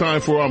stretching. It is time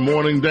for our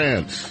morning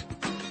dance.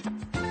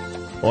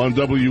 On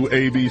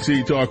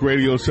WABC Talk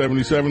Radio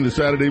 77, the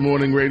Saturday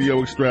morning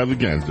radio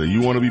extravaganza.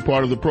 You want to be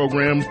part of the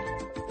program?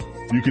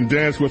 You can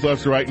dance with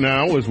us right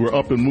now as we're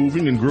up and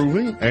moving and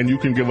grooving, and you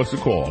can give us a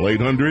call,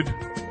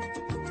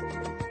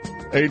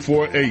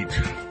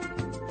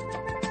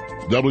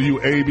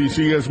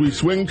 800-848-WABC, as we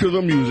swing to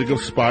the music of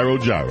Spyro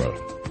Gyra.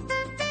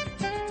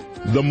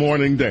 The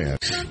morning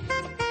dance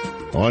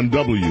on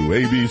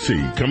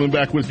WABC. Coming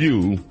back with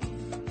you,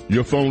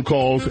 your phone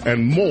calls,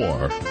 and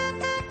more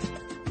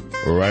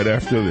right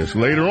after this.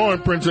 Later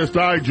on, Princess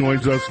Di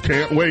joins us.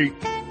 Can't wait.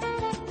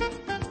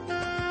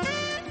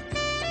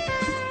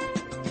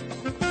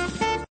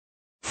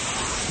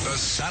 The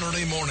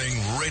Saturday morning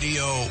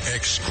radio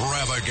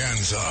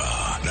extravaganza.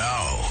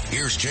 Now,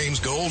 here's James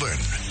Golden,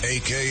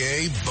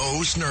 a.k.a. Bo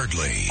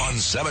Snerdley, on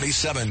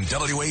 77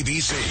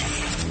 WABC.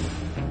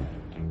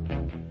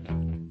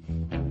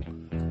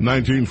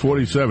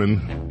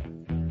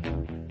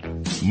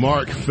 1947,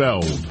 Mark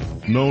Feld,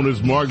 known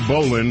as Mark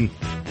Bolan,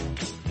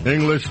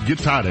 English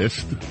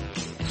guitarist,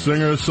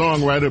 singer,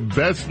 songwriter,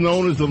 best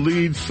known as the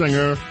lead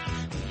singer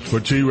for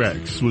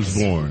T-Rex, was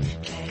born.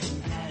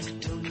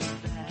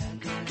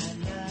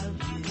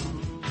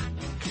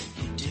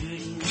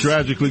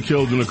 Tragically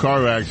killed in a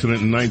car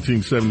accident in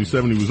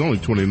 1977. He was only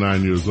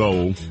 29 years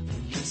old.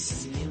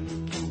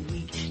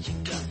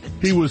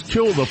 He was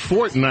killed a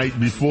fortnight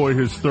before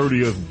his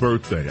 30th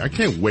birthday. I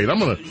can't wait. I'm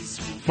going to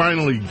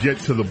finally get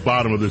to the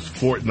bottom of this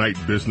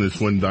Fortnite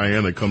business when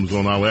Diana comes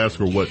on. I'll ask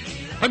her what...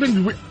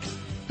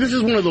 this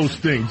is one of those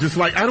things. Just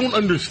like, I don't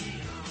understand.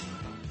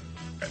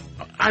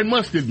 I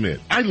must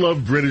admit, I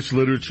love British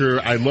literature.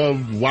 I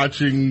love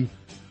watching.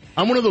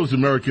 I'm one of those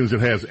Americans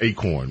that has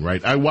Acorn,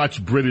 right? I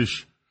watch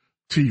British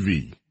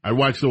TV. I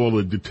watch all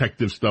the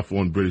detective stuff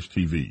on British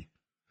TV.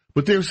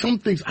 But there are some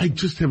things I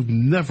just have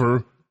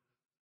never,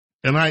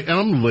 and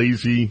I'm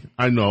lazy.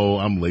 I know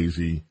I'm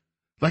lazy.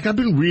 Like, I've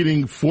been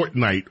reading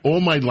Fortnite all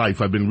my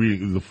life. I've been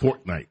reading the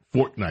Fortnite.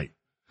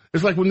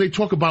 It's like when they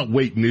talk about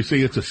weight and they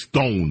say it's a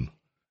stone.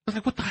 I was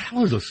like, what the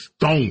hell is a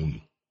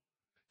stone?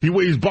 He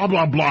weighs blah,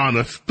 blah, blah on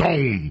a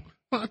stone.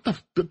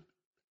 What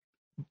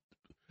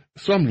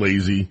So I'm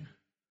lazy.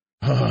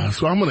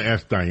 So I'm going to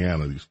ask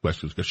Diana these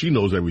questions because she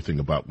knows everything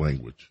about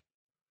language.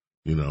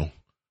 You know?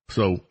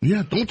 So,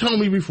 yeah, don't tell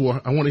me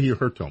before. I want to hear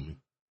her tell me.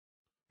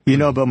 You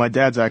know, but my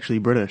dad's actually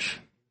British.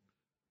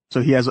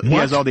 So he has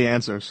all the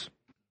answers.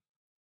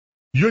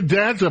 Your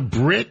dad's a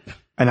Brit?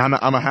 And I'm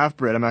a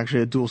half-Brit. I'm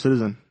actually a dual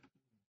citizen.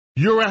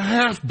 You're a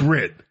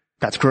half-Brit.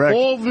 That's correct.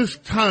 All this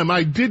time,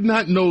 I did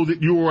not know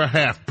that you were a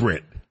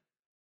half-Brit.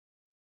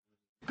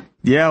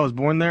 Yeah, I was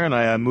born there, and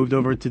I moved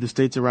over to the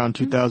States around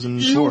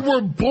 2004. You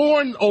were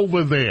born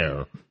over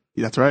there.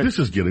 That's right. This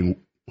is getting...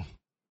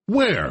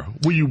 Where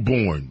were you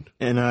born?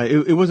 And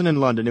it wasn't in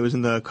London. It was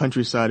in the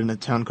countryside in a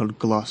town called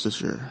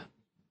Gloucestershire.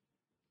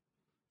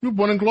 You were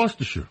born in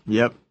Gloucestershire?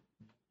 Yep.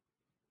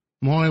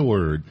 My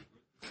word.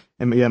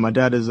 And yeah, my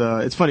dad is...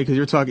 it's funny, because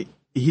you're talking...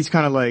 He's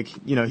kind of like,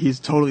 you know, he's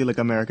totally like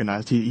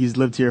Americanized. He's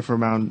lived here for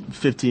around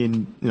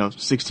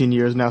 16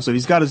 years now. So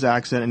he's got his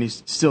accent and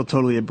he's still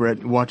totally a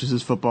Brit, watches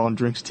his football and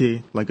drinks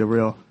tea like a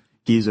real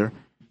geezer.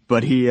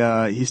 But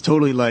he's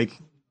totally like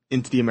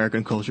into the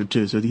American culture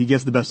too. So he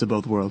gets the best of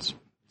both worlds.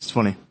 It's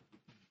funny.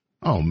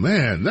 Oh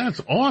man,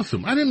 that's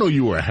awesome. I didn't know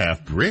you were a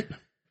half Brit.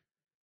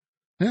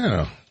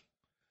 Yeah.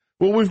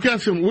 Well, we're going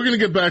to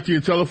get back to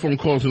your telephone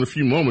calls in a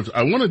few moments.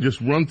 I want to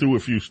just run through a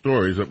few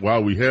stories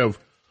while we have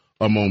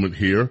a moment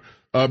here.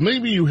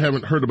 Maybe you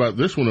haven't heard about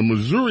this one. A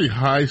Missouri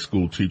high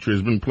school teacher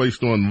has been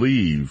placed on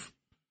leave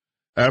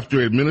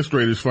after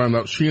administrators found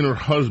out she and her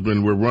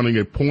husband were running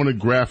a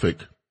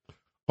pornographic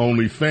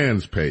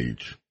OnlyFans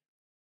page.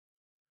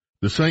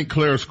 The St.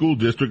 Clair School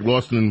District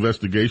lost an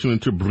investigation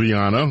into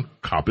Brianna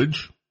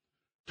Coppage,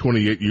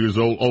 28 years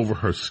old, over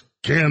her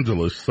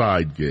scandalous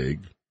side gig.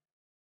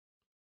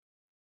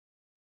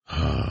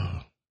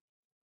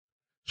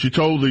 She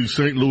told the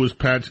St. Louis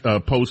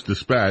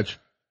Post-Dispatch,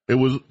 it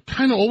was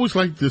kind of always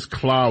like this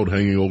cloud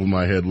hanging over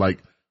my head,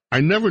 like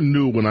I never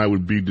knew when I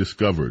would be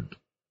discovered.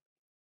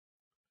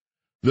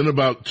 Then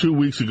about 2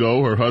 weeks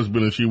ago, her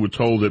husband and she were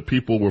told that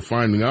people were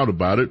finding out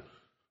about it,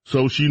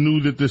 so she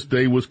knew that this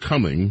day was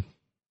coming.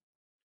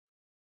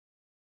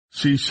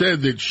 She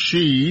said that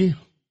she,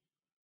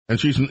 and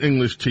she's an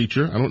English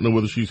teacher, I don't know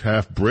whether she's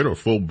half Brit or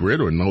full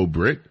Brit or no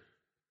Brit,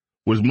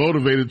 was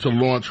motivated to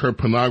launch her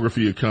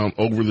pornography account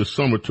over the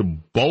summer to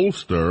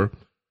bolster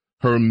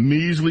her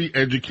measly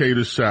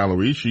educator's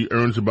salary. She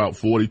earns about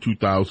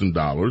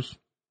 $42,000.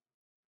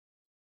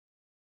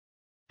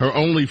 Her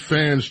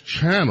OnlyFans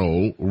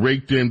channel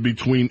raked in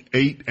between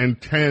 $8 and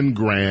 $10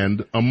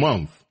 grand a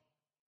month.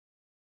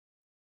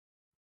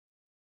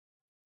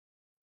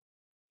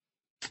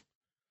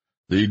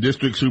 The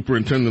district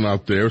superintendent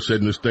out there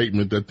said in a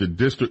statement that the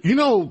district,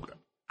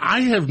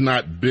 I have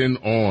not been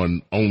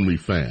on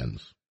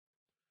OnlyFans.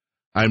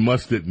 I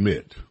must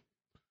admit.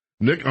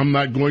 Nick, I'm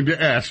not going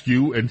to ask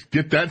you and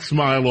get that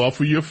smile off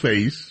of your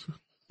face.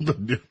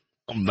 I'm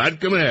not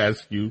going to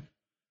ask you.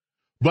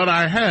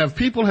 But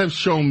people have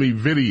shown me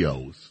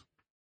videos.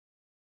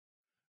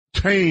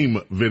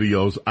 Tame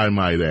videos, I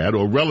might add,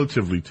 or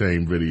relatively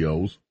tame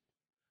videos.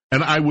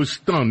 And I was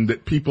stunned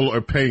that people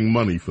are paying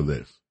money for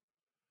this.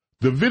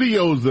 The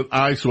videos that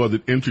I saw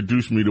that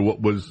introduced me to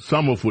what was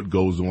some of what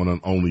goes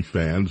on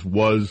OnlyFans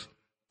was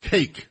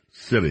cake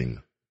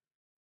sitting.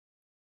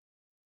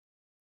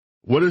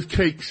 What is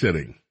cake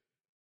sitting?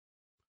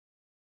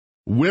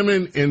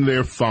 Women in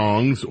their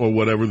thongs or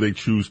whatever they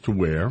choose to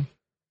wear.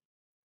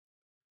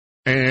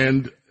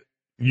 And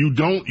you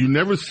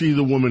never see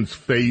the woman's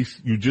face.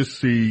 You just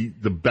see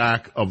the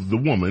back of the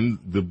woman,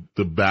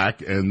 the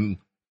back and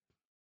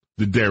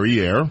the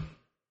derriere.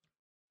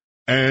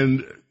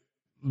 And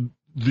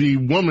the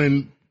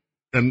woman,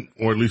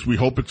 or at least we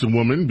hope it's a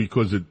woman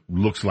because it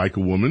looks like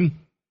a woman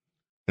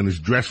and is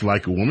dressed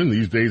like a woman.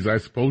 These days, I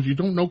suppose you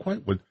don't know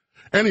quite what.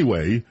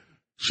 Anyway,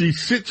 she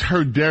sits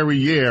her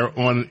derriere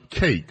on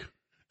cake,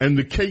 and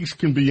the cakes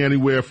can be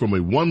anywhere from a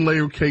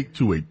 1-layer cake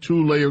to a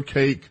 2-layer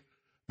cake.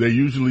 They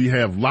usually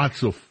have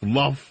lots of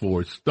fluff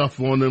or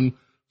stuff on them,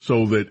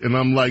 so that, and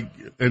I'm like,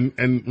 and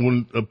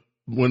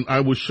when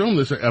I was shown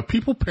this, are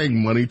people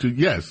paying money to?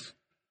 Yes,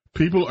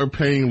 people are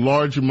paying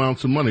large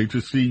amounts of money to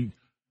see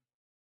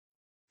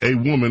a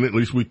woman, at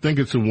least we think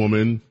it's a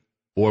woman,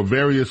 or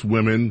various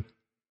women,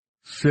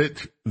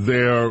 sit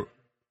their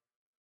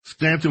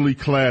scantily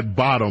clad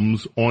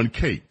bottoms on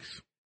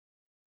cakes.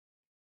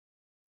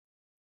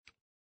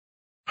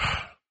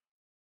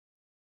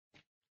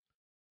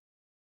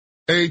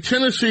 A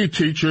Tennessee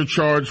teacher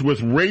charged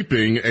with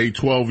raping a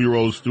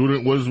 12-year-old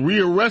student was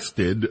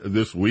rearrested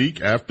this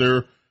week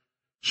after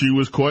she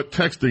was caught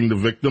texting the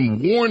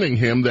victim, warning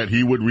him that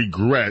he would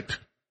regret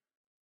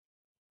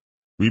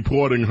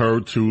reporting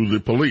her to the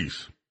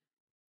police.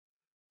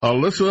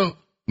 Alyssa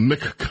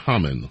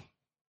McCommon,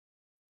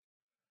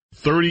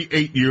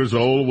 38 years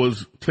old,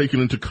 was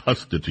taken into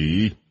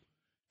custody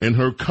in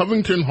her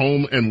Covington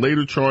home and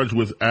later charged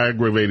with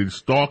aggravated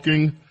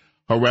stalking,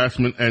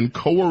 harassment, and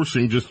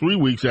coercing just 3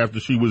 weeks after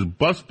she was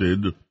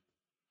busted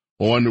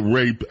on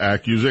rape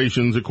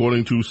accusations,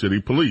 according to city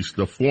police.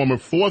 The former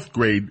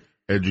fourth-grade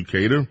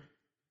educator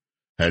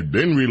had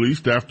been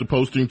released after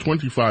posting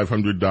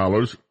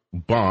 $2,500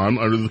 bond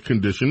under the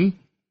condition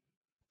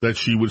that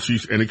she would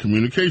cease any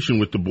communication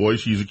with the boy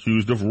she's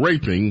accused of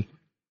raping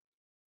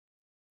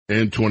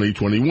in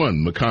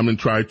 2021. McCommon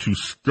tried to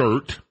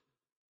skirt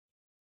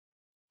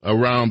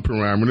around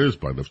parameters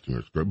by lifting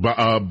her skirt,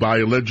 by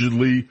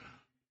allegedly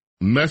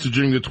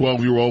messaging the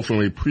 12-year-old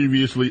from a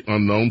previously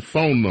unknown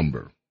phone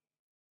number.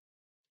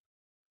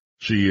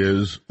 She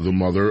is the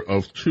mother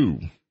of 2.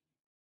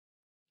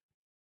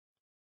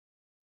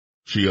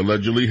 She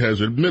allegedly has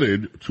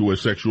admitted to a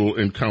sexual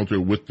encounter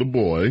with the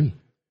boy,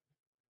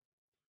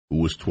 who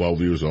was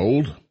 12 years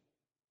old,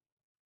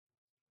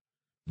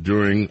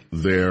 during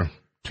their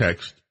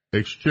text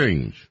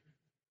exchange.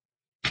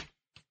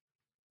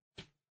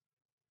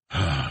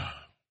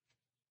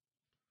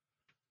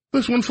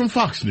 This one from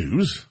Fox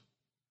News.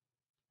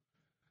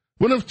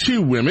 One of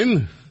 2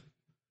 women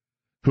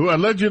who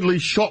allegedly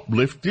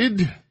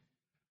shoplifted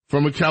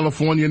from a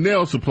California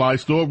nail supply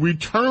store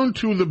returned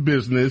to the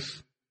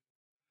business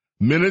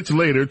minutes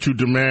later to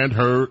demand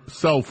her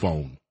cell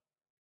phone,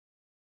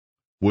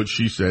 which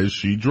she says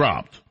she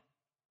dropped.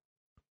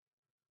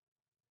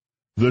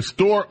 The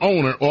store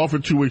owner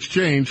offered to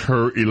exchange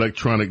her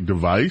electronic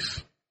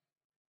device.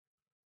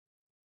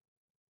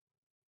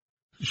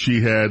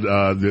 She had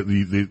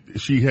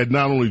she had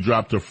not only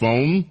dropped her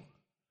phone,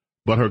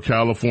 but her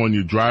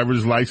California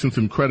driver's license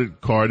and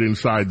credit card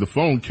inside the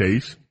phone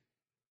case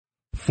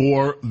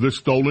for the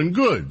stolen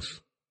goods.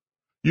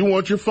 You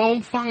want your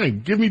phone?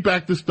 Fine. Give me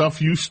back the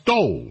stuff you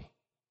stole.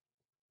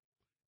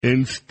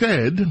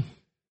 Instead,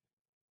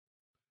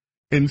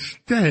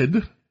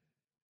 Instead,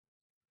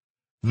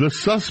 the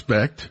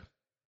suspect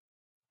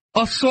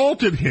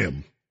assaulted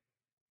him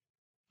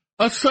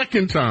a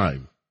second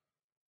time.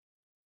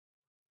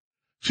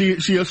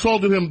 She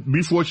assaulted him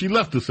before she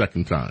left the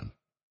second time.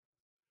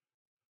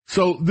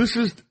 So this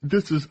is,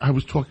 I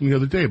was talking the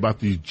other day about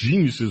these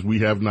geniuses we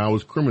have now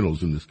as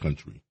criminals in this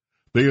country.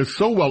 They are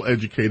so well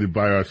educated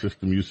by our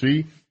system, you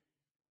see.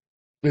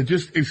 They're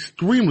just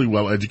extremely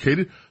well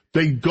educated.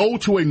 They go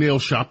to a nail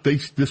shop.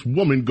 This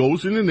woman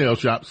goes in the nail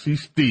shop. She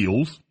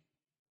steals.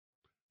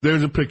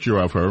 There's a picture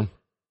of her.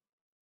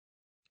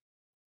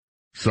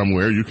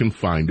 Somewhere you can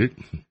find it.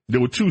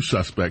 There were two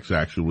suspects,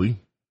 actually.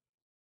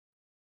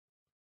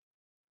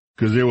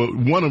 Because there were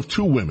one of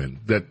two women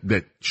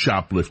that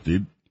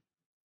shoplifted.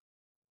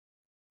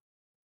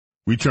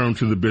 Returned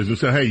to the business,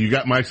 said, hey, you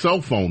got my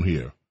cell phone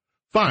here.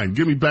 Fine,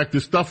 give me back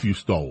the stuff you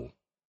stole.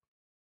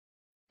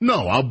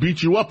 No, I'll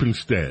beat you up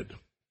instead.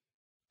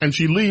 And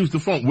she leaves the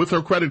phone with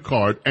her credit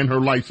card and her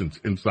license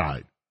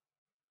inside.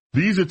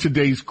 These are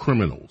today's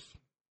criminals.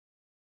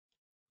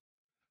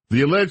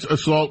 The alleged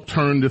assault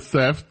turned the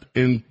theft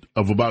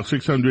of about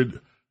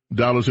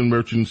 $600 in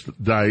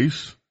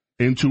merchandise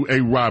into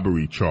a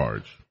robbery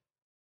charge.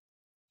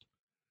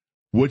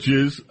 Which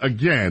is,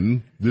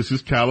 again, this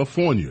is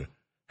California.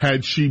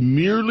 Had she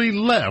merely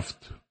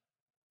left,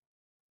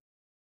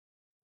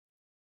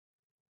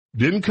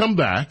 didn't come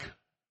back,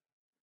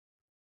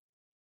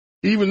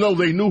 even though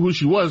they knew who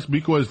she was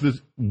because this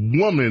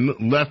woman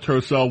left her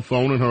cell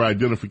phone and her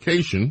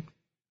identification,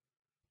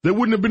 they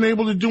wouldn't have been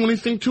able to do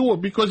anything to her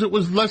because it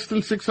was less than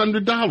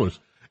 $600.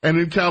 And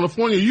in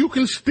California, you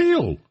can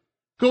steal.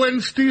 Go ahead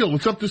and steal.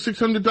 It's up to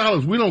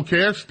 $600. We don't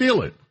care.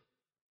 Steal it.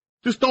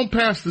 Just don't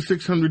pass the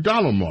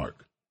 $600 mark.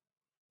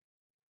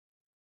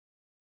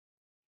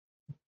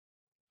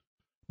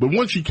 But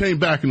once she came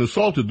back and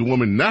assaulted the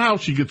woman, now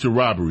she gets a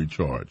robbery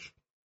charge.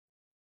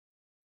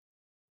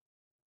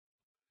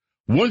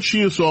 Once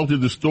she assaulted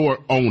the store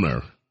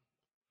owner,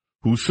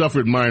 who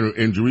suffered minor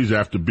injuries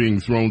after being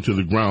thrown to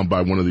the ground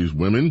by one of these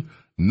women,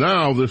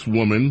 now this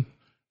woman,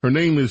 her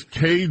name is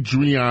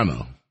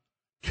Kadriana.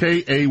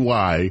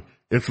 K-A-Y.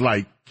 It's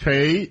like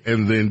K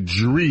and then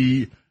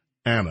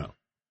Anna.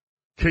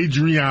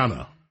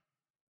 Kadriana.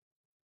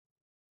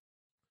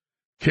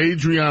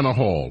 Kadriana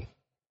Hall.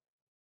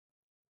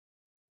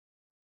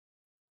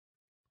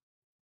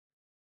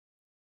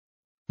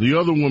 The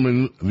other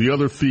woman, the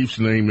other thief's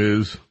name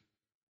is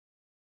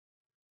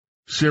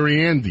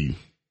Siriandy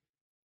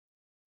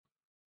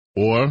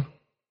or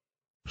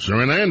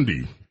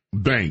Surinandi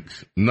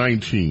Banks,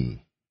 19.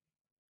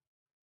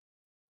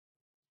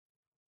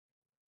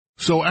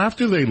 So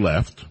after they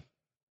left,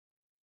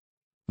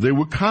 they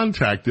were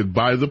contacted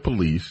by the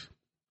police,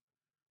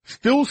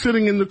 still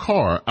sitting in the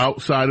car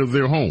outside of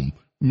their home.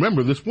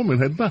 Remember, this woman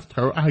had left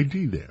her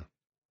ID there.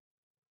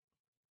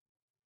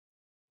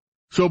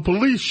 So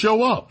police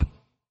show up.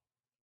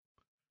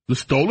 The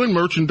stolen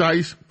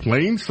merchandise,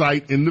 plain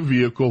sight in the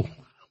vehicle.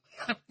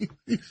 I mean,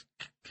 they are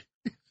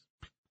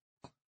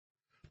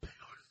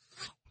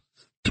so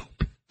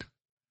stupid.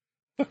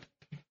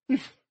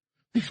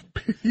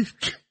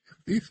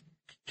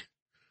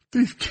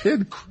 These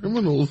kid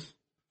criminals,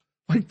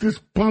 like this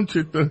bunch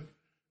at the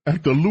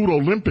Ludo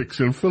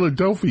Olympics in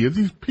Philadelphia,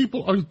 these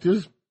people are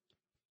just,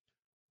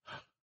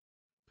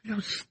 they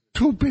are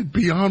stupid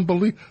beyond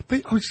belief.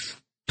 They are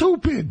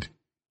stupid.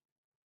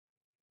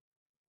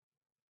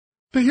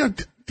 They are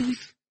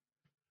these,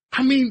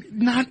 I mean,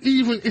 not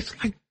even, it's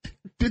like,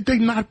 did they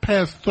not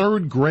pass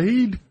third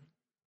grade?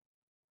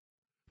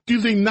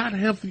 Do they not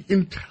have the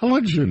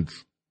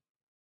intelligence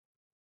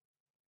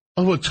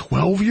of a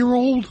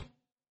 12-year-old?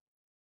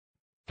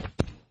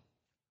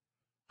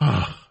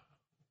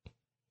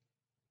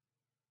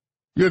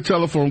 Your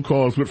telephone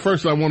calls, but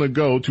first I want to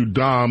go to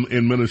Dom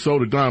in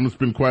Minnesota. Dom, it's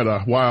been quite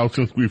a while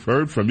since we've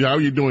heard from you. How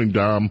are you doing,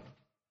 Dom?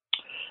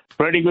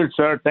 Pretty good,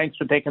 sir. Thanks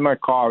for taking my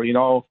call. You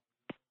know,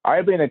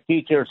 I've been a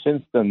teacher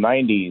since the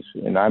 90s,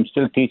 and I'm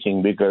still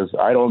teaching because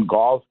I don't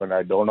golf and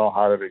I don't know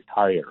how to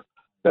retire.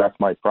 That's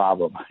my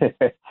problem.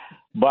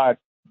 But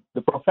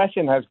the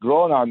profession has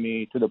grown on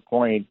me to the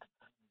point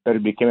that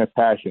it became a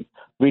passion.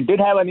 We did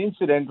have an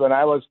incident when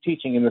I was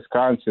teaching in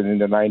Wisconsin in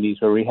the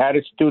 90s where we had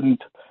a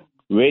student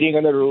waiting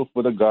on the roof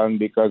with a gun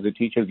because the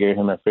teacher gave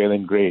him a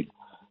failing grade.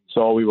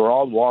 So we were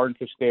all warned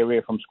to stay away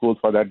from school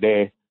for that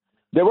day.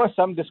 There was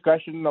some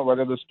discussion of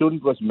whether the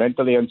student was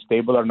mentally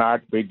unstable or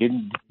not. We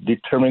didn't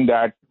determine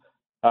that.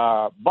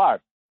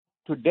 But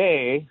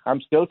today,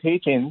 I'm still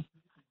teaching,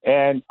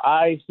 and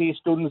I see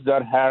students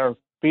that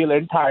feel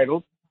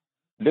entitled,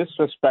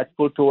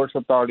 disrespectful towards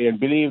authority, and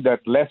believe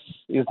that less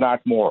is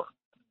not more.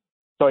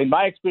 So in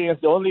my experience,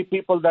 the only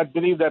people that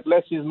believe that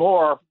less is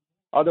more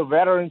are the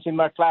veterans in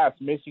my class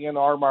missing an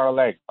arm or a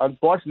leg.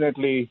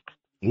 Unfortunately,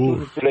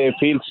 students today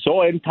feel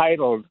so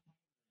entitled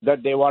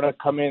that they want to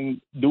come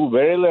in, do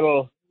very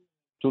little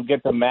to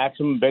get the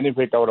maximum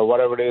benefit out of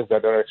whatever it is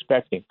that they're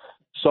expecting.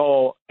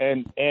 So,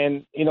 and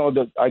you know,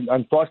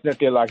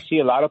 unfortunately, I see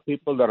a lot of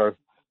people that are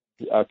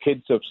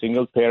kids of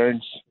single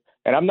parents,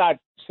 and I'm not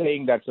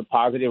saying that's a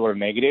positive or a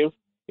negative.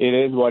 it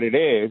is what it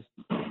is.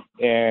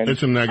 And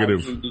it's a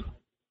negative.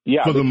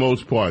 For the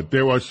most part.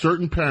 There are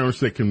certain parents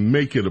that can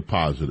make it a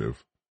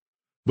positive.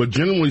 But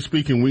generally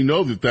speaking, we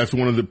know that that's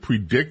one of the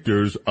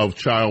predictors of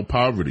child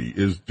poverty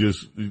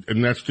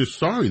and that's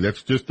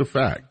just a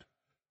fact.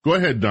 Go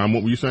ahead, Dom.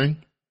 What were you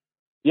saying?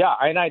 Yeah,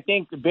 and I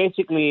think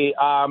basically,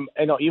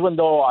 even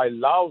though I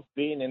love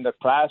being in the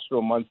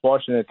classroom,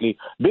 unfortunately,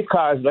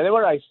 because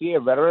whenever I see a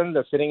veteran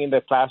that's sitting in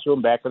the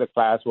classroom, back of the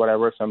class,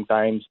 whatever,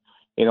 sometimes,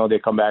 they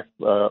come back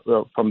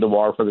from the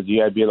war for the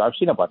GI Bill. I've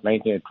seen about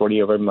 19 or 20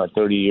 of them in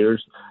 30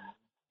 years.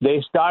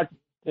 They start,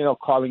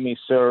 calling me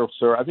sir.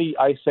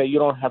 I say, you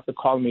don't have to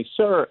call me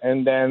sir.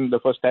 And then the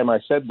first time I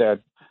said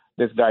that,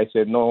 this guy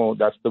said, no,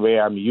 that's the way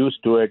I'm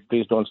used to it.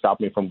 Please don't stop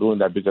me from doing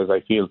that because I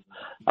feel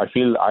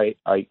I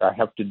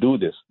have to do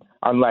this.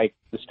 Unlike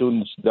the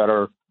students that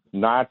are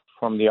not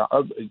from the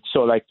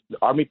like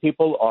Army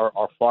people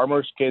or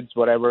farmers' kids,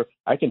 whatever,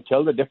 I can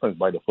tell the difference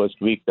by the first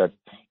week that,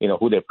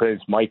 who their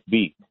parents might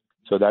be.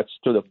 So that's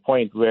to the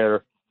point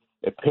where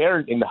a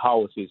parent in the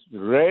house is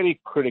really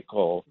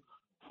critical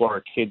for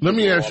a kid. Let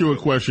me ask you a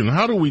question.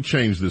 How do we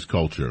change this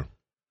culture?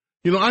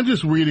 I'm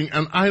just reading,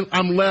 and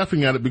I'm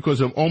laughing at it because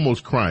I'm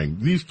almost crying.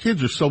 These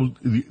kids are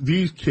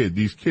these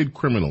kid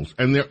criminals,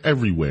 and they're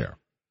everywhere.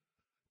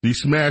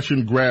 These smash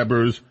and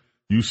grabbers,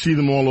 you see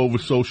them all over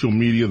social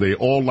media. They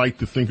all like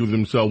to think of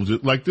themselves,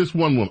 like this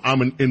one woman,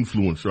 I'm an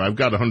influencer. I've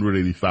got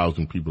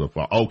 180,000 people that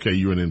follow. Okay,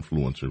 you're an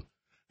influencer.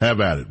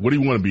 Have at it. What do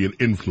you want to be, an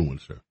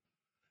influencer?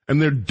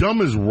 And they're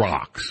dumb as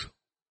rocks.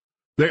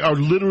 They are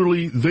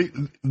literally,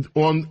 the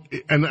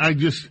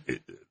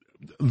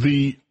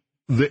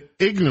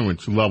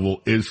ignorance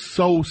level is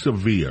so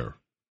severe,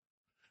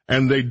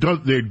 and they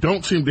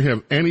don't seem to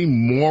have any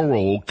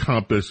moral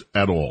compass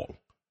at all.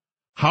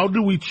 How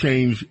do we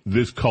change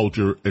this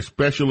culture,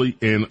 especially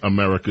in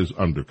America's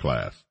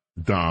underclass?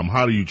 Dom,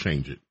 how do you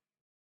change it?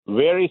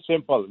 Very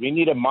simple. We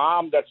need a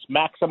mom that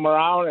smacks them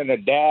around and a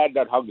dad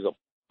that hugs them.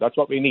 That's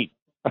what we need.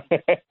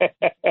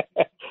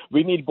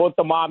 We need both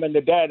the mom and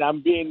the dad.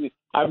 I'm being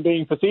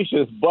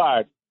facetious,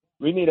 but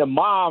we need a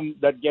mom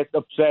that gets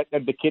upset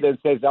at the kid and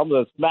says, I'm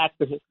going to smack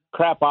the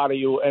crap out of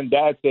you. And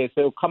dad says,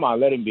 oh, come on,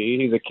 let him be.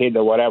 He's a kid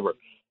or whatever.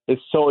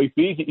 So if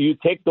you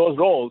take those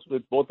roles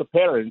with both the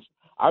parents,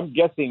 I'm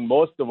guessing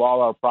most of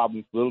all our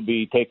problems will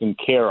be taken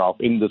care of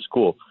in the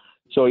school.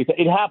 So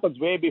it happens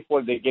way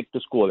before they get to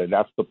school, and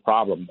that's the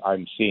problem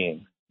I'm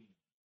seeing.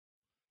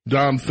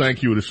 Dom,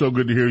 thank you. It is so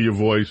good to hear your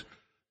voice.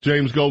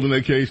 James Golden,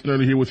 a.k.a.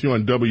 Snerdley, here with you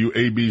on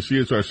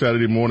WABC. It's our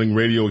Saturday morning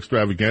radio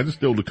extravaganza,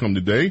 still to come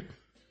today.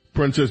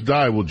 Princess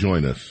Di will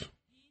join us.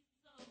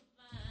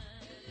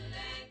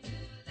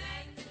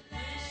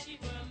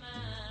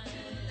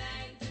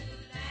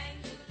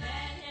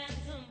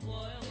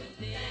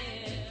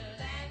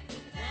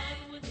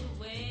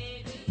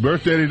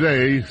 Birthday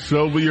today,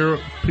 Sylvia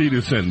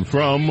Peterson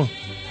from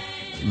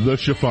the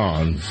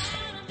Chiffons.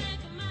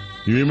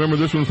 You remember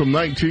this one from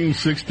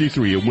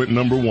 1963. It went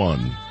number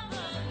 1.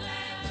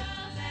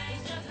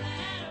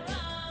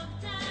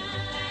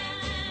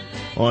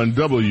 On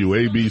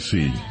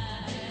WABC.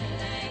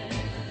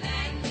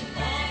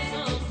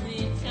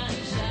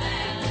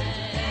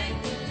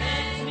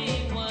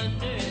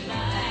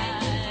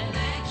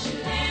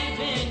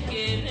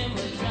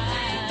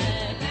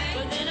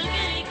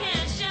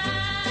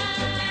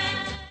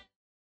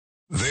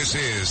 This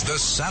is the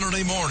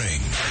Saturday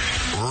morning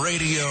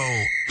radio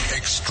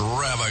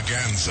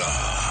extravaganza.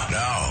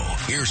 Now,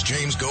 here's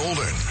James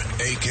Golden,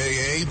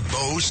 a.k.a.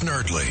 Bo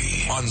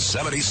Snerdley, on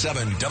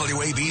 77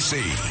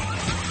 WABC.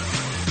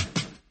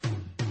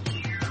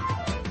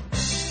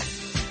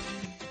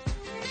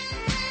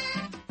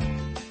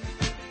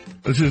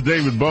 This is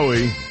David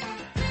Bowie,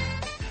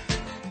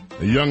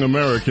 Young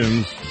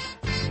Americans,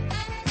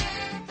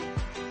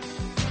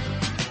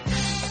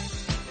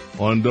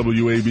 on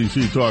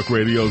WABC Talk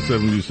Radio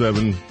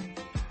 77.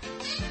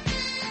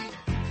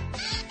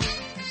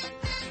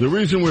 The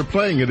reason we're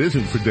playing it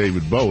isn't for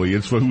David Bowie,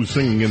 it's for who's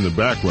singing in the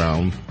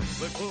background.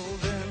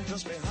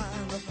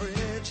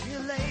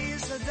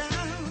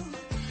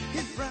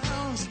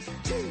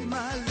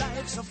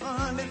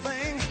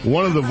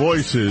 One of the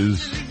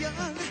voices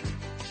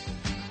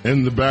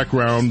in the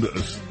background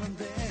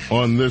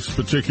on this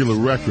particular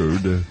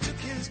record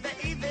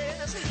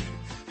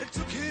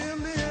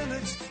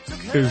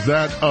is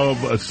that of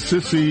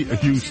Sissy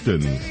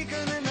Houston.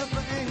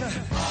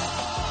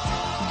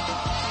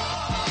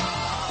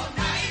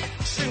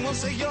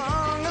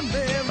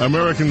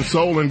 American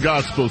soul and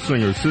gospel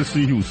singer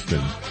Sissy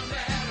Houston.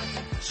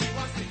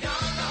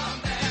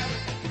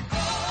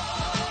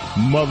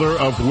 Mother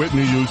of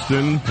Whitney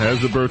Houston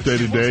has a birthday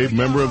today.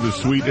 Member of the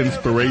Sweet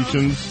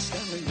Inspirations,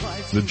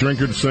 the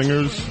Drinkard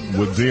Singers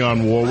with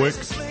Dionne Warwick.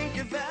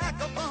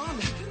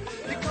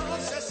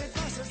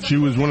 She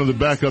was one of the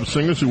backup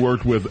singers who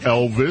worked with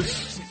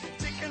Elvis,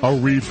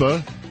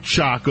 Aretha,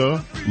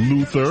 Chaka,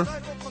 Luther,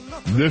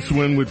 this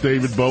one with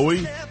David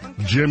Bowie,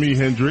 Jimi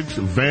Hendrix,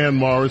 Van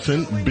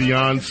Morrison,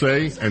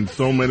 Beyonce, and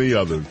so many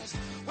others.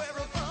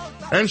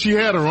 And she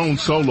had her own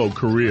solo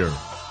career.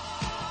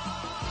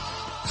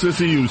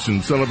 Sissy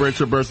Houston celebrates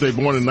her birthday,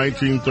 born in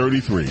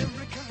 1933.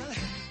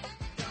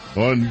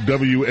 On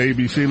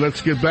WABC,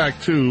 let's get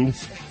back to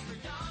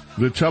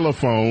the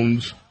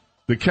telephones.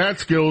 The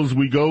Catskills,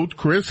 we go.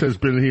 Chris has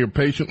been here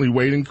patiently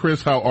waiting.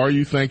 Chris, how are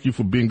you? Thank you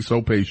for being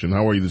so patient.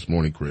 How are you this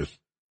morning, Chris?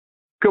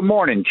 Good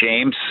morning,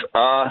 James.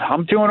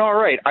 I'm doing all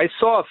right. I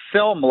saw a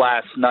film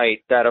last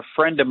night that a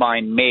friend of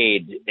mine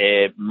made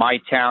at my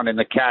town in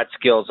the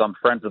Catskills. I'm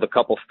friends with a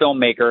couple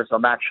filmmakers.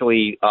 I'm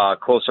actually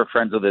closer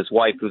friends with his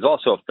wife, who's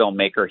also a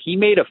filmmaker. He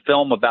made a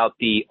film about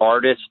the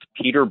artist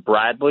Peter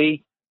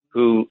Bradley,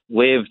 who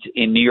lived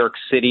in New York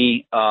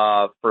City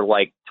for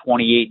like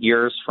 28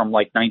 years, from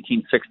like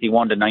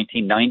 1961 to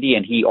 1990,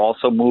 and he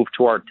also moved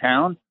to our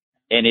town.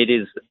 And it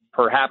is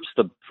perhaps,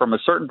 from a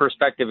certain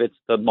perspective, it's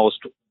the most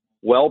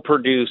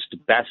well-produced,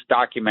 best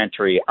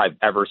documentary I've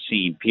ever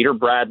seen. Peter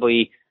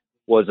Bradley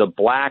was a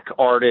black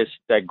artist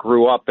that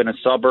grew up in a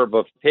suburb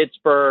of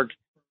Pittsburgh.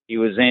 He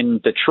was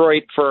in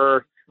Detroit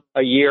for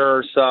a year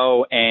or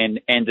so and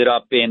ended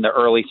up in the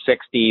early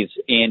 60s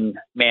in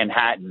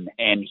Manhattan.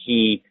 And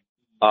he's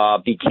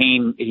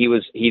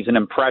an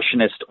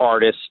impressionist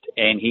artist,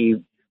 and he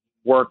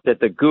worked at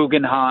the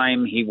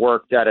Guggenheim. He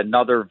worked at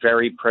another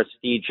very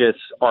prestigious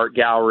art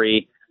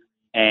gallery,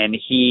 and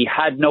he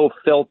had no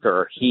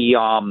filter. He,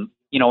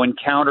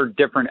 encountered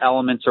different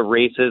elements of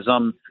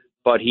racism,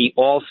 but he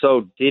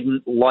also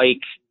didn't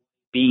like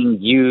being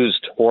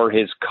used for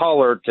his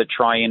color to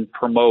try and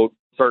promote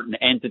certain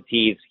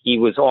entities. He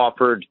was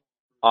offered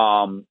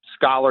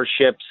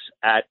scholarships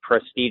at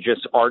prestigious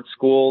art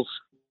schools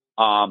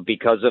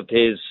because of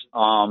his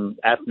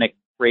ethnic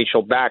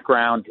racial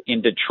background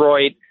in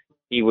Detroit.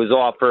 He was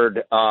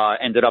offered,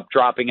 ended up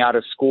dropping out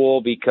of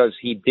school because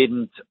he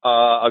didn't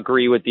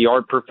agree with the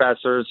art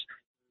professors.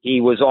 He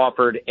was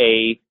offered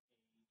a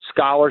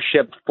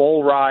scholarship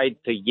full ride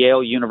to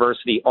Yale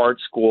University Art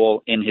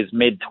School in his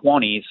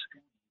mid-20s,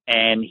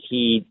 and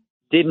he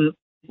didn't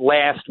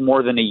last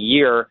more than a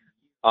year.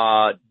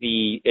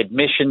 The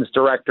admissions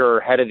director,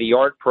 head of the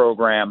art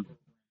program,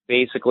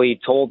 basically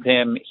told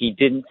him he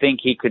didn't think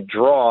he could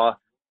draw,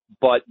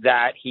 but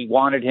that he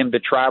wanted him to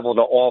travel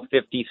to all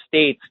 50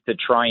 states to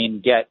try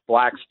and get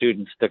black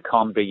students to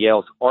come to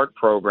Yale's art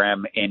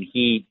program. And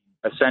he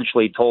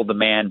essentially told the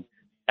man,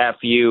 F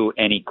you,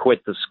 and he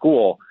quit the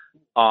school.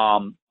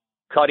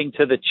 Cutting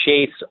to the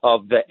chase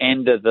of the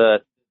end of the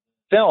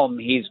film,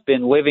 he's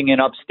been living in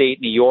upstate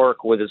New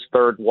York with his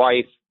third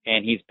wife,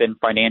 and he's been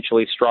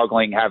financially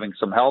struggling, having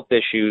some health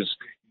issues,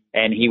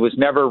 and he was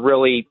never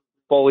really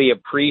fully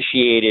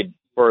appreciated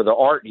for the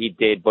art he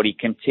did, but he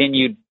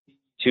continued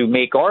to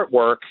make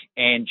artwork,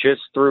 and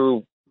just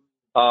through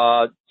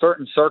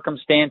certain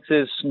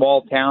circumstances,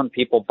 small town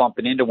people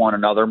bumping into one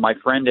another, my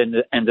friend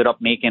ended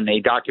up making a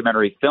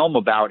documentary film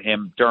about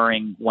him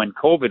during when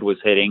COVID was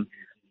hitting,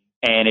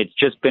 and it's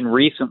just been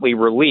recently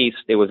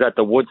released. It was at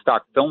the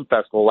Woodstock Film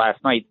Festival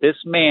last night. This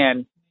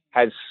man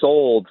has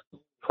sold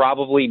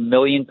probably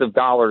millions of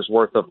dollars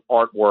worth of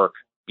artwork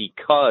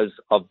because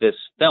of this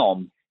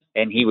film,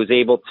 and he was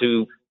able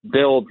to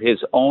build his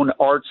own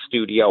art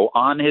studio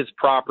on his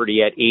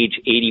property at age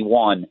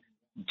 81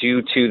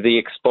 due to the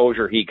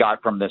exposure he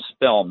got from this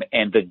film.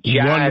 And the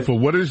jazz. Wonderful.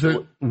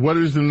 What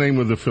is the name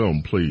of the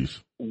film,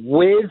 please?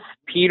 With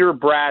Peter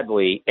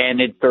Bradley, and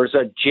there's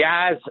a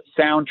jazz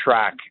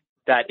soundtrack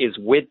that is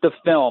with the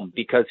film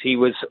because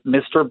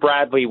Mr.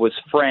 Bradley was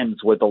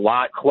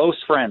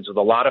close friends with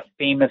a lot of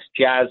famous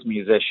jazz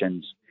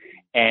musicians.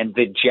 And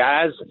the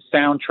jazz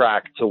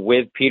soundtrack to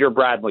With Peter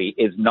Bradley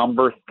is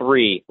number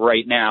 3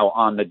 right now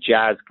on the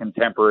jazz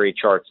contemporary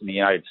charts in the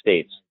United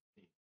States.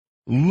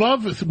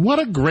 Love it. What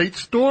a great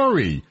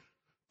story.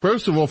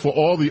 First of all, for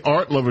all the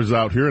art lovers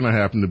out here, and I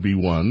happen to be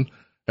one,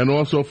 and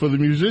also for the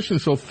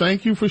musicians. So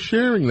thank you for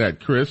sharing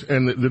that, Chris.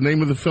 And the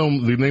name of the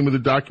film, the name of the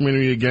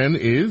documentary again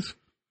is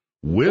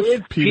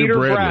With Peter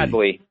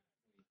Bradley.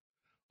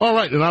 All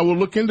right, and I will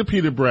look into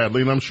Peter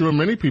Bradley, and I'm sure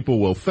many people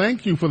will.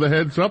 Thank you for the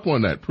heads up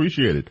on that.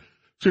 Appreciate it.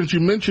 Since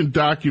you mentioned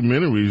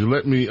documentaries,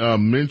 let me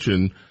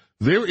mention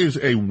there is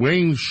a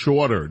Wayne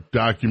Shorter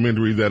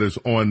documentary that is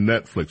on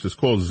Netflix. It's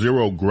called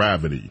Zero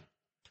Gravity.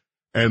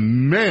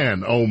 And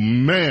man, oh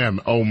man,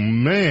 oh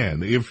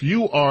man, if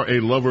you are a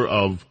lover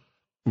of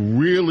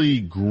really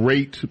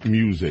great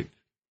music,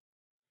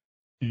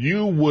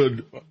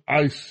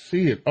 I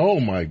see it.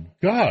 Oh my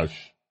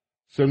gosh.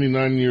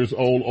 79 years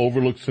old,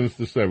 overlooked since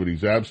the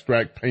 70s.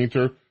 Abstract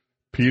painter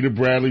Peter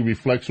Bradley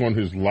reflects on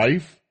his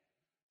life,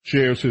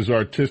 shares his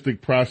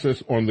artistic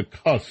process on the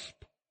cusp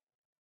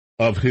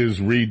of his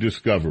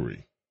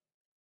rediscovery.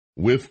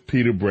 With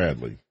Peter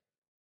Bradley.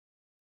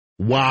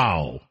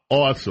 Wow.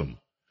 Awesome.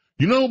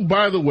 You know,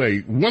 by the way,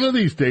 one of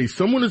these days,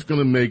 someone is going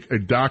to make a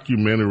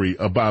documentary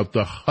about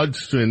the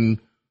Hudson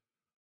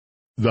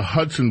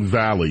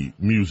Valley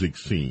music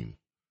scene.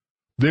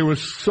 There were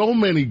so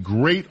many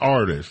great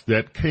artists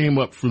that came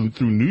up through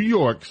New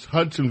York's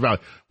Hudson Valley.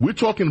 We're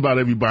talking about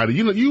everybody.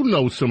 You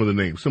know some of the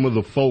names, some of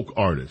the folk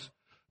artists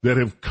that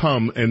have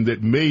come and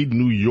that made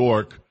New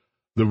York,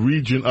 the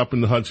region up in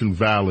the Hudson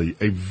Valley,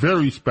 a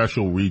very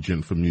special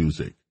region for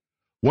music.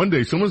 One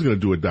day someone's going to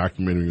do a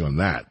documentary on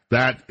that.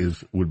 That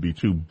would be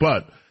too.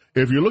 But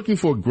if you're looking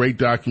for a great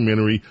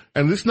documentary,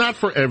 and it's not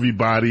for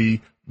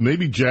everybody,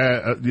 maybe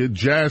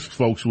jazz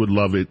folks would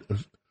love it,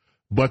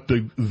 but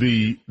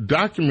the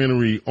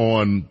documentary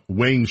on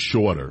Wayne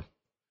Shorter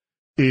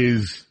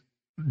is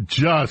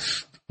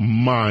just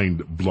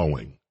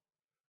mind-blowing.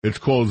 It's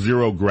called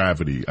Zero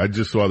Gravity. I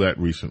just saw that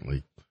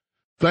recently.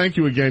 Thank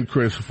you again,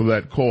 Chris, for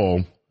that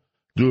call.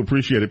 Do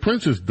appreciate it.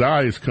 Princess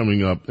Di is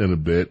coming up in a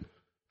bit.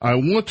 I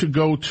want to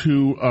go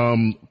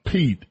to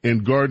Pete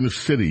in Garden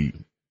City.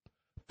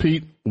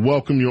 Pete,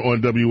 welcome. You're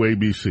on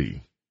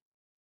WABC.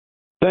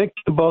 Thank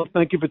you both.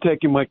 Thank you for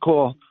taking my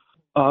call.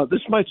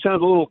 This might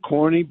sound a little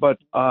corny, but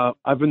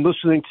I've been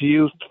listening to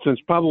you since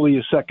probably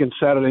your second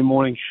Saturday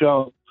morning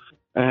show,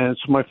 and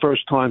it's my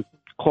first time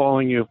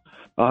calling you.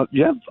 I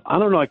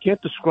don't know, I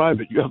can't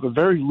describe it. You have a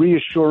very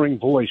reassuring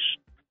voice.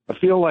 I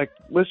feel like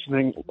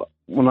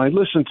when I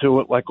listen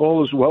to it, like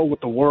all is well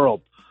with the world.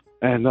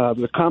 And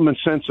the common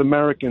sense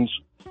Americans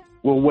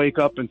will wake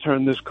up and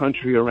turn this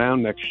country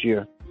around next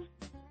year.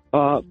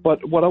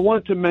 But what I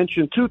wanted to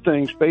mention, two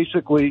things.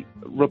 Basically,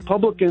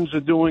 Republicans are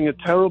doing a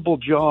terrible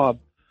job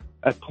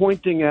at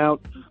pointing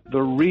out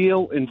the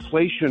real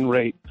inflation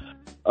rate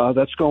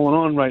that's going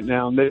on right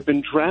now. And they've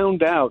been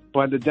drowned out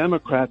by the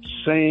Democrats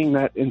saying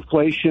that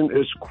inflation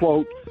is,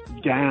 quote,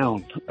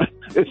 down.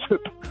 It's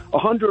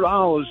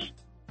 $100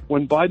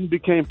 when Biden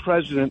became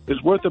president is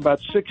worth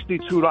about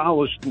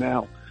 $62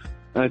 now.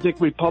 And I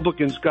think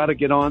Republicans got to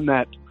get on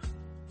that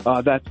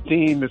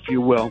theme, if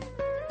you will.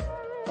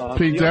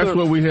 Pete, that's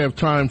what we have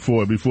time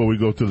for before we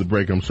go to the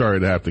break. I'm sorry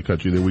to have to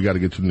cut you there. We got to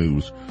get to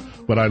news.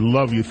 But I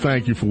love you.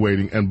 Thank you for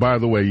waiting. And by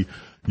the way,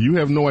 you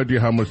have no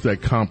idea how much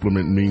that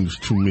compliment means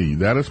to me.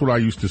 That is what I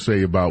used to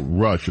say about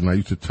Rush, and I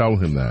used to tell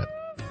him that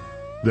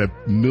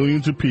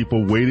millions of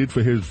people waited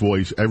for his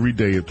voice every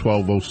day at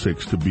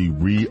 12:06 to be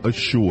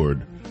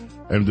reassured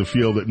and to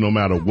feel that no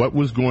matter what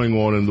was going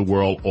on in the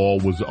world, all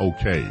was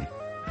okay.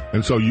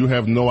 And so you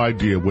have no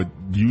idea what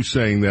you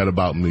saying that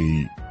about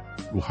me,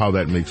 how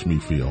that makes me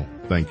feel.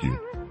 Thank you.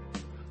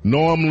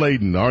 Norm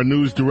Layden, our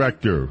news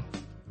director,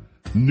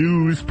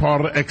 news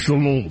par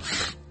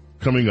excellence,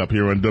 coming up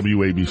here on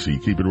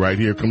WABC. Keep it right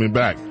here. Coming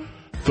back,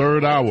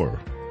 third hour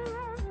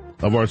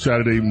of our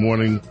Saturday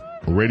morning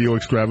radio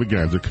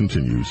extravaganza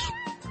continues.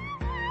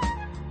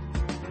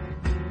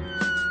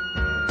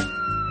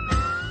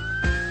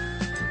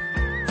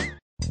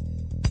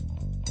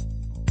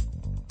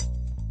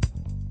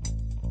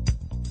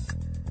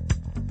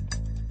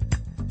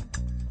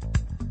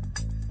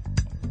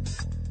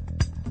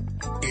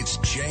 It's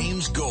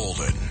James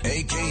Golden,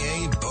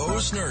 a.k.a. Bo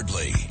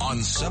Snerdley,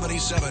 on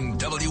 77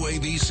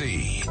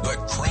 WABC, the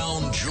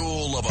crown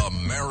jewel of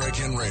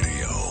American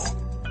radio.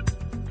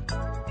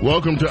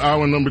 Welcome to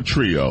our number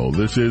trio.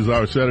 This is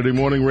our Saturday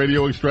morning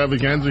radio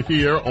extravaganza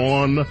here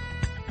on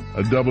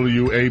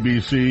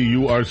WABC.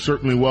 You are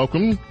certainly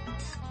welcome.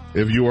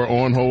 If you are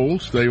on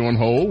hold, stay on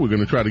hold. We're going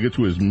to try to get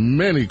to as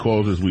many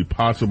calls as we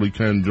possibly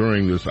can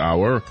during this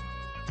hour.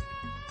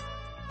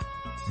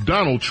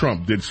 Donald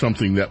Trump did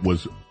something that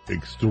was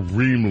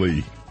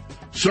extremely,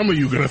 some of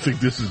you are going to think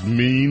this is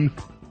mean.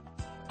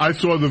 I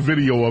saw the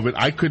video of it.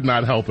 I could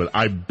not help it.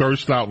 I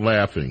burst out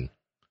laughing.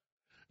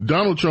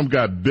 Donald Trump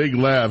got big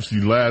laughs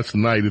last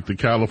night at the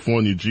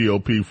California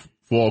GOP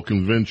fall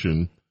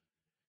convention.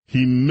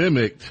 He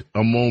mimicked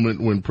a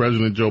moment when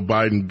President Joe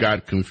Biden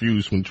got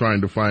confused when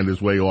trying to find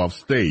his way off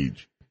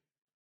stage.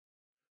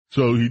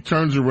 So he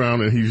turns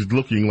around and he's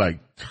looking like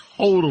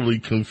totally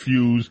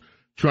confused,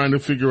 trying to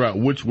figure out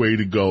which way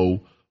to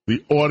go.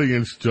 The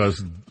audience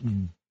just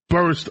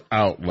burst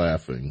out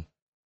laughing.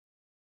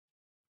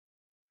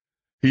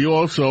 He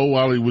also,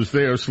 while he was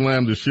there,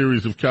 slammed a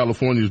series of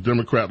California's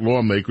Democrat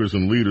lawmakers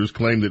and leaders,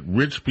 claimed that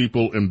rich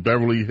people in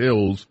Beverly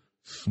Hills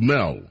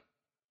smell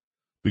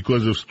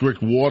because of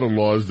strict water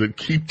laws that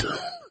keep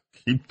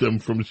them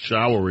from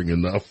showering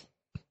enough.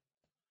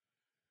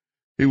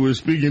 He was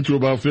speaking to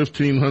about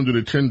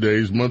 1,500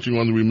 attendees, munching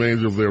on the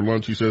remains of their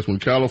lunch. He says,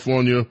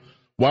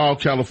 while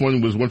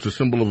California was once a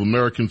symbol of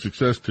American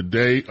success,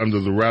 today, under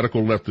the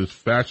radical leftist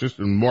fascists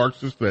and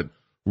Marxists that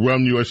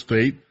run your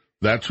state,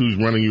 that's who's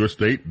running your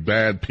state,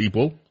 bad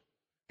people,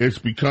 it's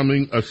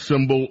becoming a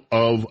symbol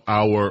of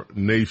our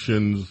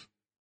nation's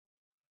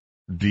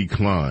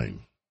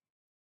decline.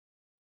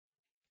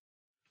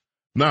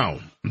 Now,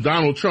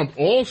 Donald Trump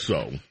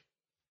also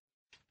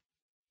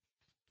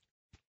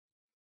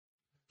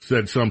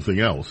said something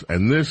else,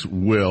 and this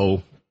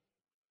will...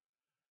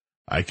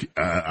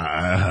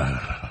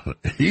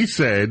 he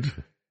said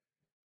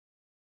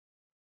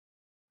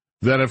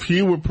that if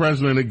he were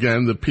president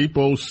again, the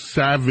people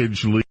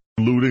savagely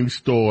looting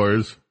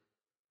stores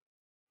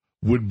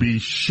would be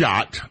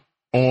shot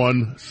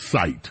on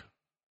sight.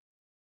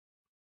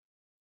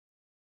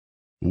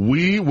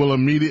 We will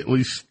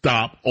immediately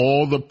stop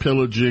all the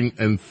pillaging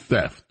and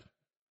theft.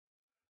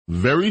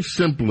 Very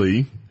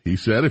simply, he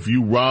said, if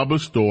you rob a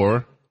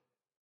store,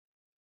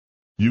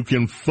 you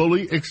can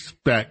fully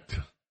expect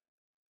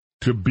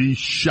to be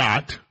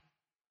shot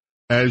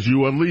as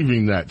you are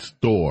leaving that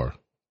store.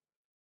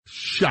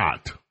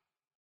 shot.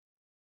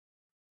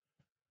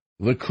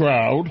 The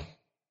crowd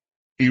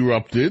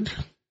erupted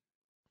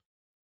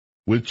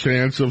with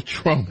chants of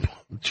Trump,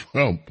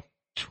 Trump,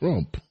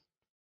 Trump.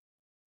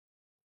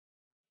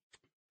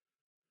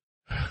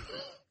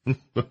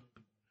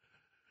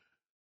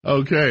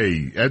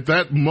 Okay, at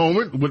that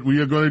moment, what we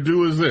are going to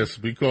do is this,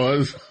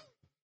 because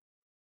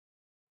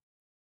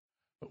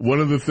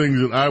one of the things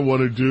that I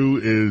want to do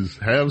is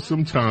have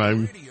some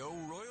time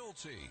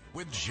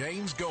with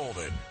James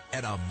Golden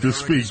and to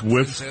speak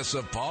with Princess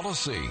of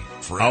Policy,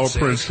 our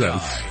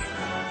princess.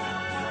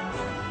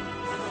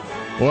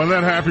 On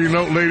that happy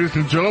note, ladies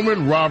and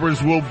gentlemen,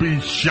 robbers will be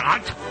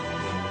shot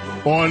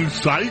on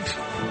sight.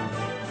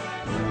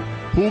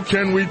 Who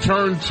can we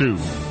turn to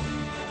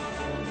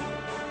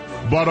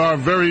but our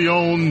very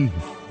own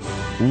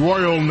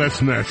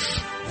royalness,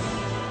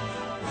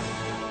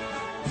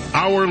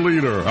 our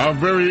leader, our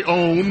very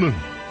own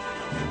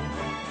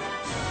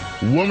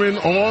woman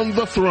on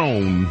the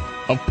throne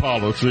of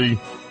policy,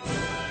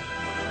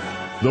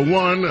 the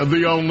one,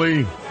 the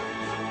only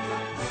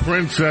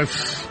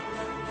Princess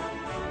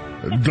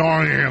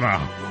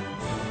Diana.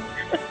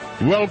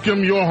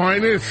 Welcome, Your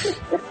Highness.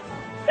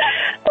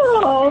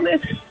 Oh,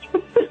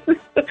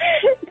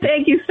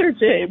 thank you, Sir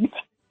James.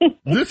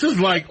 This is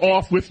like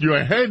off with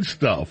your head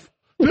stuff.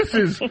 This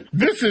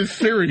is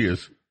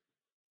serious.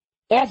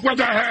 Off with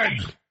the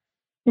head.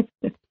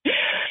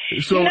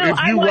 So if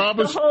I you watched rob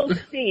us, the whole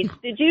speech.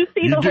 Did you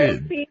see the whole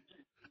speech?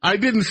 I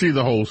didn't see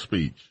the whole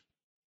speech.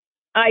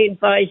 I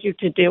advise you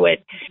to do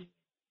it.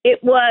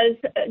 It was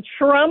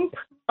Trump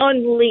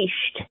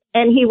unleashed,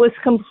 and he was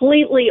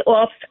completely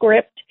off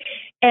script,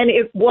 and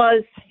it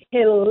was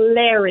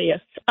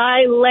hilarious.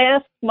 I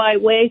laughed my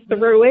way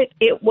through it.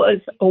 It was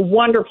a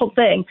wonderful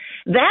thing.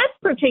 That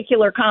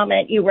particular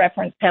comment you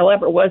referenced,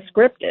 however, was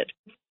scripted.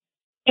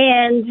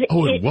 And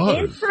it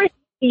was?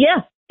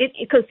 Yes,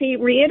 because he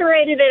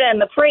reiterated it, and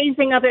the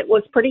phrasing of it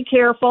was pretty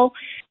careful.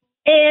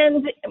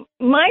 And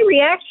my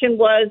reaction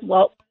was,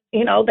 well,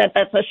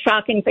 that's a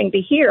shocking thing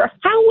to hear.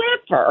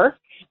 However,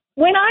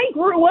 when I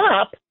grew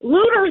up,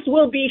 looters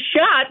will be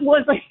shot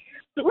was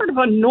sort of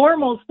a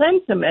normal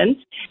sentiment,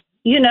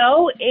 in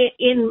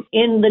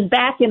the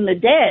back in the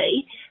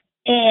day.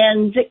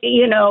 And,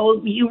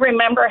 you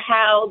remember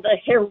how the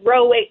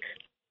heroic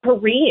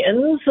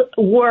Koreans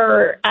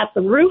were at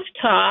the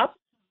rooftop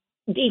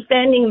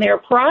defending their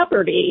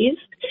properties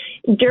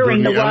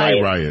during the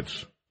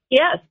riots.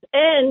 Yes,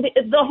 and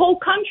the whole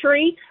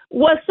country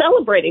was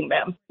celebrating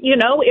them.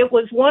 It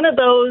was one of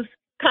those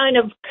kind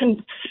of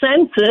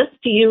consensus,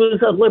 to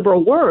use a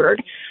liberal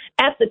word,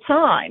 at the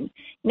time.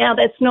 Now,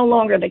 that's no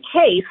longer the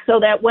case, so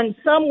that when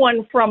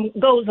someone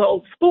goes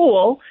old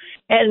school,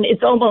 and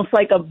it's almost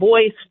like a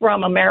voice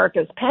from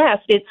America's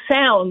past, it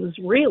sounds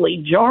really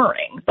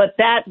jarring. But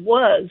that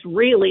was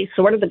really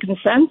sort of the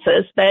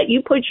consensus, that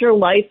you put your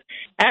life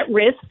at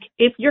risk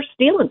if you're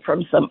stealing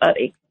from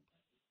somebody.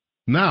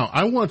 Now,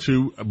 I want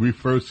to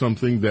refer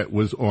something that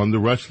was on the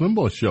Rush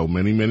Limbaugh show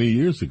many, many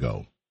years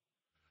ago.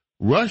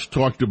 Rush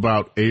talked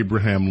about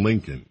Abraham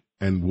Lincoln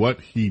and what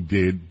he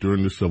did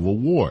during the Civil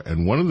War.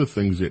 And one of the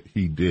things that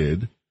he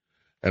did,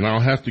 and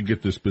I'll have to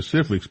get the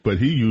specifics, but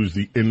he used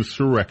the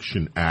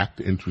Insurrection Act,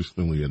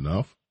 interestingly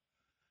enough.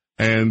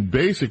 And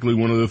basically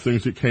one of the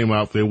things that came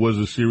out there was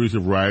a series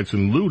of riots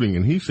and looting.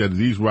 And he said,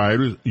 these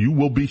rioters, you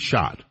will be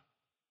shot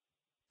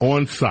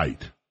on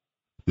sight.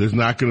 There's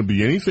not going to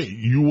be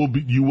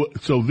anything.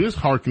 So this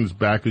harkens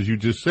back, as you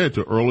just said,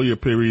 to earlier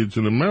periods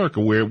in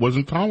America where it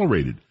wasn't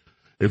tolerated.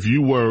 If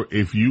you were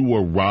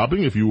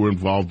robbing, if you were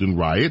involved in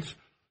riots,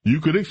 you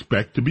could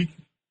expect to be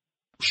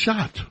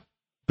shot.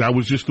 That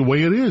was just the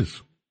way it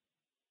is.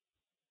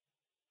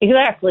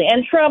 Exactly.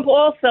 And Trump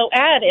also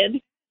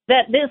added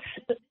that this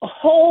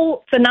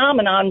whole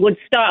phenomenon would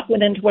stop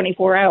within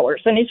 24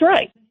 hours. And he's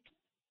right.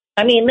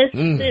 I mean,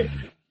 this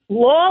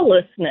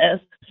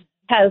lawlessness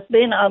has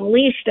been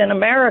unleashed in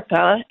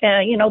America,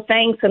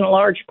 thanks in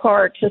large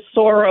part to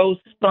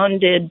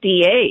Soros-funded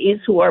DAs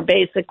who are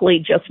basically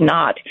just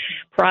not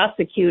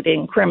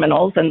prosecuting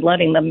criminals and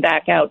letting them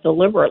back out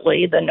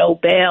deliberately, the no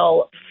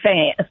bail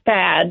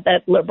fad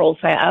that liberals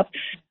have,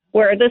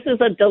 where this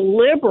is a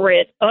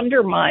deliberate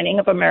undermining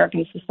of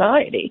American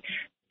society.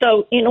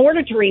 So in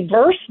order to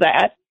reverse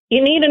that,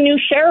 you need a new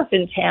sheriff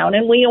in town,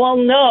 and we all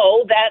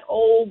know that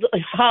old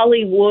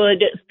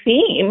Hollywood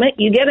theme.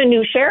 You get a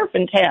new sheriff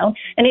in town,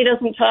 and he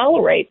doesn't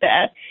tolerate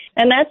that.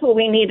 And that's what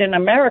we need in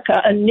America,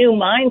 a new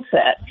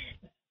mindset.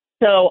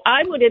 So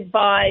I would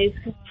advise,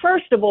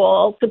 first of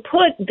all, to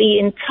put the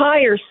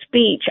entire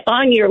speech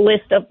on your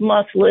list of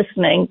must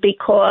listening,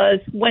 because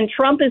when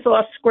Trump is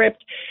off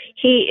script,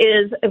 he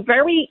is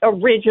very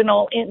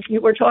original.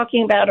 You were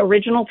talking about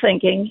original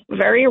thinking,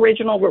 very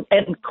original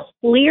and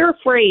clear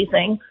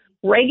phrasing,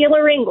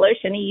 regular English,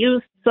 and he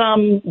used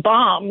some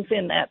bombs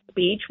in that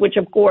speech, which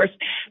of course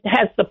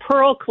has the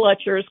pearl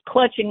clutchers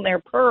clutching their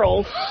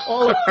pearls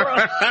all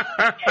across.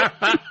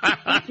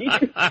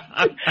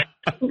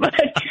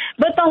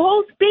 But the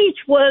whole speech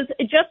was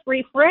just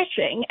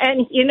refreshing.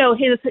 And, you know,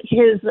 his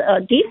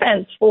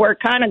defense for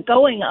kind of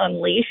going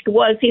unleashed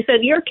was, he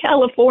said, "You're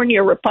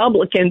California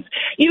Republicans.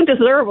 You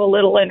deserve a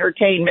little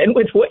entertainment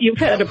with what you've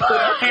had to put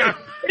up."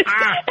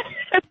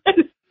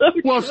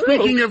 Well,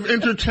 speaking of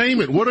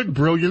entertainment, what a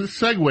brilliant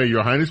segue,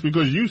 Your Highness,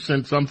 because you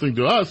sent something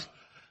to us,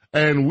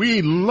 and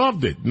we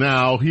loved it.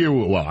 Now, here,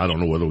 well, I don't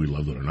know whether we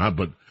loved it or not,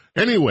 but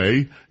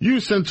anyway,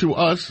 you sent to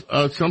us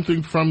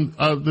something from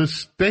the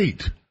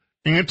state.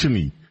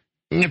 Anthony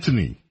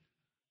Blinken.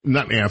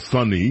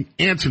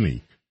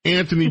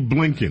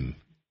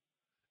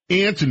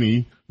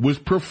 Anthony was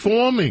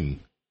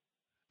performing.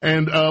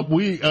 And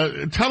we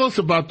tell us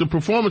about the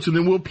performance, and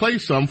then we'll play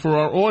some for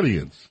our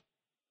audience.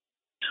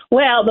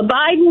 Well, the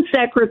Biden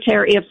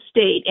Secretary of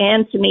State,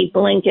 Anthony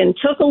Blinken,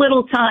 took a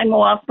little time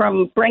off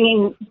from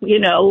bringing,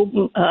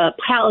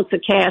 pallets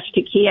of cash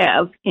to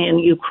Kiev in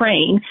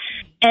Ukraine,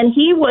 and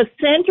he was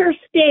center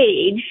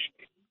stage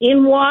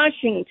in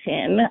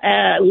Washington,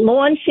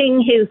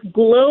 launching his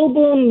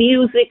Global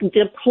Music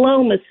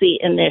Diplomacy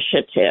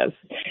Initiative.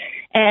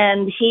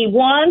 And he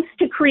wants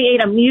to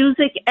create a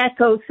music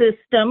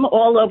ecosystem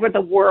all over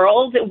the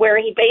world where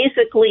he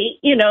basically,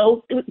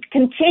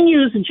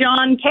 continues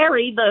John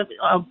Kerry, the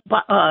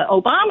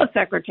Obama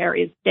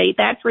Secretary of State,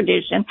 that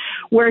tradition,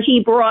 where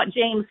he brought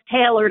James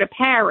Taylor to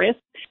Paris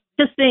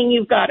to sing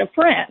 "You've Got a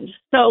Friend."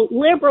 So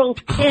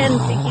liberals tend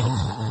to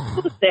use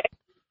music.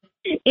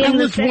 That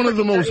was one of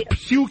the most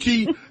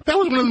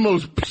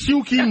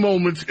pukey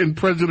moments in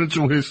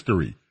presidential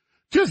history.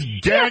 Just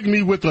gag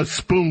me with a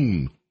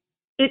spoon.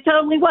 It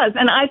totally was.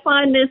 And I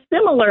find this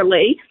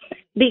similarly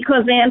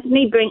because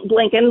Anthony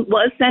Blinken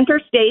was center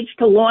stage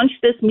to launch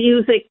this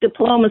music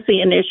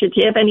diplomacy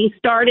initiative, and he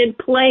started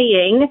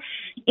playing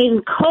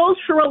in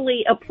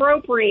culturally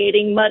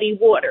appropriating Muddy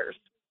Waters.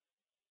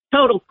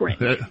 Total cringe.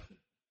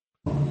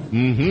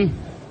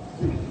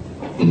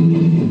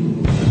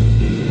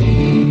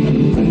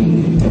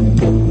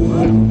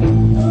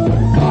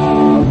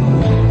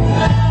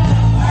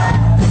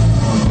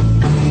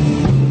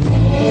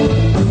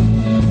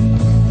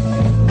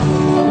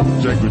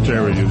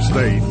 Secretary of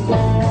State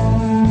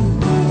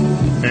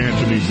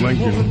Anthony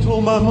Blinken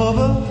told my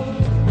mother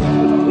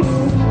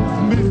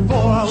before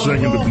I was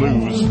singing the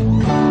blues.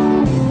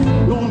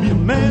 Gonna be a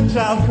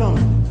man-child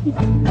coming.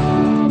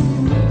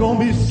 Gonna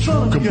be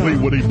son complete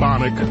with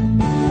ebonic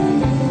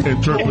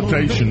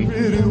interpretation.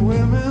 Pretty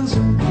women's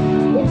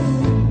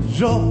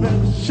jump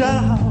and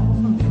shout,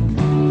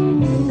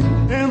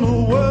 and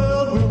the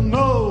world will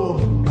know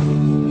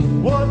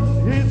what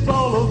it's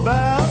all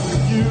about.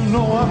 You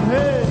know I'm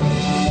here.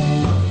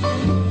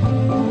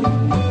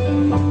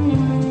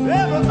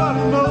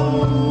 Everybody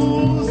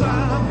knows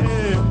I'm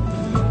here.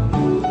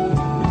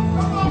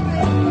 Oh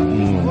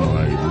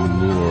my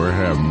Lord,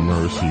 have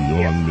mercy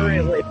on me.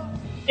 Really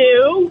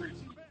do.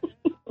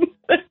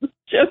 It's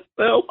just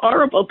so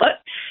horrible.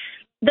 But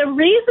the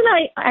reason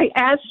I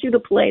asked you to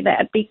play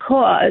that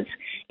because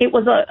it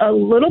was a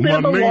little bit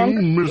of a long story.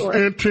 My name is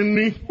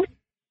Anthony.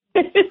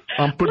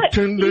 I'm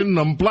pretending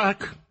I'm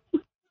black.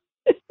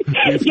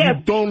 If you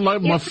don't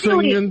like my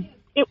singing,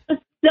 it was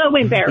so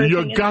embarrassing.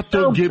 You got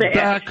to get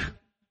back.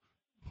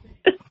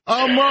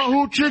 I'm a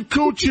hoochie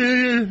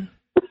coochie.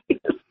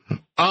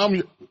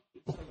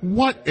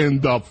 What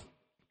in the?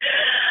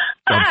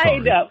 I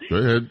know. Go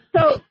ahead.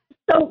 So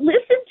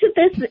listen to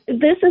this.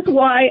 This is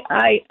why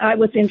I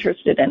was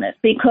interested in it,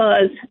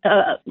 because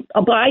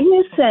Biden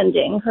is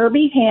sending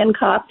Herbie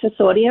Hancock to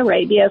Saudi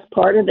Arabia as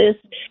part of this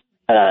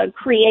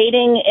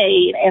creating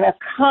an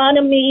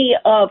economy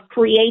of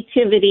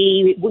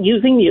creativity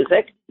using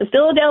music. The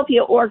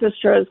Philadelphia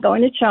Orchestra is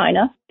going to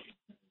China.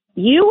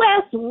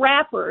 U.S.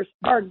 rappers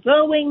are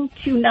going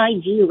to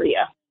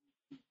Nigeria.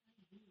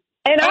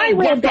 And I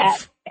read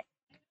that.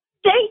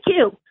 Thank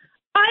you.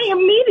 I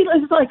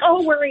immediately was like,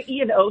 we're,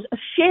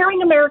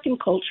 sharing American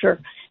culture.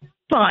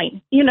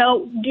 Fine.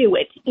 Do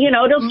it.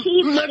 It'll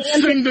keep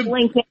Anthony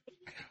Blinken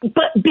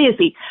but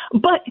busy.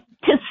 But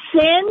to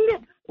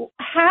send,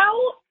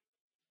 how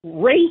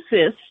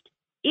racist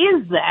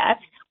is that,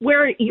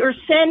 where you're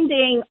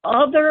sending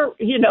other,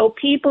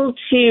 people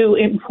to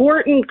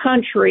important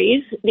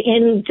countries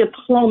in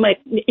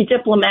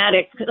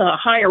diplomatic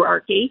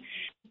hierarchy,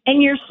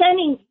 and you're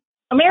sending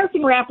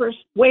American rappers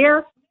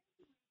where?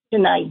 To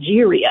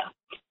Nigeria.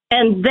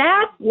 And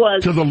that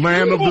was... to the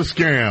land of the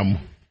scam.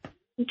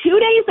 2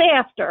 days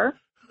after,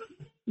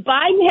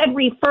 Biden had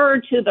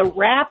referred to the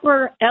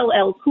rapper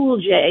LL Cool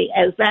J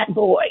as that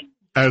boy.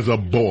 As a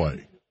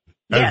boy.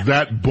 As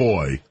that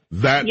boy.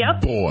 That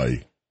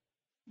boy.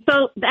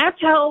 So that's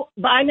how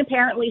Biden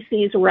apparently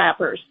sees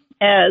rappers,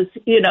 as,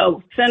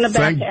 send them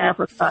back to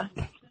Africa.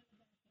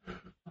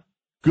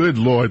 Good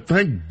Lord.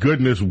 Thank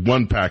goodness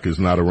One Pack is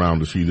not around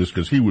to see this,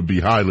 because he would be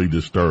highly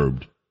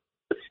disturbed.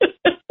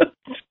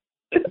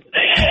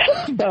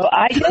 So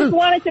I just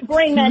wanted to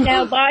bring that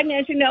now. Biden,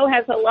 as you know,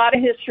 has a lot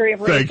of history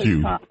of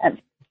racist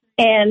comments.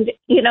 And,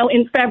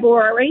 in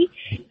February,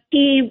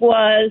 he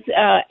was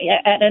at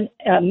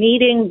a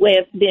meeting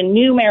with the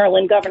new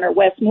Maryland Governor,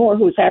 Wes Moore,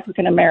 who's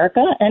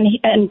African-American,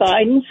 and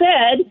Biden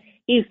said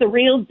he's the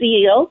real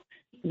deal.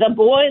 The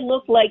boy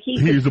looked like he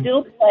could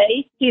still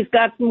play. He's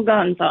got some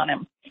guns on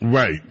him.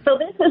 Right. So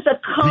this is a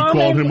common... He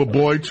called him a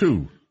boy,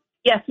 too.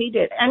 Yes, he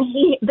did. And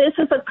this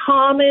is a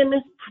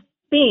common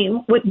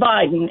theme with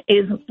Biden,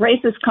 is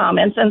racist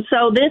comments. And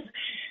so this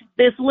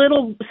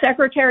little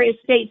Secretary of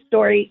State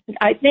story,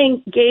 I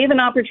think, gave an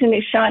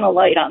opportunity to shine a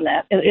light on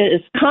that. It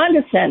is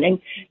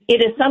condescending.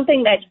 It is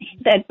something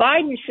that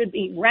Biden should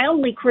be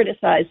roundly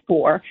criticized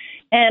for.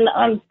 And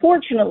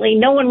unfortunately,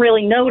 no one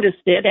really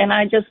noticed it. And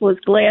I just was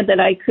glad that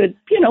I could,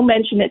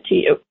 mention it to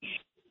you.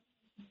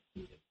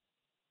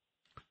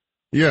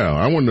 Yeah,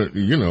 I want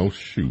to,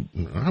 shoot.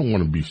 I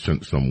want to be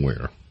sent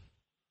somewhere.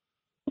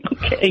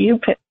 Okay, you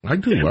pick. I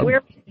do. Where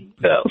do you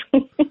go?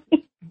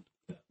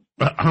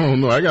 I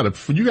don't know. We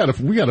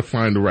gotta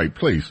find the right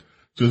place.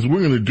 Since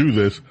we're gonna do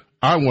this,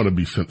 I want to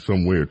be sent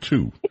somewhere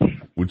too.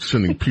 With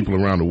sending people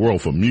around the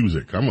world for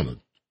music, I'm gonna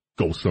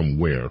go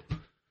somewhere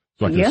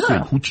so I can say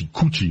 "Coochie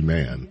Coochie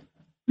Man."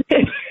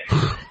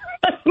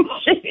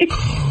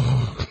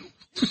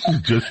 This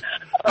is just.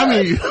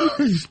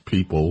 These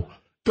people,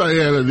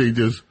 Diana. They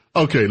just.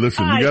 Okay,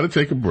 listen. We got to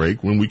take a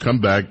break. When we come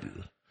back,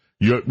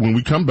 I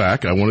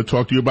want to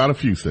talk to you about a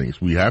few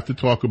things. We have to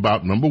talk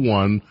about, number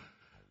one,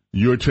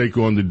 your take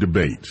on the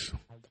debates.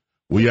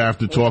 We have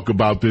to talk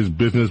about this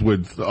business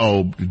with,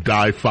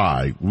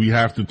 Di-Fi. We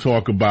have to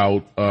talk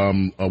about,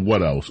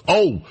 what else?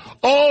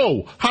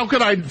 How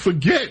could I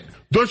forget?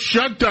 The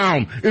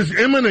shutdown is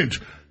imminent.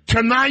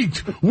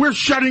 Tonight, we're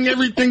shutting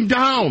everything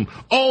down.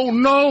 Oh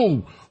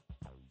no!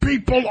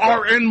 People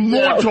are in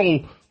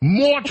mortal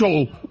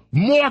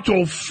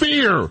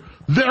fear.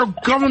 Their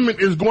government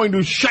is going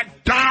to shut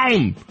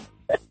down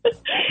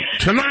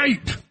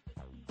tonight.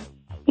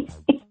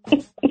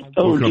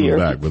 We're coming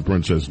back with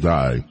Princess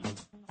Di.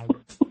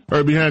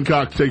 Herbie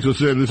Hancock takes us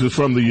in. This is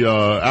from the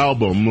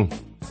album.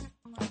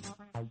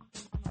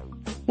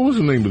 What was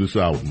the name of this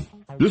album?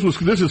 This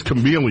is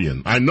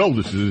Chameleon. I know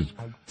this is.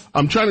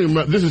 I'm trying to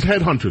remember. This is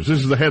Headhunters. This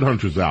is the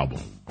Headhunters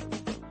album.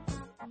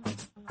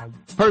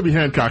 Herbie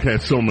Hancock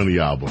had so many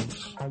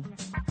albums.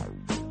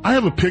 I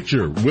have a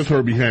picture with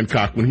Herbie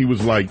Hancock when he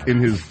was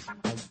in his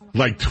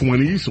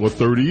 20s or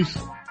 30s,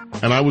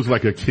 and I was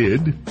like a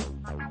kid.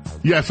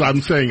 Yes,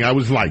 I'm saying I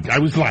was like.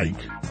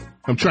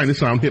 I'm trying to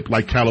sound hip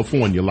like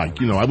California,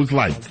 I was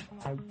like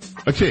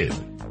a kid.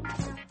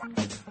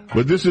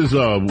 But this was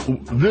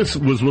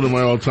one of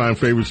my all-time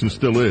favorites and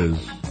still is.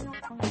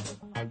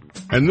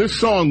 And this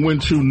song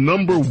went to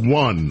number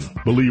 1,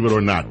 believe it or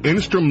not.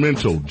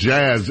 Instrumental,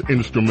 jazz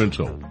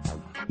instrumental.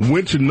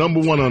 Went to number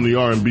 1 on the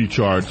R&B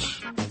charts.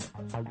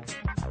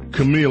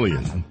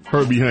 Chameleon,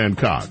 Herbie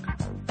Hancock,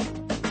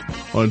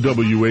 on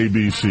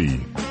WABC.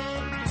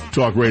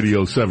 Talk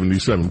Radio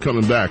 77.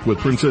 Coming back with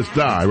Princess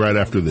Di right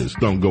after this.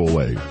 Don't go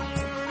away.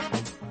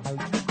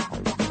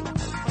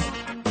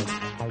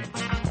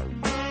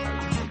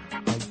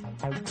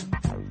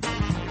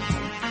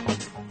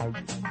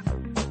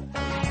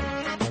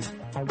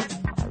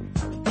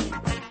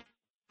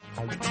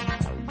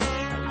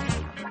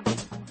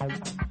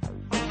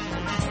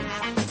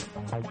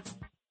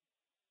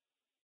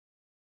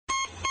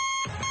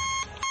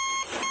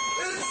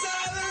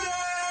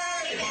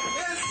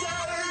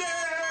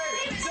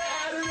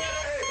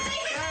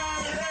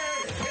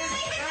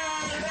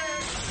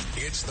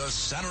 It's the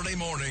Saturday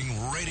morning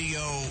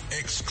radio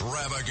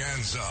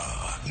extravaganza.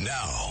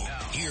 Now,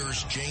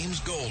 here's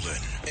James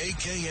Golden,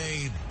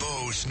 a.k.a.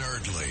 Bo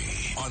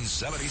Snerdley, on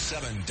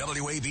 77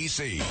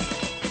 WABC.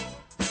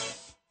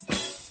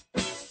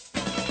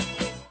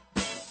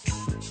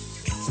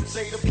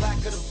 Say the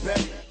blacker the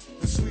better,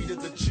 the sweeter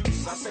the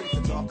juice. I say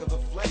the darker the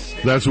flesh.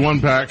 That's One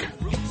Pack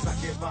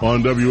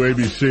on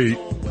WABC.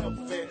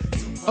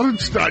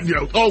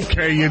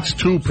 Okay, it's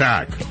 2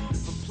 Pack.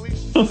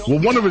 Well,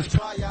 one of his...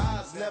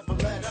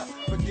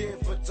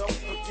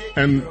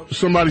 And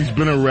somebody's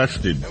been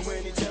arrested.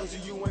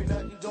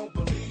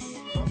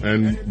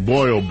 And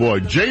boy, oh boy,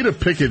 Jada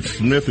Pinkett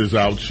Smith is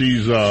out.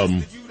 She's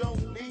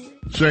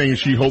saying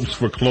she hopes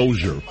for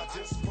closure.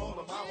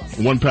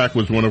 One Pack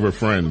was one of her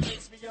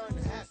friends.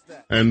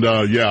 And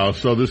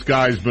so this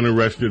guy's been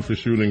arrested for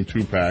shooting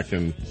 2 Pack,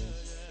 and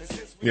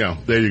yeah,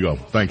 there you go.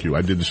 Thank you.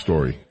 I did the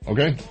story.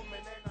 Okay?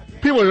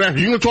 People are asking,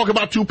 you gonna talk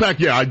about 2 Pack?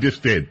 Yeah, I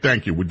just did.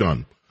 Thank you. We're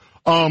done.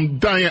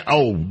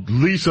 Diane,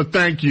 Lisa,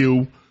 thank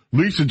you.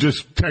 Lisa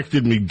just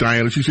texted me,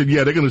 Diana. She said,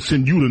 yeah, they're gonna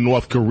send you to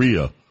North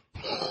Korea.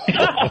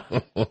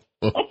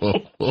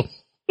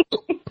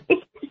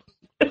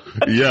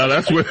 Yeah,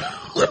 that's what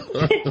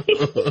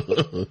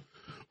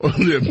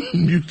on their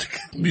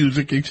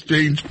music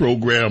exchange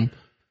program.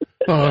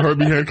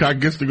 Herbie Hancock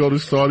gets to go to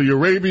Saudi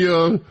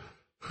Arabia.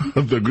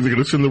 They're going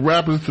to send the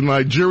rappers to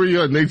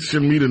Nigeria, and they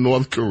send me to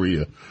North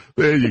Korea.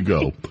 There you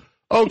go.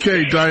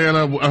 Okay,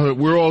 Diana,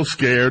 we're all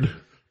scared.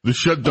 The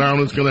shutdown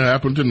is going to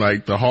happen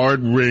tonight. The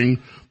hard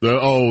ring.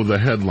 The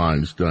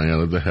headlines,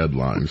 Diana, the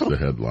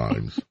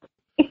headlines.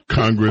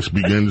 Congress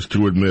begins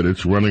to admit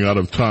it's running out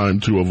of time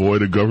to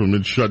avoid a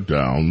government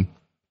shutdown.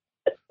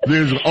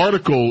 There's an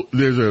article,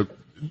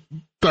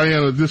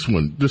 Diana, this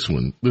one,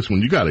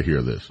 you got to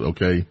hear this,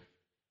 okay?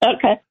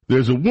 Okay.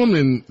 There's a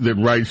woman that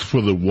writes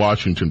for the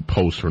Washington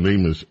Post. Her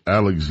name is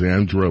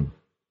Alexandra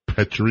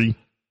Petrie.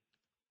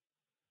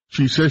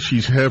 She says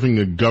she's having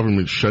a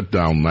government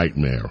shutdown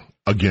nightmare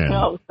again.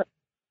 Oh.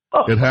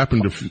 It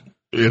happened.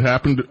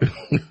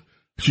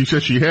 She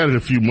says she had it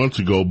a few months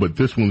ago, but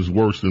this one's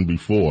worse than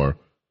before.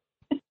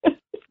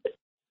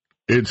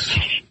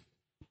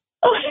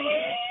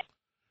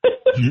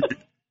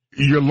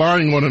 You're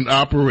lying on an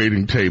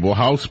operating table.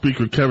 House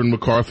Speaker Kevin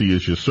McCarthy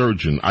is your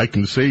surgeon. I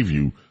can save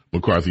you,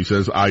 McCarthy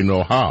says. I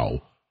know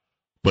how.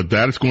 But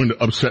that is going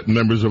to upset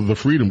members of the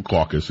Freedom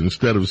Caucus.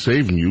 Instead of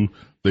saving you,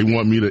 they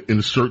want me to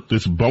insert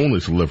this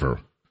bonus liver.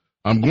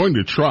 I'm going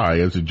to try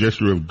as a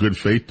gesture of good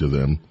faith to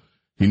them.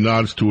 He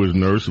nods to his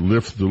nurse,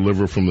 lifts the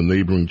liver from the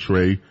neighboring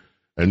tray,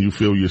 and you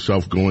feel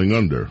yourself going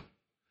under.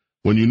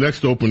 When you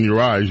next open your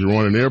eyes, you're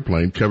on an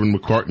airplane. Kevin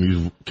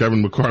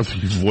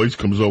McCarthy's voice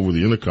comes over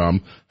the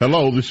intercom.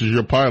 Hello, this is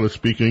your pilot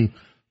speaking.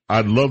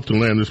 I'd love to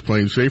land this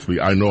plane safely.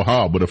 I know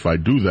how, but if I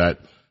do that,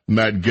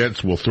 Matt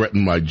Getz will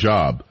threaten my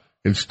job.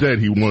 Instead,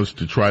 he wants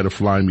to try to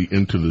fly me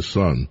into the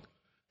sun.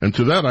 And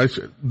to that I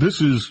said,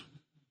 this is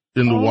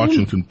in the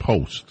Washington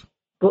Post.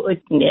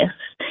 Goodness.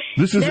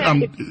 This is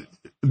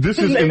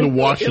in the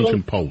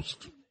Washington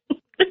Post.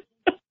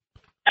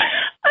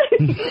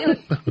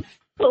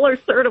 People are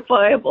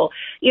certifiable.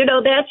 You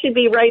know, that should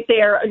be right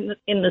there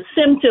in the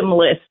symptom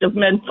list of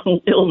mental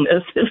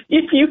illness.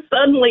 If you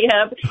suddenly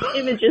have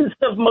images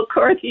of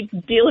McCarthy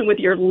dealing with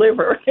your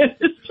liver,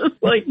 it's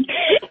just like,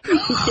 get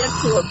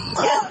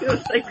to a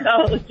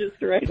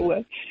psychologist right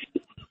away.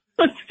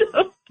 It's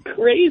so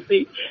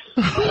crazy.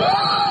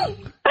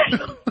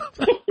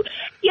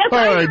 Yes,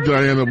 all right,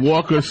 Diana,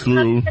 walk us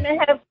through. Going to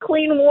have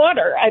clean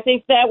water. I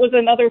think that was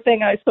another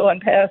thing I saw in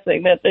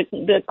passing, that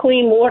the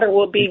clean water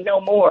will be no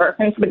more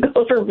as the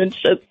government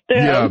shuts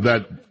down.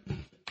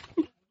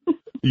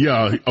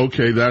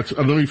 Okay, let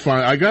me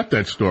find, I got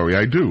that story.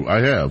 I do. I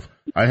have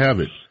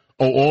it.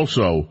 Oh,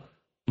 also,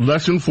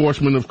 less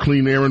enforcement of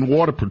clean air and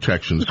water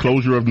protections,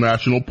 closure of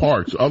national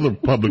parks, other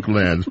public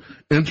lands,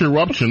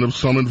 interruption of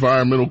some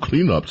environmental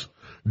cleanups,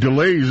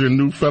 delays in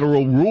new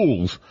federal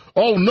rules.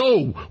 Oh,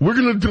 no, we're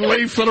going to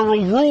delay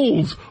federal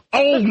rules.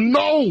 Oh,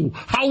 no,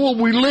 how will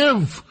we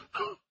live?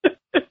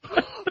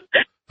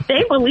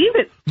 They believe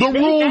it. The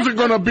rules are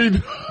going to be...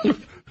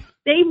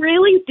 They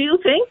really do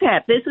think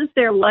that. This is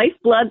their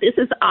lifeblood. This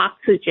is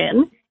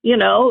oxygen. You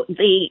know,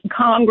 the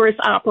Congress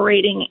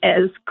operating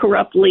as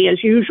corruptly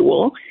as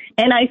usual.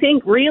 And I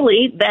think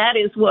really that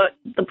is what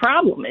the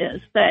problem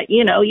is, that,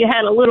 you know, you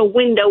had a little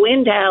window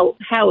into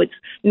how it's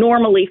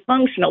normally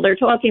functional. They're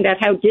talking about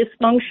how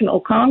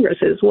dysfunctional Congress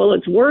is. Well,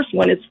 it's worse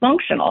when it's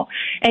functional.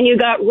 And you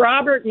got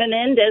Robert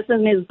Menendez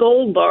and his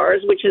gold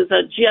bars, which is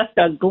just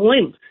a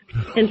glimpse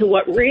into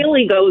what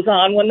really goes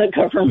on when the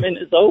government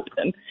is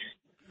open.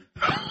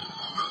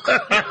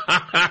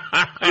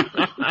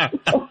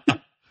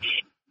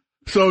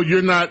 So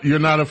you're not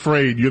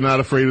afraid. You're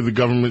not afraid of the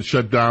government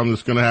shutdown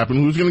that's going to happen.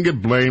 Who's going to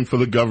get blamed for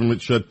the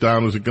government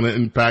shutdown? Is it going to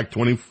impact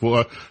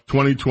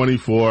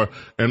 2024?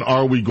 And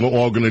are we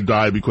all going to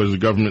die because the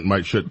government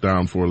might shut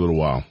down for a little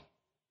while?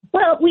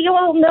 Well, we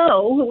all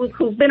know,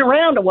 who've been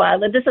around a while,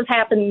 that this has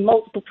happened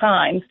multiple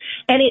times,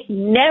 and it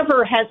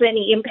never has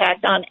any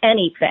impact on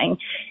anything.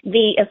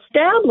 The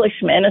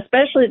establishment,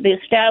 especially the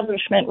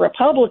establishment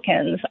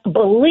Republicans,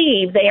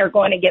 believe they are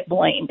going to get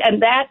blamed,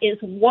 and that is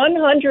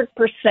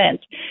 100%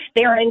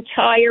 their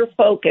entire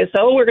focus.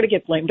 Oh, we're going to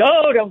get blamed.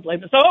 Oh, don't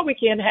blame us. Oh, we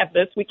can't have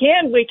this. We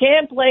can't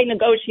play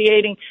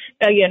negotiating,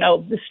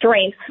 the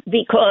strengths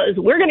because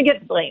we're going to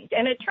get blamed.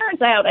 And it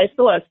turns out, I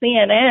saw a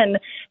CNN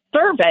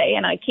survey,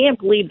 and I can't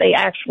believe they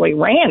actually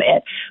ran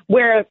it,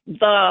 where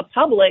the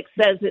public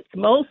says it's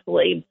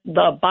mostly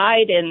the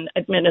Biden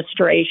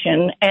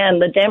administration and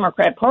the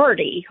Democrat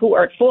Party who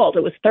are at fault.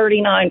 It was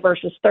 39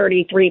 versus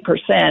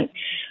 33%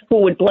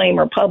 who would blame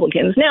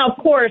Republicans. Now, of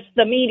course,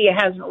 the media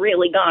hasn't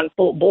really gone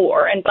full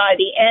bore, and by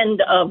the end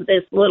of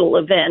this little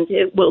event,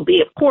 it will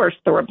be, of course,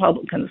 the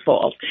Republicans'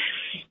 fault.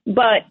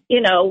 But,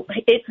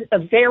 it's a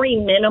very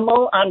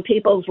minimal on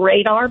people's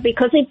radar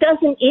because it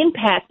doesn't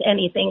impact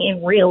anything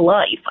in real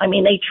life. I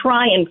mean, they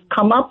try and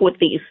come up with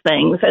these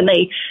things, and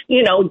they,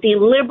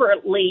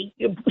 deliberately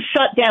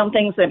shut down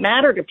things that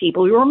matter to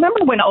people. You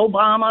remember when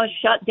Obama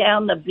shut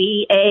down the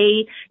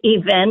VA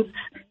events,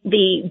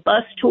 the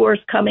bus tours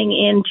coming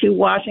into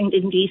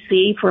Washington,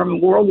 D.C. from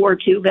World War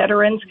II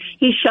veterans?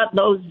 He shut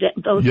those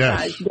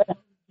guys down.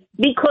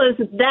 Because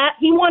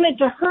he wanted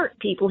to hurt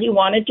people. He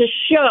wanted to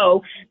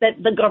show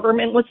that the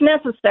government was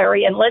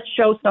necessary, and let's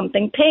show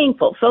something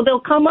painful. So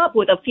they'll come up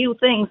with a few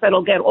things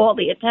that'll get all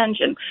the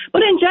attention.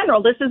 But in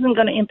general, this isn't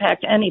going to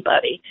impact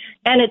anybody,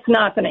 and it's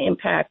not going to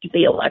impact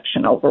the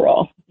election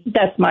overall.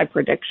 That's my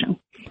prediction.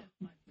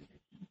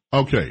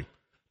 Okay.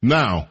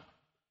 Now,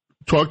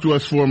 talk to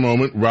us for a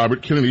moment.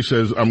 Robert Kennedy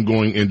says, I'm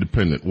going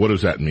independent. What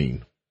does that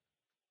mean?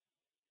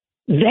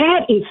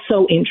 That is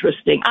so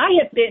interesting. I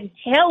have been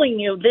telling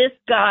you this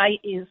guy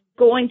is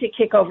going to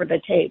kick over the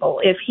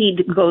table if he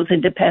goes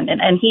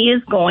independent, and he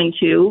is going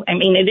to. I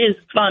mean, it is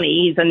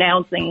funny.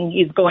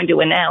 He's going to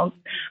announce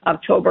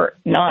October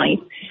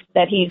 9th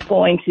that he's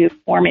going to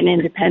form an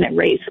independent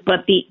race.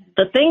 But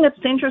the thing that's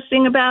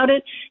interesting about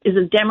it is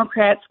the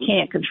Democrats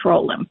can't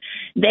control him.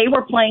 They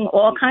were playing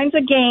all kinds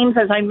of games,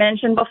 as I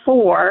mentioned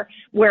before,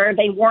 where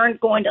they weren't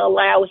going to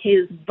allow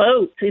his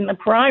votes in the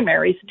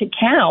primaries to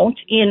count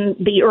in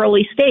the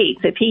early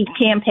states. If he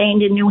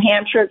campaigned in New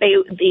Hampshire,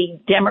 the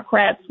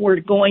Democrats were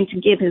going to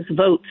give his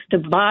votes to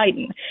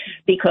Biden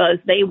because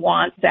they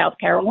want South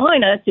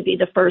Carolina to be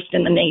the first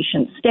in the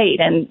nation state.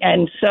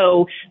 And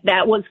so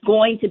that was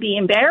going to be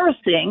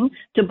embarrassing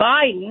to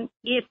Biden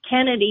if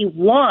Kennedy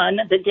won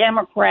the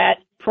Democrat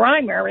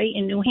primary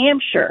in New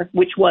Hampshire,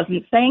 which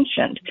wasn't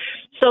sanctioned.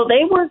 So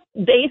they were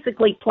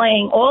basically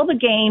playing all the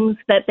games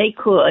that they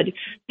could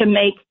to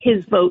make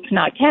his votes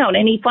not count.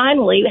 And he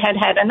finally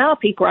had enough.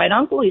 He cried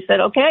uncle. He said,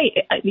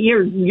 okay,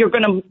 you're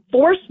going to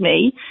force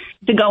me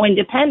to go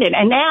independent.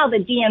 And now the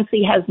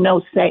DNC has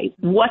no say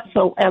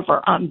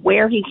whatsoever on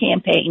where he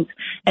campaigns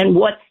and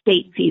what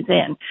states he's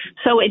in.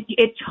 So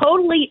it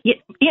totally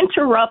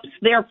interrupts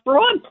their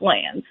fraud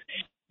plans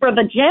for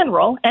the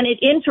general, and it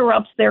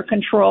interrupts their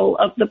control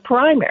of the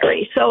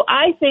primary. So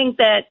I think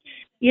that,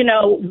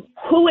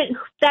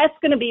 that's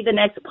going to be the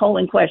next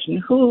polling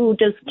question. Who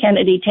does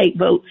Kennedy take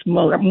votes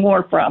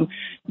more from,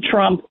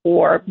 Trump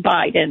or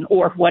Biden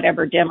or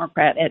whatever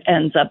Democrat it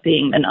ends up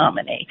being the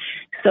nominee?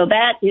 So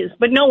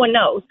but no one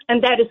knows.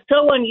 And that is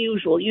so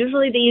unusual.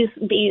 Usually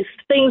these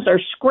things are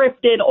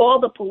scripted.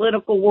 All the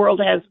political world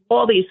has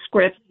all these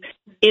scripts.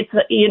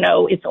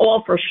 It's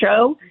all for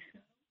show.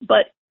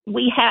 But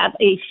we have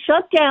a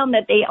shutdown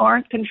that they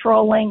aren't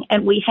controlling,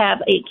 and we have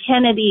a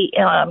Kennedy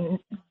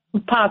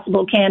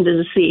possible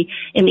candidacy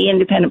in the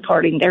independent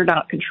party they're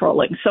not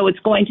controlling. So it's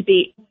going to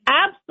be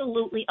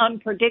absolutely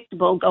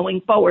unpredictable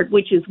going forward,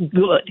 which is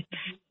good,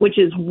 which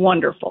is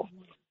wonderful.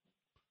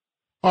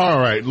 All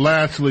right.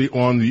 Lastly,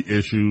 on the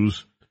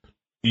issues,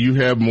 you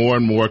have more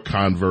and more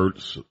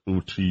converts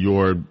to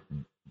your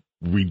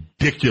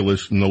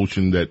ridiculous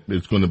notion that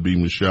it's going to be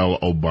Michelle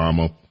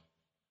Obama.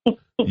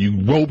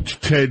 You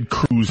roped Ted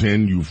Cruz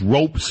in. You've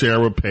roped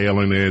Sarah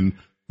Palin in.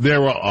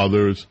 There are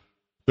others.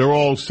 They're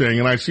all saying,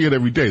 and I see it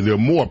every day, there are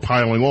more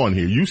piling on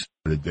here. You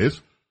started this.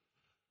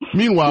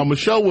 Meanwhile,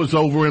 Michelle was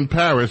over in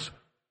Paris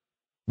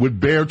with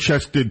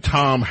bare-chested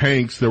Tom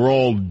Hanks. They're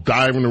all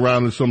diving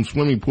around in some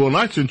swimming pool. And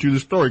I sent you the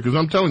story because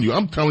I'm telling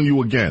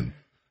you again.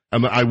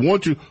 And I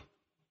want you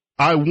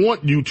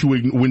to,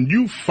 when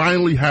you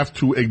finally have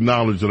to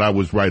acknowledge that I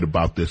was right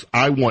about this,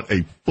 I want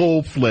a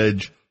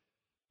full-fledged,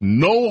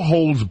 no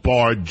holds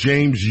barred,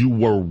 James, you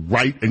were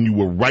right, and you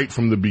were right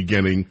from the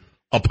beginning,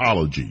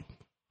 apology.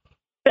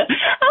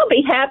 I'll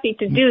be happy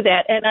to do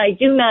that, and I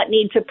do not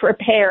need to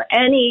prepare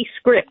any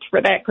script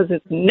for that because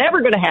it's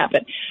never going to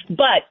happen.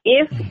 But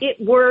if it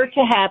were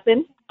to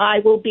happen, I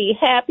will be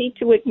happy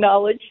to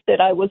acknowledge that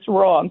I was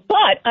wrong.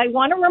 But I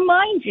want to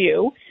remind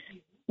you,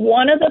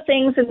 one of the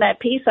things in that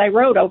piece I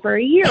wrote over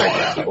a year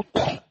ago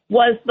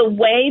was the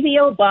way the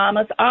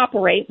Obamas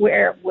operate,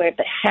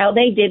 how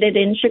they did it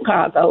in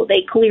Chicago.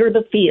 They clear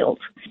the field.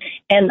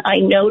 And I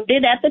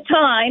noted at the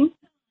time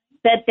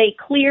that they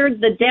cleared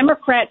the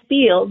Democrat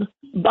field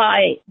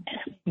by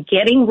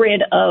getting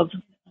rid of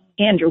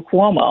Andrew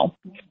Cuomo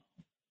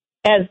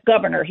as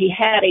governor. He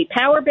had a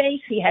power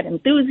base. He had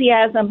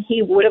enthusiasm.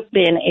 He would have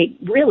been a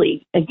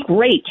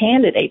great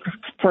candidate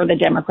for the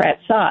Democrat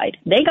side.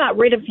 They got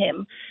rid of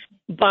him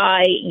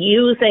by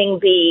using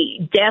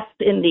the deaths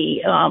in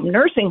the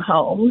nursing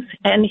homes,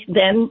 and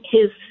then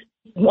his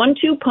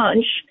 1-2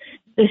 punch,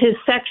 his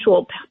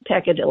sexual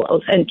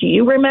peccadillos. And do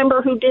you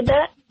remember who did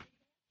that?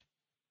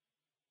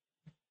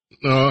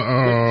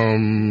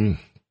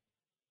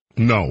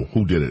 No,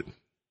 who did it?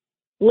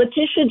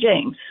 Letitia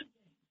James.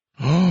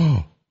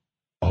 Oh,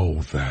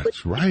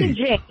 that's right.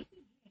 Letitia James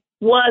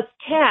was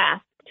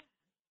tasked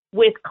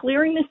with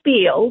clearing the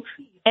field,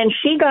 and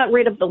she got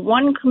rid of the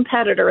one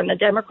competitor in the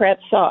Democrat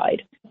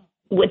side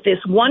with this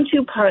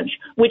 1-2 punch,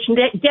 which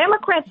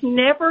Democrats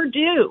never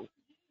do.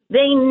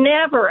 They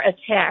never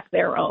attack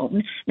their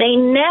own. They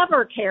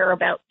never care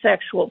about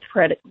sexual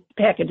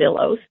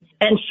peccadillos.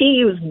 And she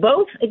used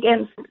both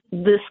against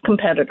this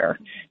competitor.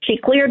 She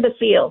cleared the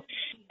field.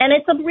 And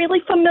it's a really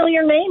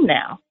familiar name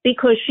now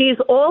because she's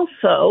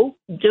also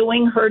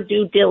doing her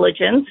due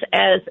diligence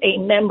as a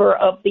member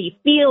of the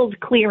field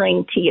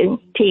clearing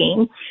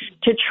team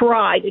to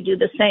try to do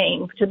the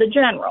same to the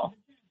general.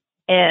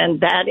 And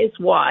that is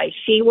why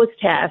she was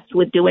tasked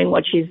with doing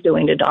what she's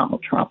doing to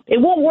Donald Trump.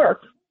 It won't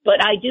work,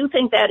 but I do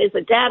think that is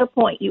a data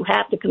point you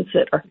have to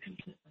consider.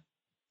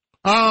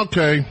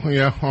 Okay.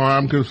 Yeah,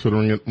 I'm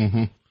considering it.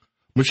 Mm-hmm.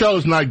 Michelle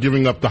is not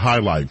giving up the high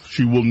life.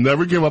 She will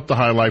never give up the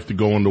high life to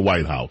go in the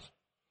White House.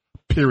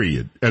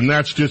 Period. And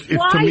that's just,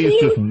 to me,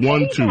 it's just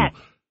 1-2.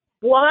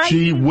 Why?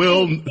 She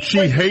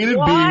hated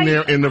being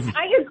there in the.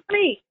 I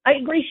agree. I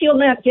agree she'll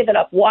not give it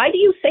up. Why do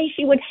you say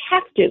she would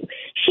have to?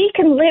 She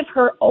can live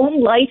her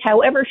own life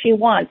however she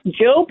wants.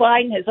 Joe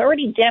Biden has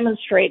already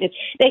demonstrated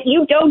that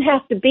you don't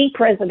have to be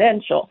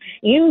presidential.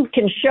 You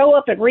can show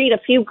up and read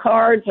a few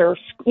cards or,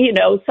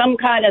 some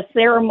kind of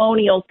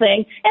ceremonial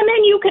thing, and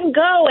then you can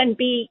go and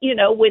be,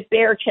 with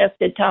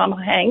bare-chested Tom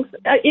Hanks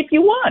if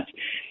you want.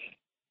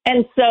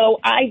 And so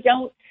I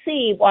don't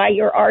see why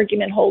your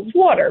argument holds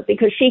water,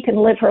 because she can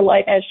live her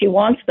life as she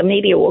wants. The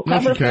media will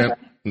cover her.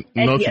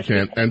 No, she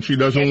can't. And she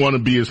doesn't want to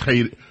be as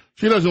hated.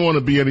 She doesn't want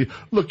to be any.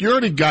 Look, you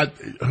already got.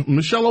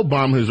 Michelle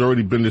Obama has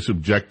already been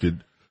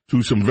subjected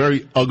to some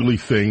very ugly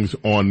things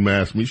on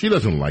mass media. She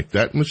doesn't like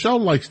that. Michelle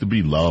likes to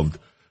be loved.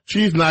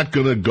 She's not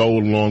going to go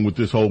along with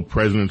this whole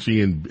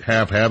presidency and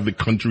have the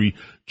country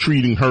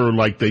treating her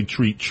like they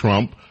treat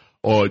Trump,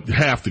 or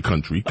half the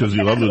country, because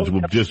the others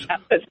will just.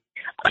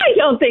 I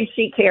don't think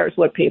she cares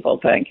what people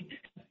think.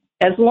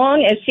 As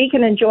long as she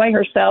can enjoy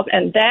herself,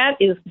 and that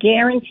is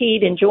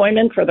guaranteed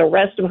enjoyment for the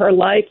rest of her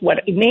life.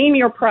 Name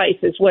your price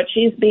is what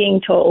she's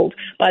being told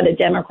by the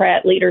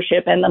Democrat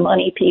leadership and the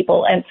money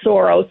people and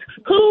Soros,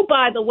 who,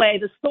 by the way,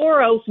 the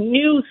Soros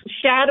new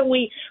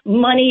shadowy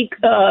money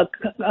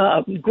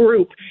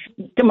group,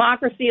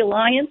 Democracy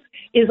Alliance,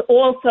 is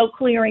also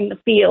clearing the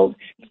field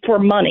for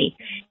money.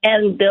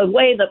 And the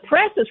way the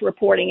press is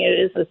reporting it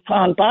is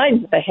on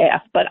Biden's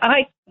behalf, but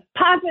I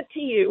posit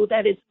to you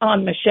that it's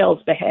on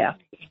Michelle's behalf.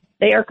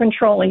 They are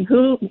controlling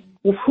who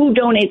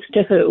donates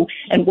to who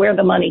and where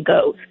the money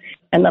goes.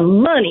 And the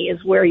money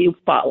is where you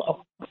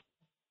follow.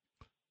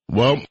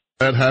 Well,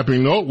 that happy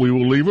note, we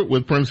will leave it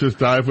with Princess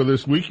Di for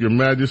this week. Your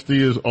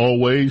Majesty, as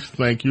always,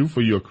 thank you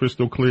for your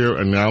crystal clear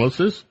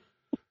analysis.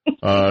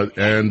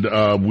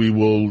 We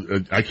will,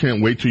 I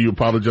can't wait till you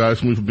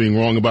apologize to me for being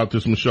wrong about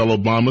this Michelle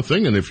Obama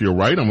thing. And if you're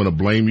right, I'm going to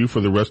blame you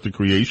for the rest of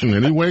creation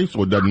anyway,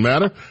 so it doesn't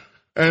matter.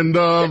 And,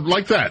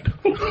 like that.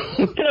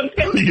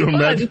 Your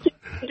Majesty.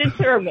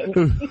 Determined.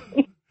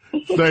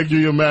 Thank you,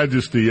 Your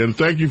Majesty, and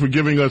thank you for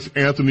giving us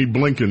Anthony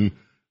Blinken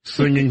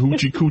singing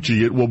Hoochie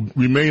Coochie. It will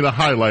remain a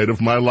highlight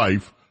of my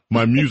life,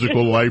 my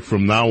musical life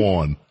from now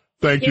on.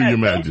 Thank you, Your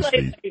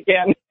Majesty.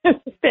 Again.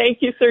 Thank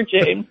you, Sir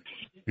James.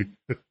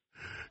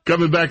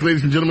 Coming back,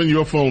 ladies and gentlemen,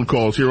 your phone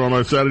calls here on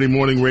our Saturday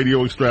morning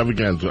radio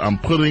extravaganza. I'm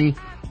putting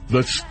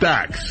the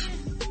stacks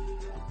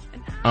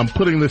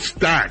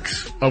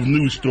of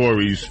news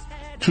stories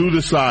to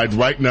the side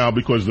right now,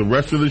 because the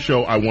rest of the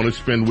show I want to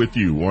spend with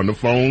you on the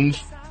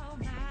phones,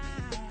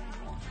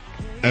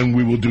 and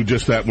we will do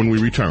just that when we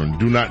return.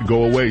 Do not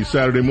go away.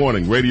 Saturday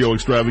morning radio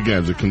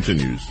extravaganza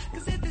continues.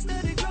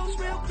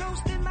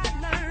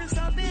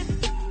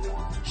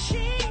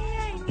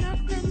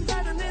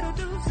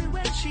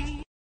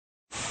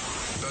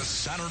 The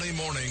Saturday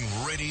morning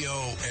radio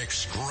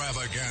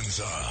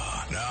extravaganza.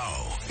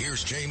 Now,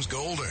 here's James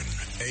Golden,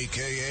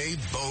 a.k.a.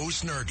 Bo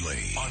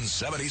Snerdley, on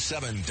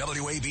 77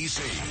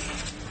 WABC.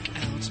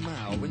 Out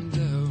my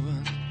window.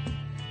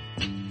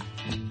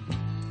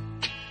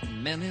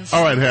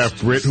 All right,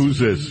 Half-Brit, who's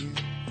this?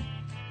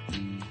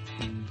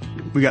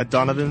 We got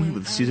Donovan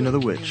with Season of the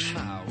Witch.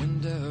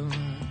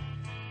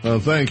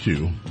 Thank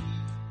you.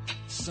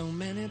 So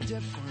many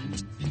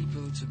different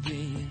people to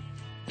be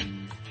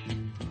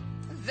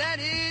that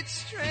it's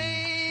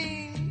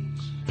strange.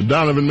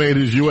 Donovan made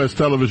his U.S.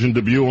 television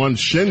debut on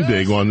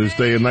Shindig on this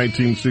day in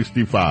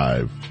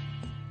 1965.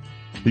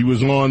 He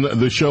was on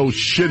the show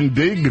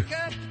Shindig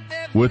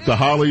with the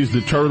Hollies, the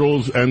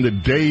Turtles, and the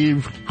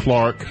Dave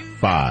Clark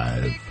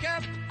Five.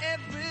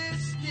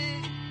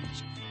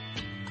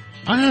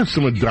 I have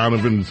some of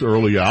Donovan's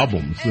early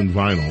albums in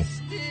vinyl.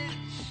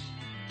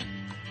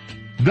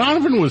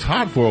 Donovan was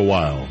hot for a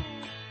while.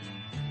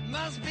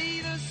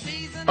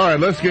 All right,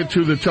 let's get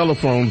to the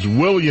telephones.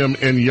 William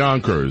in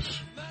Yonkers.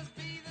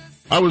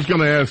 I was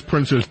going to ask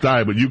Princess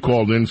Di, but you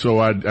called in, so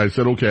I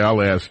said, okay, I'll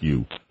ask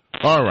you.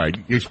 All right,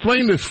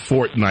 explain this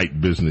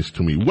fortnight business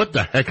to me. What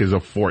the heck is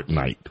a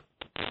fortnight?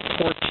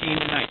 14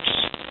 nights,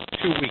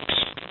 2 weeks.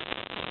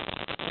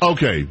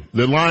 Okay,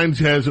 the lines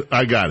has,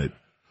 I got it.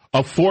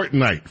 A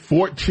fortnight,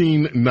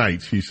 14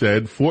 nights, he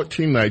said.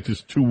 14 nights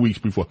is 2 weeks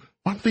before.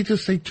 Why don't they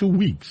just say 2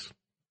 weeks?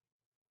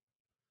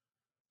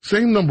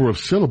 Same number of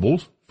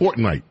syllables,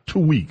 fortnight, 2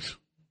 weeks.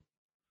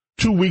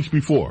 2 weeks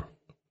before.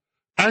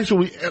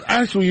 Actually,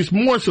 it's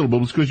more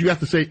syllables because you have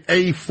to say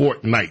a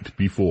fortnight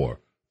before.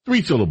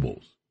 3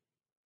 syllables.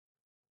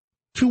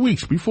 2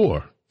 weeks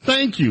before.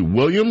 Thank you,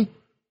 William.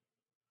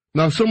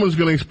 Now someone's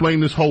going to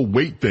explain this whole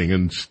weight thing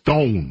and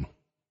stone.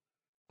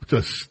 What's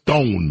a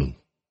stone?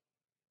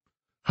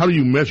 How do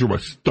you measure a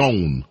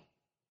stone?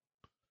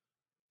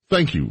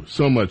 Thank you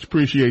so much.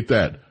 Appreciate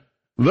that.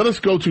 Let us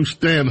go to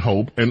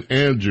Stanhope and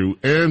Andrew.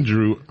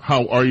 Andrew,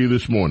 how are you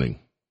this morning?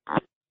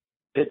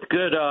 It's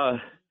good.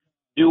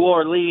 New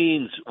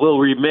Orleans will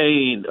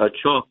remain a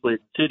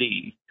chocolate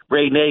city.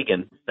 Ray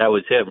Nagin, that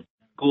was him.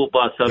 School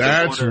bus.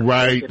 That's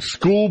right. Nagin.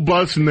 School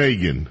bus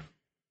Nagin.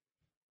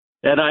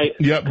 And I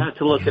had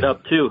to look it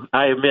up, too.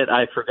 I admit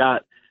I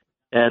forgot.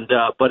 And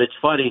but it's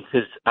funny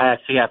because I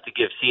actually have to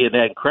give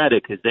CNN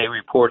credit because they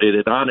reported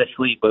it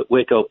honestly, but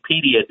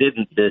Wikipedia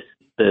didn't this.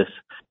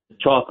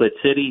 Chocolate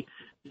City.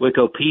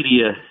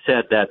 Wikipedia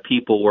said that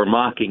people were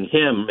mocking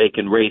him,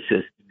 making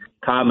racist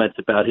comments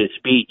about his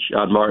speech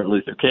on Martin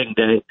Luther King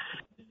Day,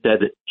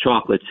 said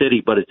Chocolate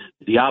City, but it's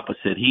the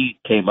opposite. He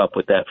came up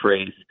with that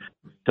phrase.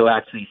 So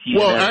actually,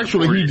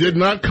 he did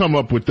not come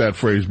up with that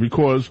phrase,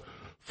 because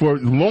for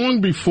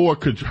long before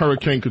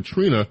Hurricane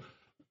Katrina,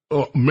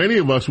 many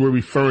of us were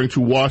referring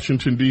to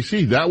Washington,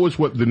 D.C. That was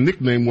what the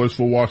nickname was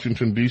for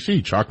Washington,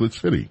 D.C., Chocolate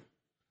City.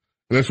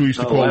 And that's what we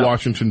used to call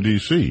Washington,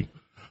 D.C.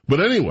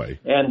 But anyway,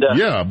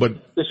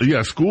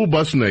 school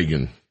bus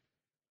Nagin.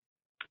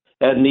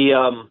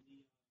 And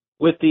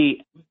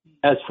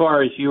as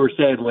far as you were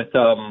saying with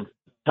Tom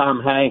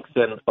Hanks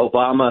and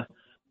Obama,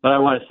 but I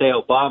want to say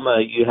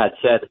Obama, you had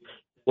said,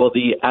 well,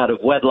 the out of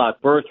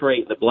wedlock birth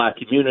rate in the black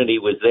community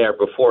was there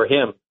before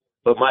him.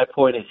 But my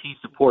point is he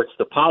supports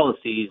the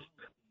policies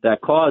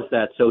that caused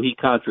that, so he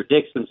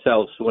contradicts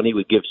himself when he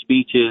would give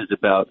speeches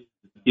about,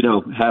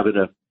 having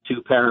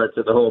two parents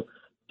in the home.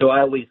 So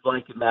I always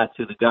liken that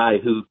to the guy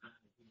who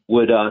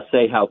would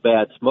say how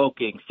bad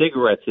smoking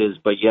cigarettes is,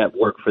 but yet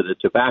work for the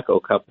tobacco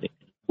company,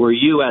 where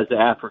you as an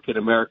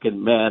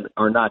African-American man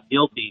are not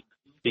guilty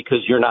because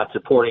you're not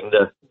supporting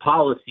the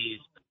policies.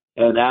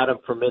 And Adam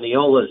from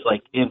Mineola is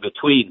like in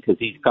between because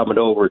he's coming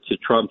over to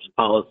Trump's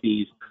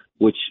policies,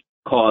 which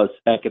cause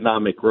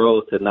economic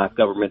growth and not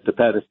government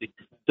dependency.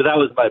 So that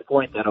was my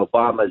point, that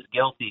Obama is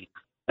guilty.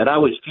 And I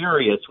was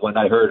furious when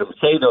I heard him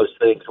say those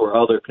things where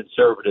other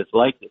conservatives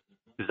liked it,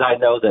 because I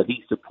know that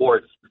he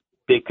supports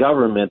big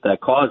government that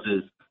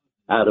causes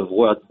out of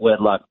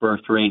wedlock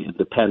birth rate and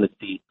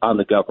dependency on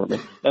the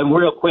government. And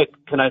real quick,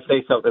 can I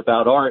say something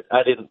about art?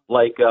 I didn't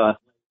like,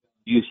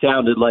 you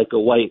sounded like a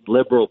white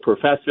liberal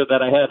professor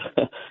that I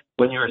had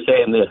when you were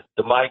saying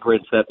the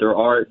migrants, that their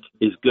art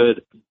is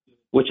good,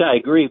 which I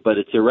agree, but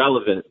it's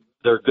irrelevant.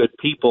 They're good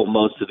people,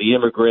 most of the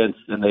immigrants,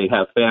 and they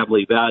have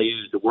family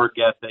values, a work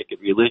ethic, and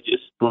religious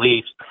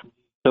beliefs.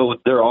 So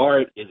their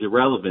art is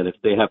irrelevant if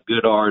they have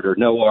good art or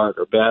no art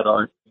or bad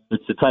art.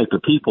 It's the type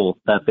of people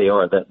that they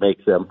are that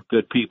makes them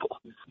good people.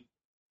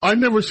 I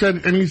never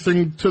said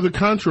anything to the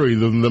contrary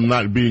than them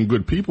not being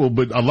good people,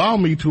 but allow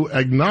me to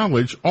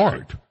acknowledge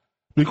art,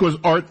 because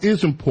art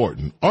is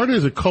important. Art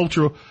is a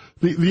culture.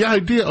 The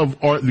idea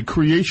of art, the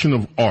creation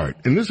of art,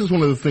 and this is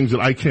one of the things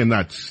that I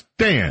cannot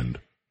stand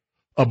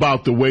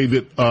about the way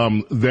that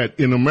that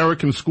in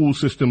American school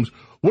systems,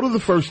 what are the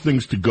first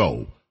things to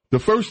go? The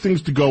first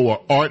things to go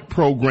are art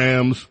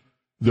programs.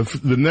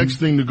 The next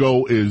thing to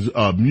go is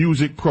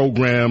music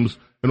programs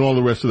and all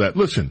the rest of that.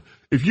 Listen,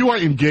 if you are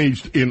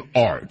engaged in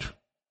art,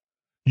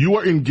 you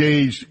are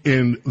engaged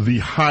in the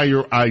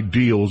higher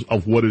ideals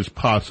of what is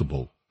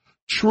possible.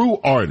 True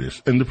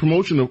artists and the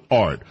promotion of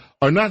art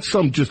are not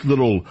some just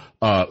little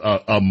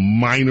a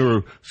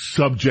minor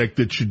subject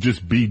that should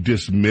just be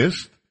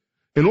dismissed.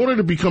 In order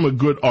to become a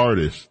good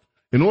artist,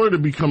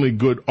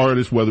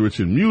 whether it's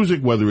in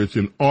music, whether it's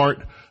in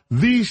art,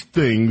 these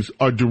things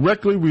are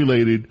directly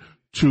related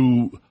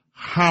to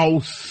how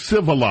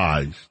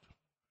civilized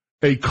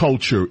a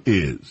culture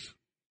is.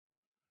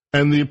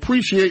 And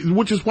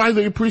which is why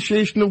the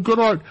appreciation of good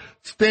art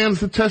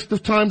stands the test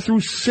of time through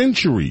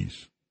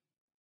centuries.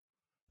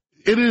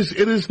 It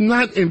is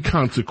not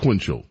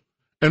inconsequential.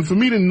 And for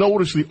me to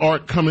notice the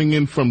art coming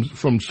in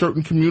from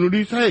certain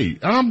communities, hey,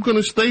 I'm going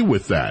to stay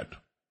with that.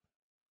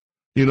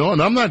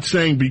 And I'm not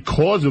saying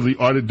because of the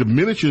art it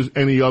diminishes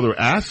any other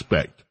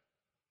aspect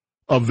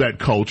of that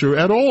culture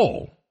at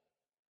all.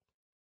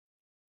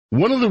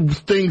 One of the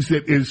things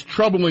that is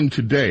troubling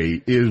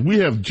today is we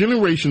have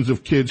generations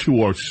of kids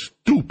who are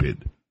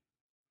stupid,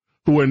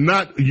 who are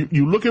not,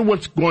 you look at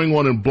what's going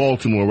on in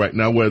Baltimore right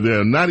now where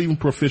they're not even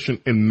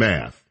proficient in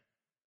math.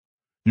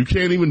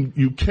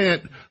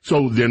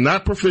 So they're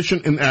not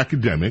proficient in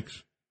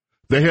academics.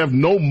 They have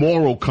no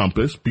moral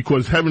compass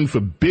because heaven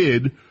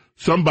forbid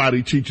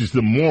somebody teaches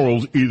them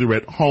morals either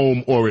at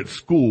home or at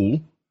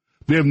school.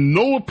 They have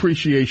no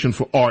appreciation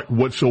for art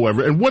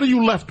whatsoever. And what are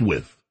you left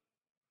with?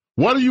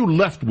 What are you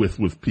left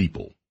with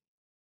people?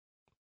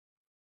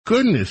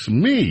 Goodness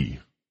me.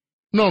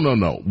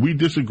 No. We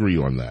disagree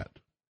on that.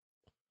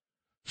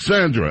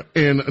 Sandra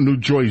in New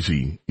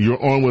Jersey,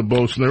 you're on with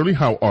Bo Snerdley.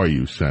 How are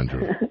you,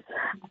 Sandra?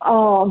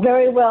 Oh,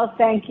 very well,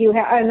 thank you.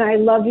 And I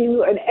love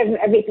you and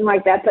everything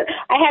like that. But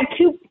I have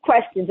two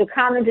questions, a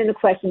comment and a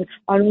question.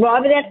 On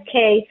Robert F.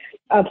 K.,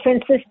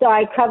 Princess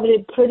Di covered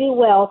it pretty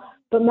well.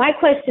 But my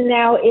question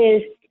now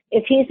is,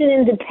 if he's an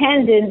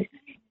independent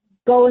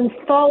going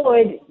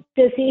forward,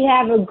 does he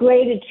have a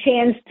greater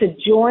chance to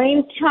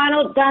join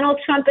Donald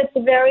Trump at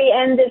the very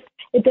end if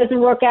it doesn't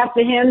work out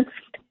for him?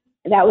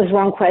 That was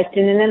one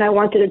question. And then I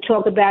wanted to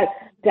talk about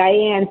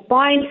Dianne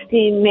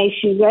Feinstein. May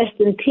she rest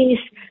in peace.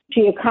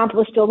 She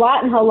accomplished a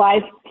lot in her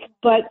life.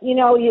 But,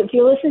 if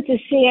you listen to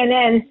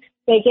CNN,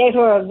 they gave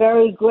her a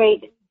very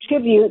great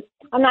tribute.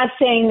 I'm not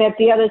saying that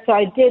the other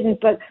side didn't,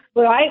 but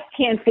what I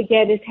can't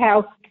forget is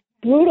how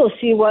brutal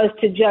she was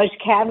to Judge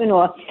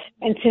Kavanaugh.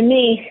 And to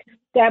me,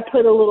 that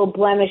put a little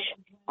blemish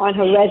on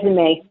her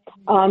resume.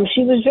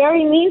 She was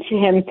very mean to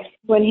him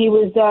when he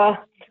was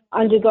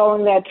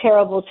undergoing that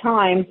terrible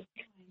time.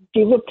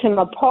 She ripped him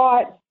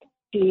apart.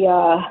 She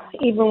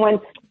even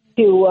went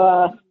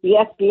to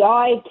the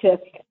FBI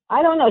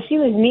I don't know, she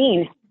was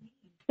mean.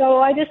 So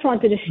I just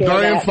wanted to share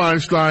Dianne that.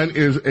 Feinstein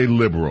is a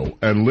liberal.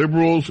 And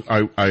liberals,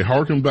 I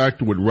hearken back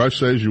to what Rush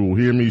says. You will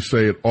hear me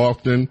say it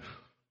often.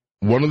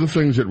 One of the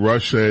things that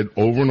Rush said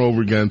over and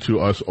over again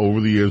to us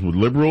over the years was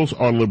liberals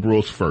are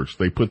liberals first.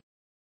 They put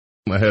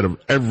ahead of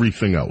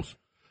everything else.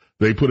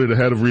 They put it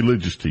ahead of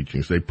religious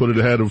teachings. They put it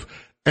ahead of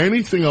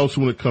anything else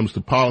when it comes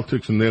to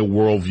politics and their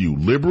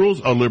worldview.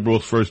 Liberals are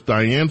liberals first.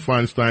 Dianne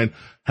Feinstein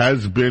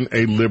has been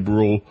a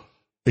liberal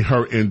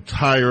her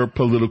entire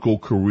political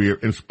career,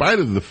 in spite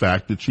of the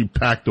fact that she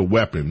packed a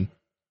weapon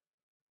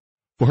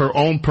for her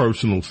own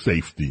personal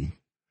safety.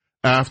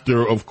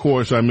 After, of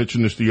course, I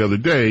mentioned this the other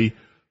day,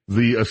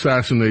 the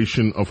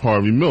assassination of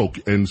Harvey Milk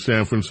in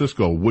San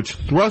Francisco, which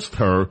thrust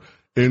her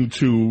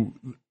into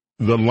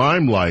the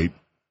limelight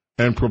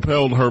and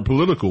propelled her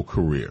political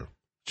career.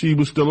 She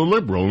was still a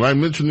liberal. And I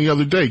mentioned the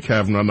other day,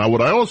 Kavanaugh. Now,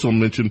 what I also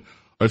mentioned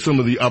are some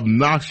of the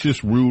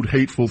obnoxious, rude,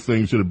 hateful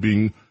things that are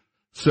being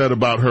said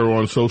about her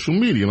on social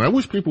media. And I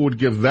wish people would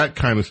give that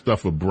kind of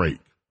stuff a break.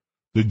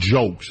 The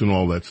jokes and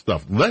all that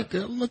stuff. Let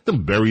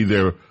them bury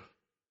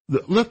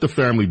let the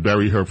family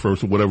bury her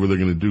first or whatever they're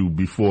going to do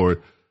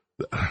before.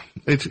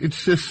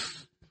 It's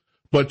just,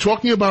 but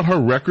talking about her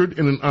record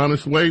in an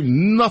honest way,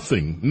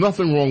 nothing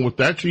wrong with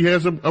that. She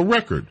has a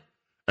record.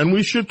 And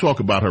we should talk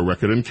about her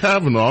record. And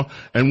Kavanaugh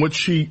and what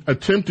she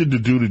attempted to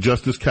do to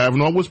Justice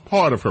Kavanaugh was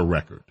part of her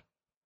record.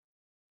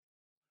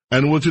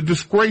 And was a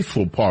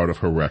disgraceful part of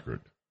her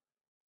record.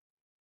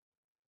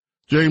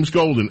 James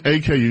Golden,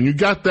 a.k.a. and you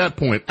got that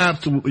point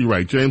absolutely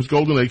right. James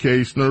Golden, a.k.a.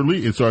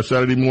 Snerdley. It's our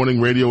Saturday morning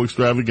radio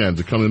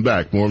extravaganza coming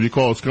back. More of your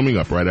calls coming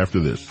up right after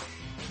this.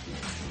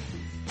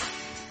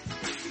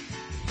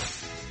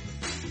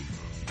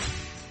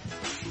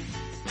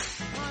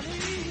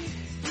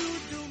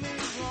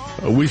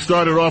 We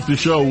started off the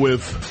show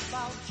with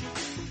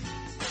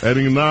an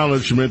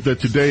acknowledgement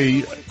that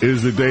today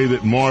is the day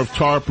that Marv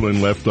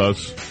Tarplin left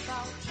us.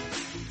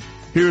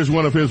 Here's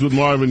one of his with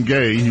Marvin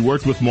Gaye. He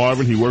worked with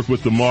Marvin. He worked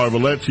with the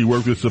Marvelettes. He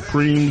worked with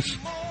Supremes.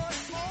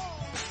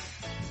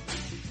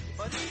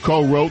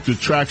 Co-wrote the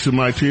Tracks of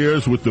My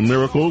Tears with the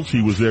Miracles.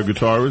 He was their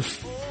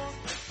guitarist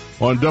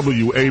on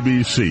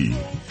WABC.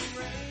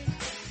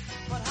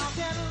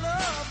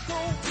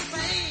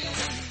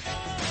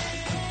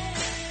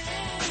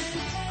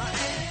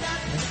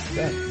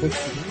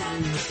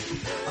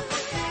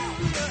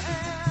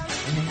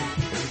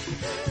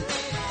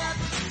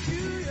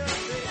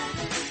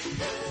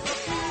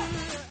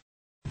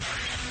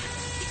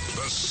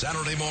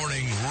 Saturday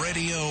morning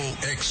radio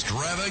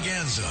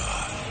extravaganza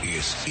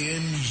is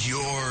in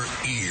your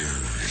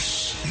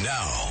ears.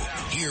 Now,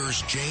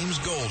 here's James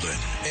Golden,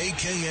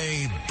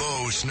 a.k.a.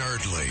 Bo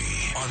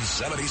Snerdley, on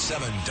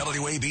 77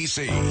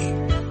 WABC.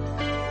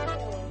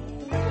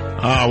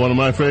 One of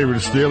my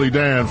favorites, Steely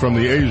Dan from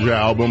the Asia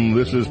album,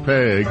 This Is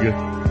Peg,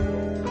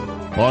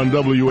 on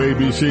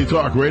WABC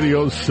Talk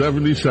Radio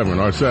 77,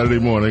 our Saturday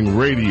morning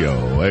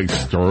radio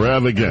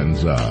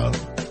extravaganza.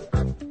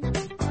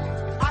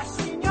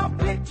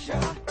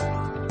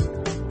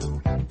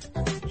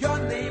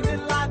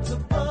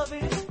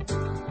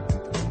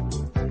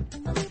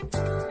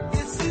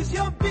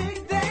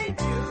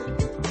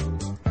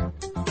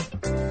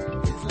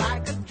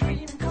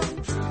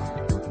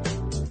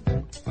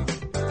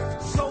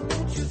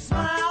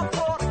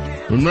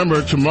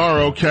 Remember,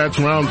 tomorrow, Cats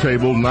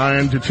Roundtable,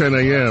 9 to 10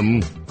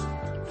 a.m.,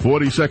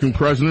 42nd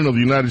President of the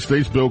United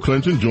States, Bill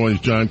Clinton, joins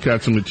John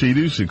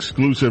Katzimatidis,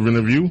 exclusive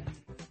interview.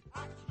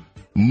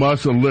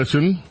 Must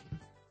listen.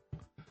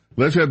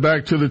 Let's head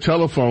back to the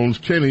telephones.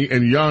 Kenny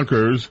and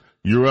Yonkers,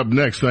 you're up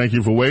next. Thank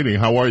you for waiting.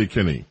 How are you,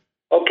 Kenny?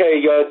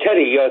 Okay,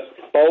 Teddy,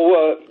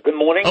 Bo, good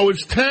morning. Oh,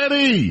 it's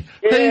Teddy.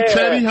 Yeah. Hey,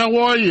 Teddy, how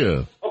are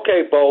you?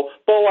 Okay, Bo.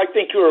 Bo, I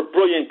think you're a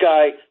brilliant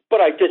guy, but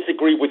I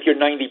disagree with you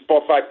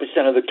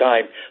 95% of the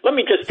time. Let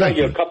me just tell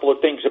you a couple of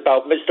things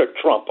about Mr.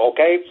 Trump,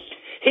 okay?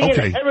 He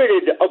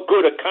inherited a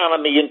good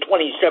economy in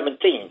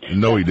 2017.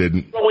 No, he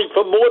didn't. Growing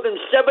for more than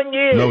 7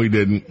 years. No, he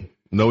didn't.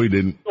 No, he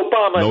didn't.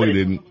 Obama No, he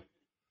didn't.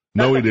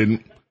 No, he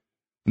didn't.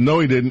 No,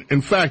 he didn't.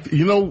 In fact,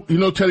 you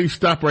know, Teddy,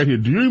 stop right here.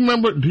 Do you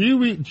remember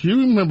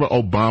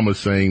Obama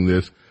saying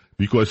this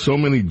because so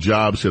many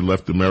jobs had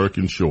left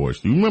American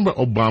shores? Do you remember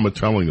Obama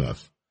telling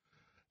us,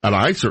 and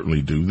I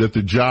certainly do, that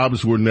the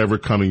jobs were never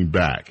coming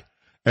back?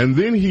 And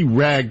then he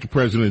ragged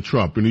President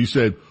Trump and he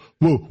said,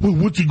 well,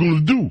 what's he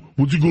going to do?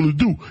 What's he going to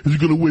do? Is he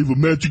going to wave a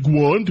magic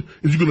wand?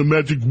 Is he going to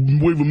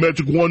wave a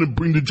magic wand and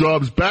bring the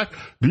jobs back?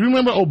 Do you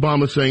remember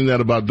Obama saying that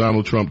about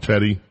Donald Trump,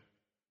 Teddy?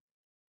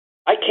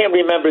 I can't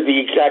remember the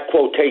exact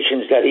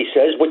quotations that he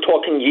says. We're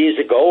talking years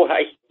ago.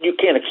 You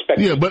can't expect.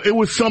 Yeah, but it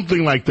was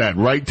something like that,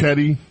 right,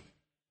 Teddy?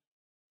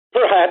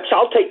 Perhaps.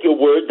 I'll take your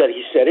word that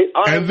he said it.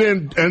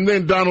 And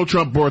then Donald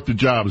Trump brought the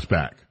jobs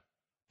back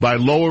by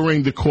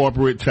lowering the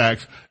corporate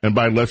tax and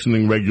by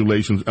lessening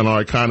regulations, and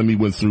our economy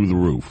went through the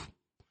roof.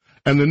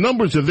 And the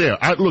numbers are there.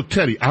 Look,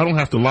 Teddy, I don't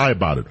have to lie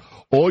about it.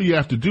 All you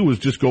have to do is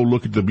just go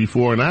look at the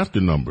before and after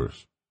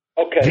numbers.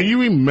 Okay. Do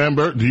you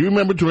remember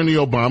during the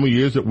Obama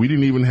years that we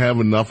didn't even have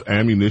enough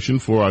ammunition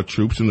for our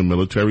troops in the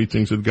military?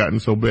 Things had gotten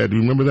so bad. Do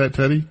you remember that,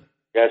 Teddy?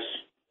 Yes.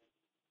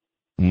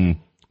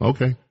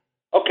 Okay.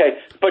 Okay,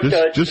 but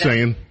just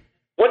saying.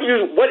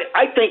 What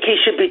I think he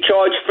should be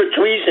charged for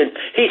treason.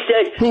 He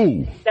said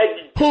Who?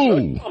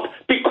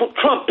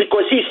 Trump,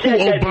 because he said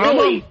that Obama?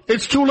 really.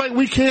 It's too late.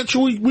 We can't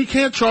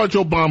charge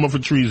Obama for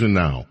treason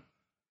now.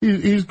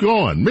 He's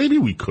gone. Maybe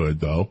we could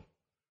though.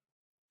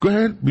 Go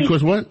ahead.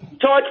 Because what?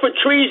 Charged for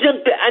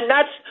treason, and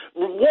that's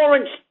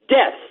warrants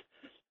death.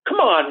 Come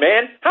on,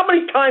 man. How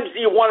many times do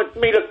you want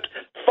me to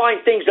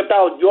find things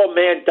about your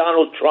man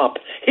Donald Trump?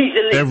 He's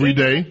an every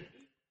day.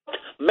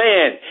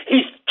 Man,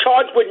 he's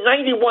charged with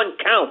 91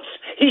 counts.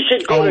 He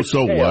should go to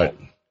so jail. what?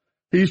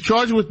 He's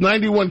charged with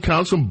 91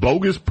 counts from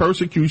bogus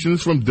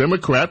persecutions from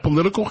Democrat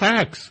political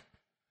hacks.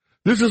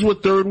 This is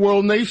what third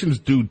world nations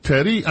do,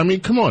 Teddy. I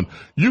mean, come on.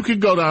 You could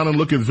go down and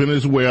look at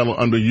Venezuela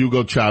under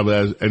Hugo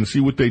Chavez and see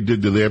what they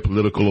did to their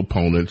political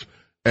opponents.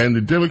 And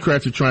the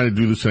Democrats are trying to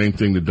do the same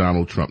thing to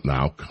Donald Trump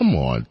now. Come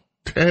on,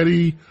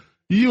 Teddy.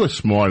 You are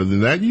smarter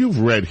than that. You've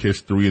read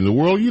history in the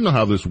world. You know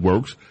how this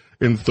works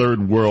in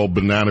third world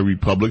banana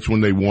republics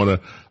when they want to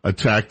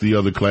attack the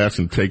other class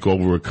and take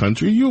over a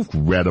country. You've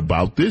read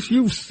about this.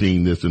 You've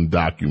seen this in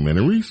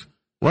documentaries.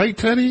 Right,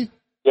 Teddy?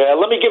 Yeah,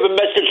 let me give a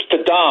message to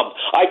Dom.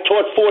 I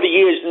taught 40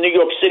 years in New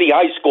York City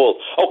high school.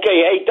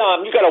 Okay, hey,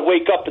 Dom, you got to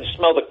wake up and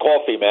smell the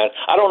coffee, man.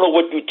 I don't know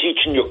what you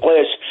teach in your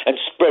class and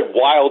spread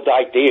wild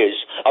ideas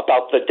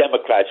about the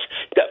Democrats.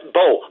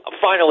 Bo,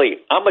 finally,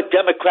 I'm a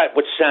Democrat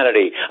with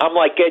sanity. I'm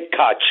like Ed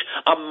Koch.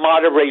 I'm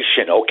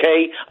moderation,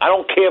 okay? I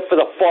don't care for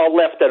the far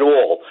left at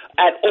all.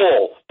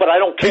 But I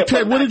don't care Hey,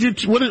 Ted, for what did you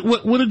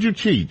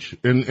teach?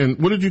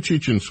 And what did you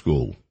teach in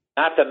school?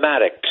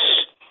 mathematics.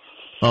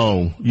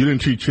 Oh, you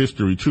didn't teach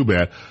history. Too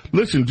bad.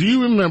 Listen, do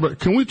you remember,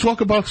 can we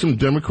talk about some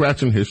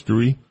Democrats in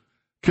history?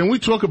 Can we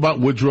talk about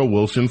Woodrow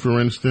Wilson, for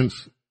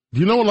instance? Do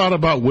you know a lot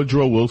about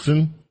Woodrow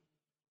Wilson?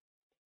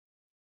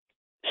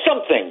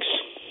 Some things.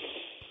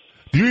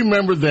 Do you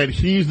remember that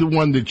he's the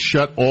one that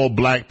shut all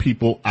black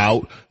people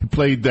out? He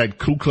played that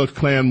Ku Klux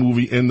Klan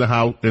movie in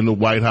the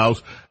White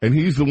House, and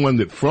he's the one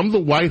that from the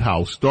White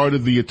House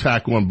started the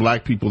attack on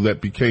black people that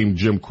became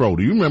Jim Crow.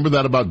 Do you remember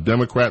that about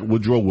Democrat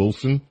Woodrow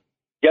Wilson?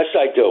 Yes,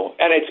 I do,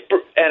 and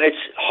it's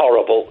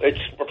horrible.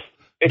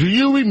 Do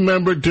you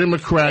remember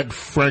Democrat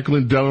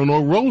Franklin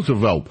Delano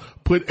Roosevelt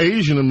put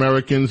Asian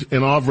Americans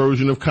in our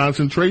version of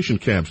concentration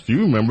camps? Do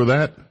you remember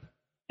that?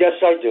 Yes,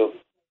 I do.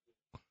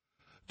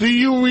 Do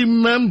you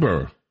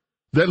remember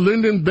that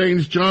Lyndon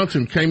Baines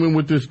Johnson came in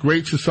with this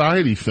Great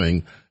Society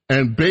thing,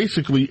 and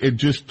basically it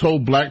just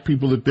told black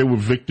people that they were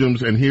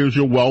victims and here's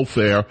your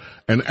welfare,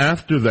 and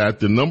after that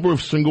the number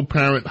of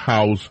single-parent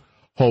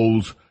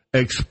households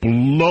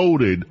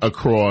exploded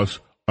across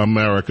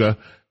America,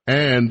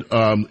 and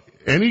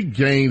any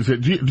gains that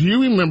do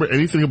you remember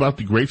anything about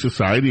the Great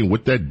Society and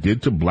what that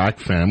did to black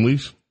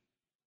families?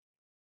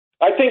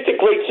 I think the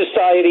Great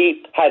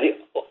Society had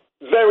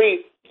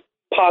very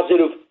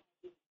positive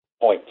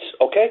points,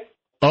 okay?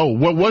 Oh,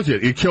 what was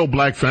it? It killed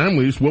black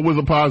families. What were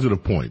the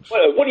positive points?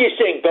 What are you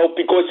saying, Bill?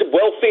 Because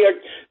welfare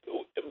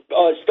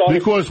started...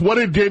 Because what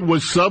it did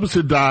was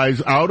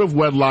subsidize out of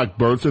wedlock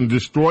births and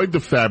destroyed the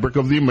fabric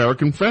of the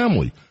American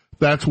family.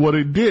 That's what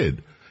it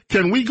did.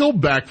 Can we go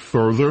back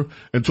further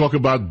and talk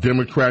about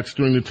Democrats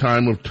during the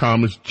time of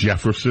Thomas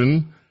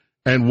Jefferson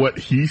and what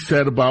he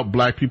said about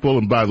black people?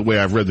 And by the way,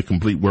 I've read the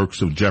complete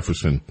works of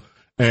Jefferson.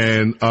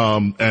 And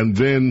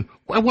then,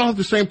 well, at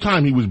the same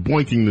time, he was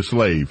boinking the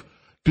slave.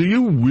 Do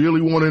you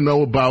really want to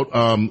know about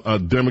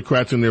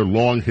Democrats and their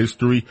long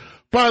history?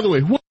 By the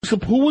way, what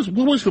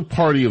was the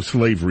party of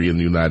slavery in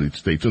the United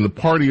States and the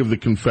party of the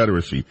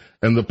Confederacy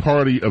and the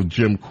party of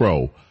Jim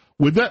Crow?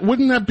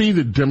 Wouldn't that be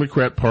the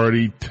Democrat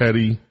Party,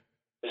 Teddy?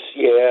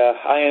 Yeah,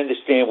 I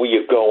understand where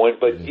you're going,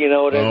 but you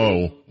know what I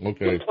mean? Oh,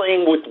 okay. You're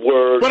playing with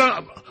words.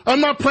 But I'm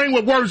not playing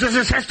with words. This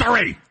is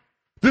history.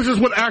 This is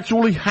what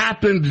actually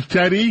happened,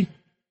 Teddy.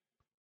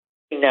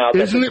 Now,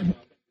 isn't it?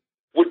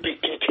 Would be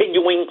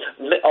continuing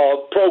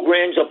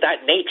programs of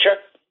that nature?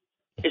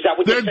 Is that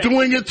what they're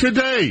doing it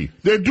today?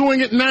 They're doing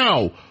it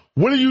now.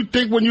 What do you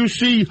think when you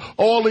see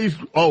all these?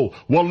 Oh,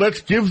 well,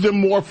 let's give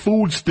them more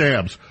food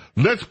stamps.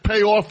 Let's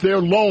pay off their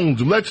loans.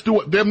 Let's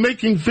do it. They're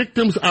making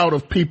victims out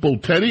of people,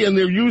 Teddy, and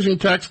they're using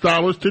tax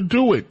dollars to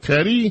do it,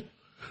 Teddy.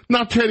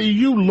 Now, Teddy,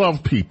 you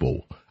love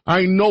people.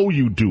 I know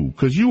you do,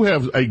 because you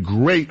have a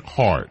great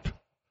heart.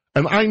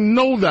 And I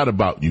know that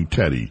about you,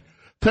 Teddy.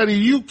 Teddy,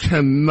 you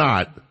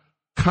cannot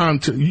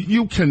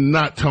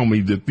tell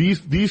me that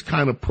these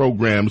kind of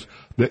programs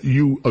that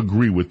you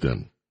agree with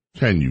them.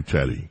 Can you,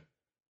 Teddy?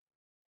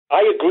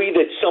 I agree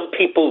that some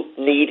people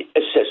need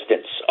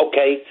assistance,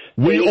 okay?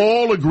 We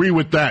all agree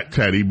with that,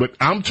 Teddy, but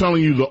I'm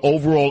telling you the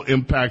overall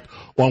impact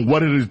on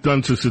what it has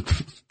done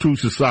to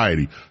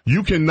society.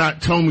 You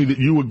cannot tell me that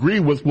you agree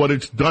with what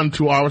it's done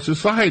to our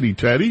society,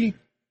 Teddy.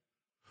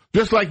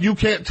 Just like you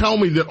can't tell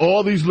me that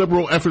all these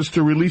liberal efforts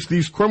to release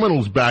these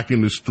criminals back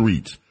in the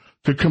streets,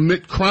 to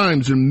commit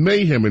crimes and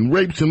mayhem and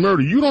rapes and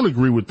murder, you don't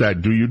agree with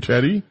that, do you,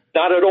 Teddy?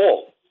 Not at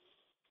all.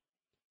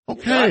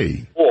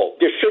 Okay.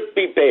 There should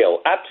be bail.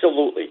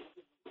 Absolutely.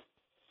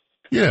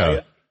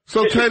 Yeah.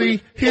 So,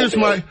 Teddy, here's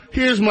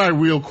my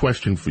real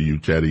question for you,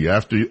 Teddy.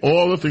 After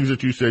all the things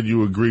that you said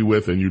you agree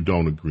with and you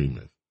don't agree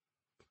with,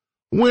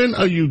 when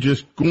are you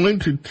just going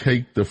to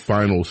take the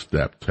final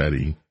step,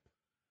 Teddy,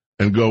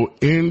 and go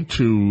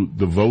into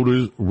the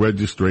voters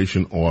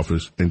registration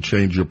office and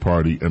change your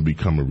party and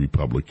become a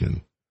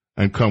Republican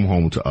and come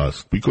home to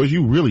us? Because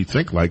you really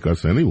think like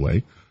us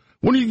anyway.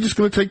 When are you just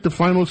going to take the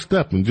final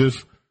step and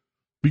just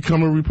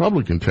become a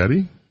Republican,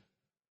 Teddy?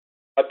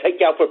 I'll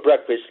take you out for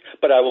breakfast,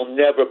 but I will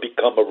never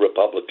become a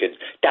Republican.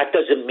 That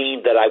doesn't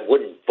mean that I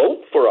wouldn't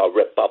vote for a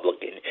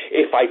Republican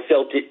if I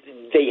felt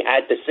they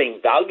had the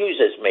same values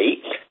as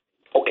me.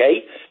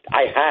 Okay?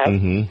 I have.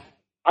 Mm-hmm.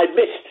 I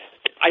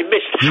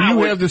missed Do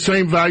you have the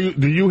same value?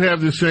 Do you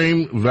have the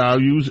same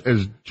values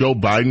as Joe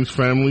Biden's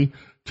family,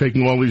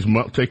 taking all this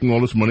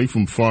money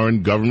from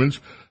foreign governments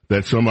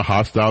that some are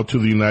hostile to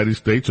the United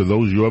States? Are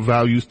those your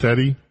values,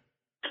 Teddy?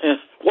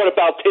 What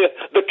about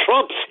the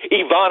Trumps,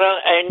 Ivana,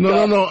 and...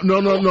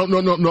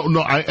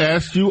 No. I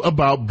asked you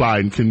about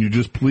Biden. Can you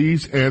just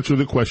please answer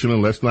the question,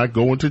 and let's not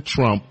go into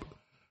Trump.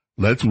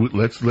 Let's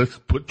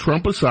put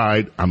Trump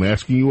aside. I'm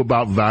asking you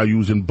about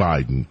values in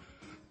Biden.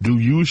 Do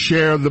you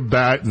share the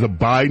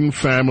Biden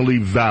family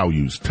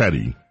values,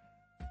 Teddy?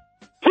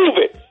 Prove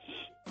it.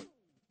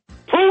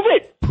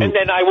 And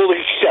then I will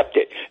accept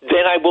it.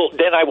 Then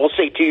I will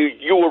say to you,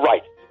 you were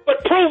right.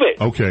 But prove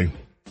it. Okay.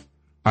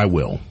 I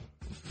will.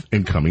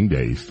 In coming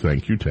days.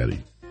 Thank you,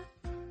 Teddy.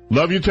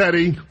 Love you,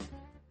 Teddy.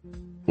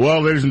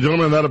 Well, ladies and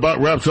gentlemen, that about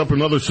wraps up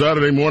another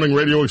Saturday morning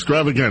radio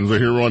extravaganza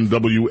here on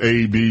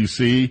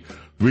WABC.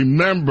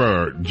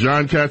 Remember,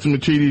 John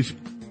Katzimatidis'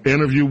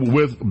 interview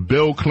with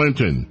Bill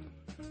Clinton.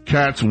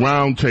 Katz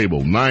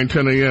Roundtable,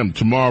 9:10 a.m.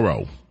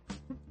 tomorrow.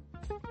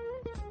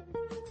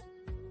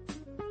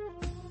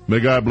 May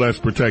God bless,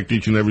 protect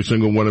each and every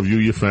single one of you,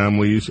 your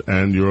families,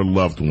 and your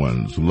loved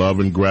ones. Love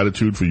and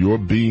gratitude for your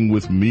being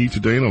with me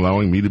today and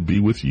allowing me to be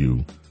with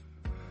you.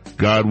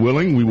 God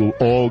willing, we will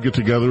all get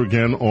together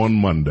again on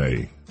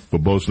Monday for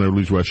Bo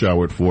Snerdley's Rush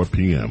Hour at 4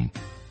 p.m.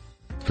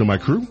 To my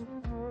crew,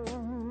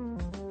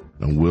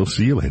 and we'll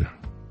see you later.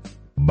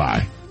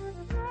 Bye.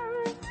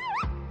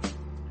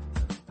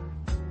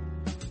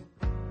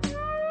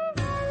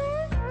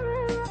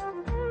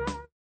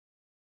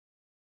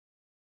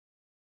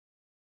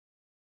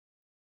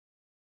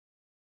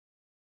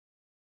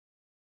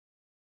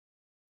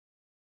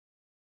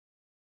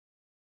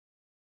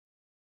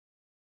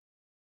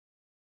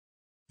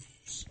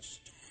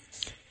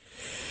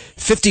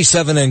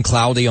 .57 and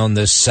cloudy on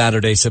this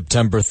Saturday,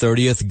 September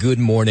 30th. Good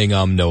morning.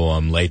 I'm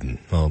Noam Layden.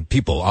 Well,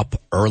 people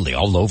up early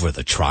all over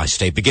the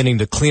tri-state beginning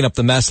to clean up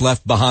the mess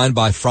left behind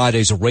by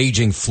Friday's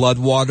raging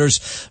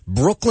floodwaters.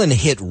 Brooklyn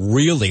hit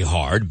really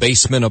hard.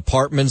 Basement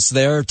apartments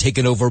there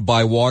taken over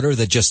by water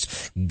that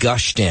just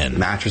gushed in.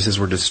 Mattresses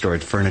were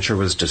destroyed. Furniture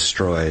was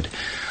destroyed.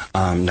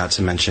 Not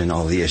to mention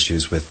all the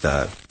issues with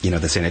the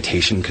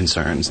sanitation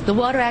concerns. The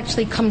water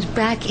actually comes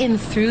back in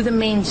through the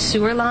main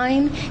sewer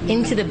line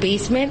into the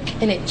basement,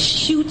 and it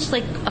shoots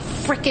like a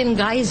frickin'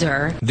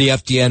 geyser. The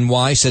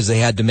FDNY says they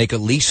had to make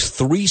at least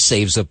 3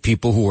 saves of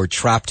people who were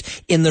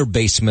trapped in their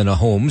basement of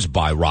homes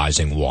by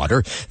rising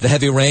water. The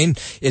heavy rain,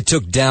 it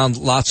took down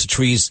lots of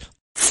trees.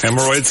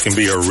 Hemorrhoids can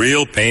be a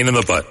real pain in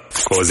the butt,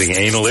 causing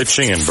anal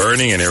itching and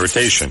burning and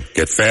irritation.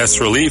 Get fast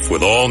relief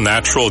with all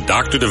natural,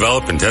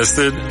 doctor-developed and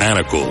tested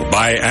Anacool.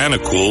 Buy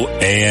Anacool,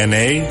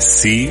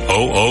 ANACOOL,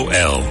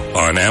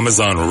 on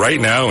Amazon right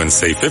now and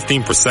save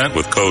 15%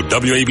 with code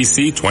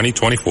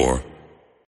WABC2024.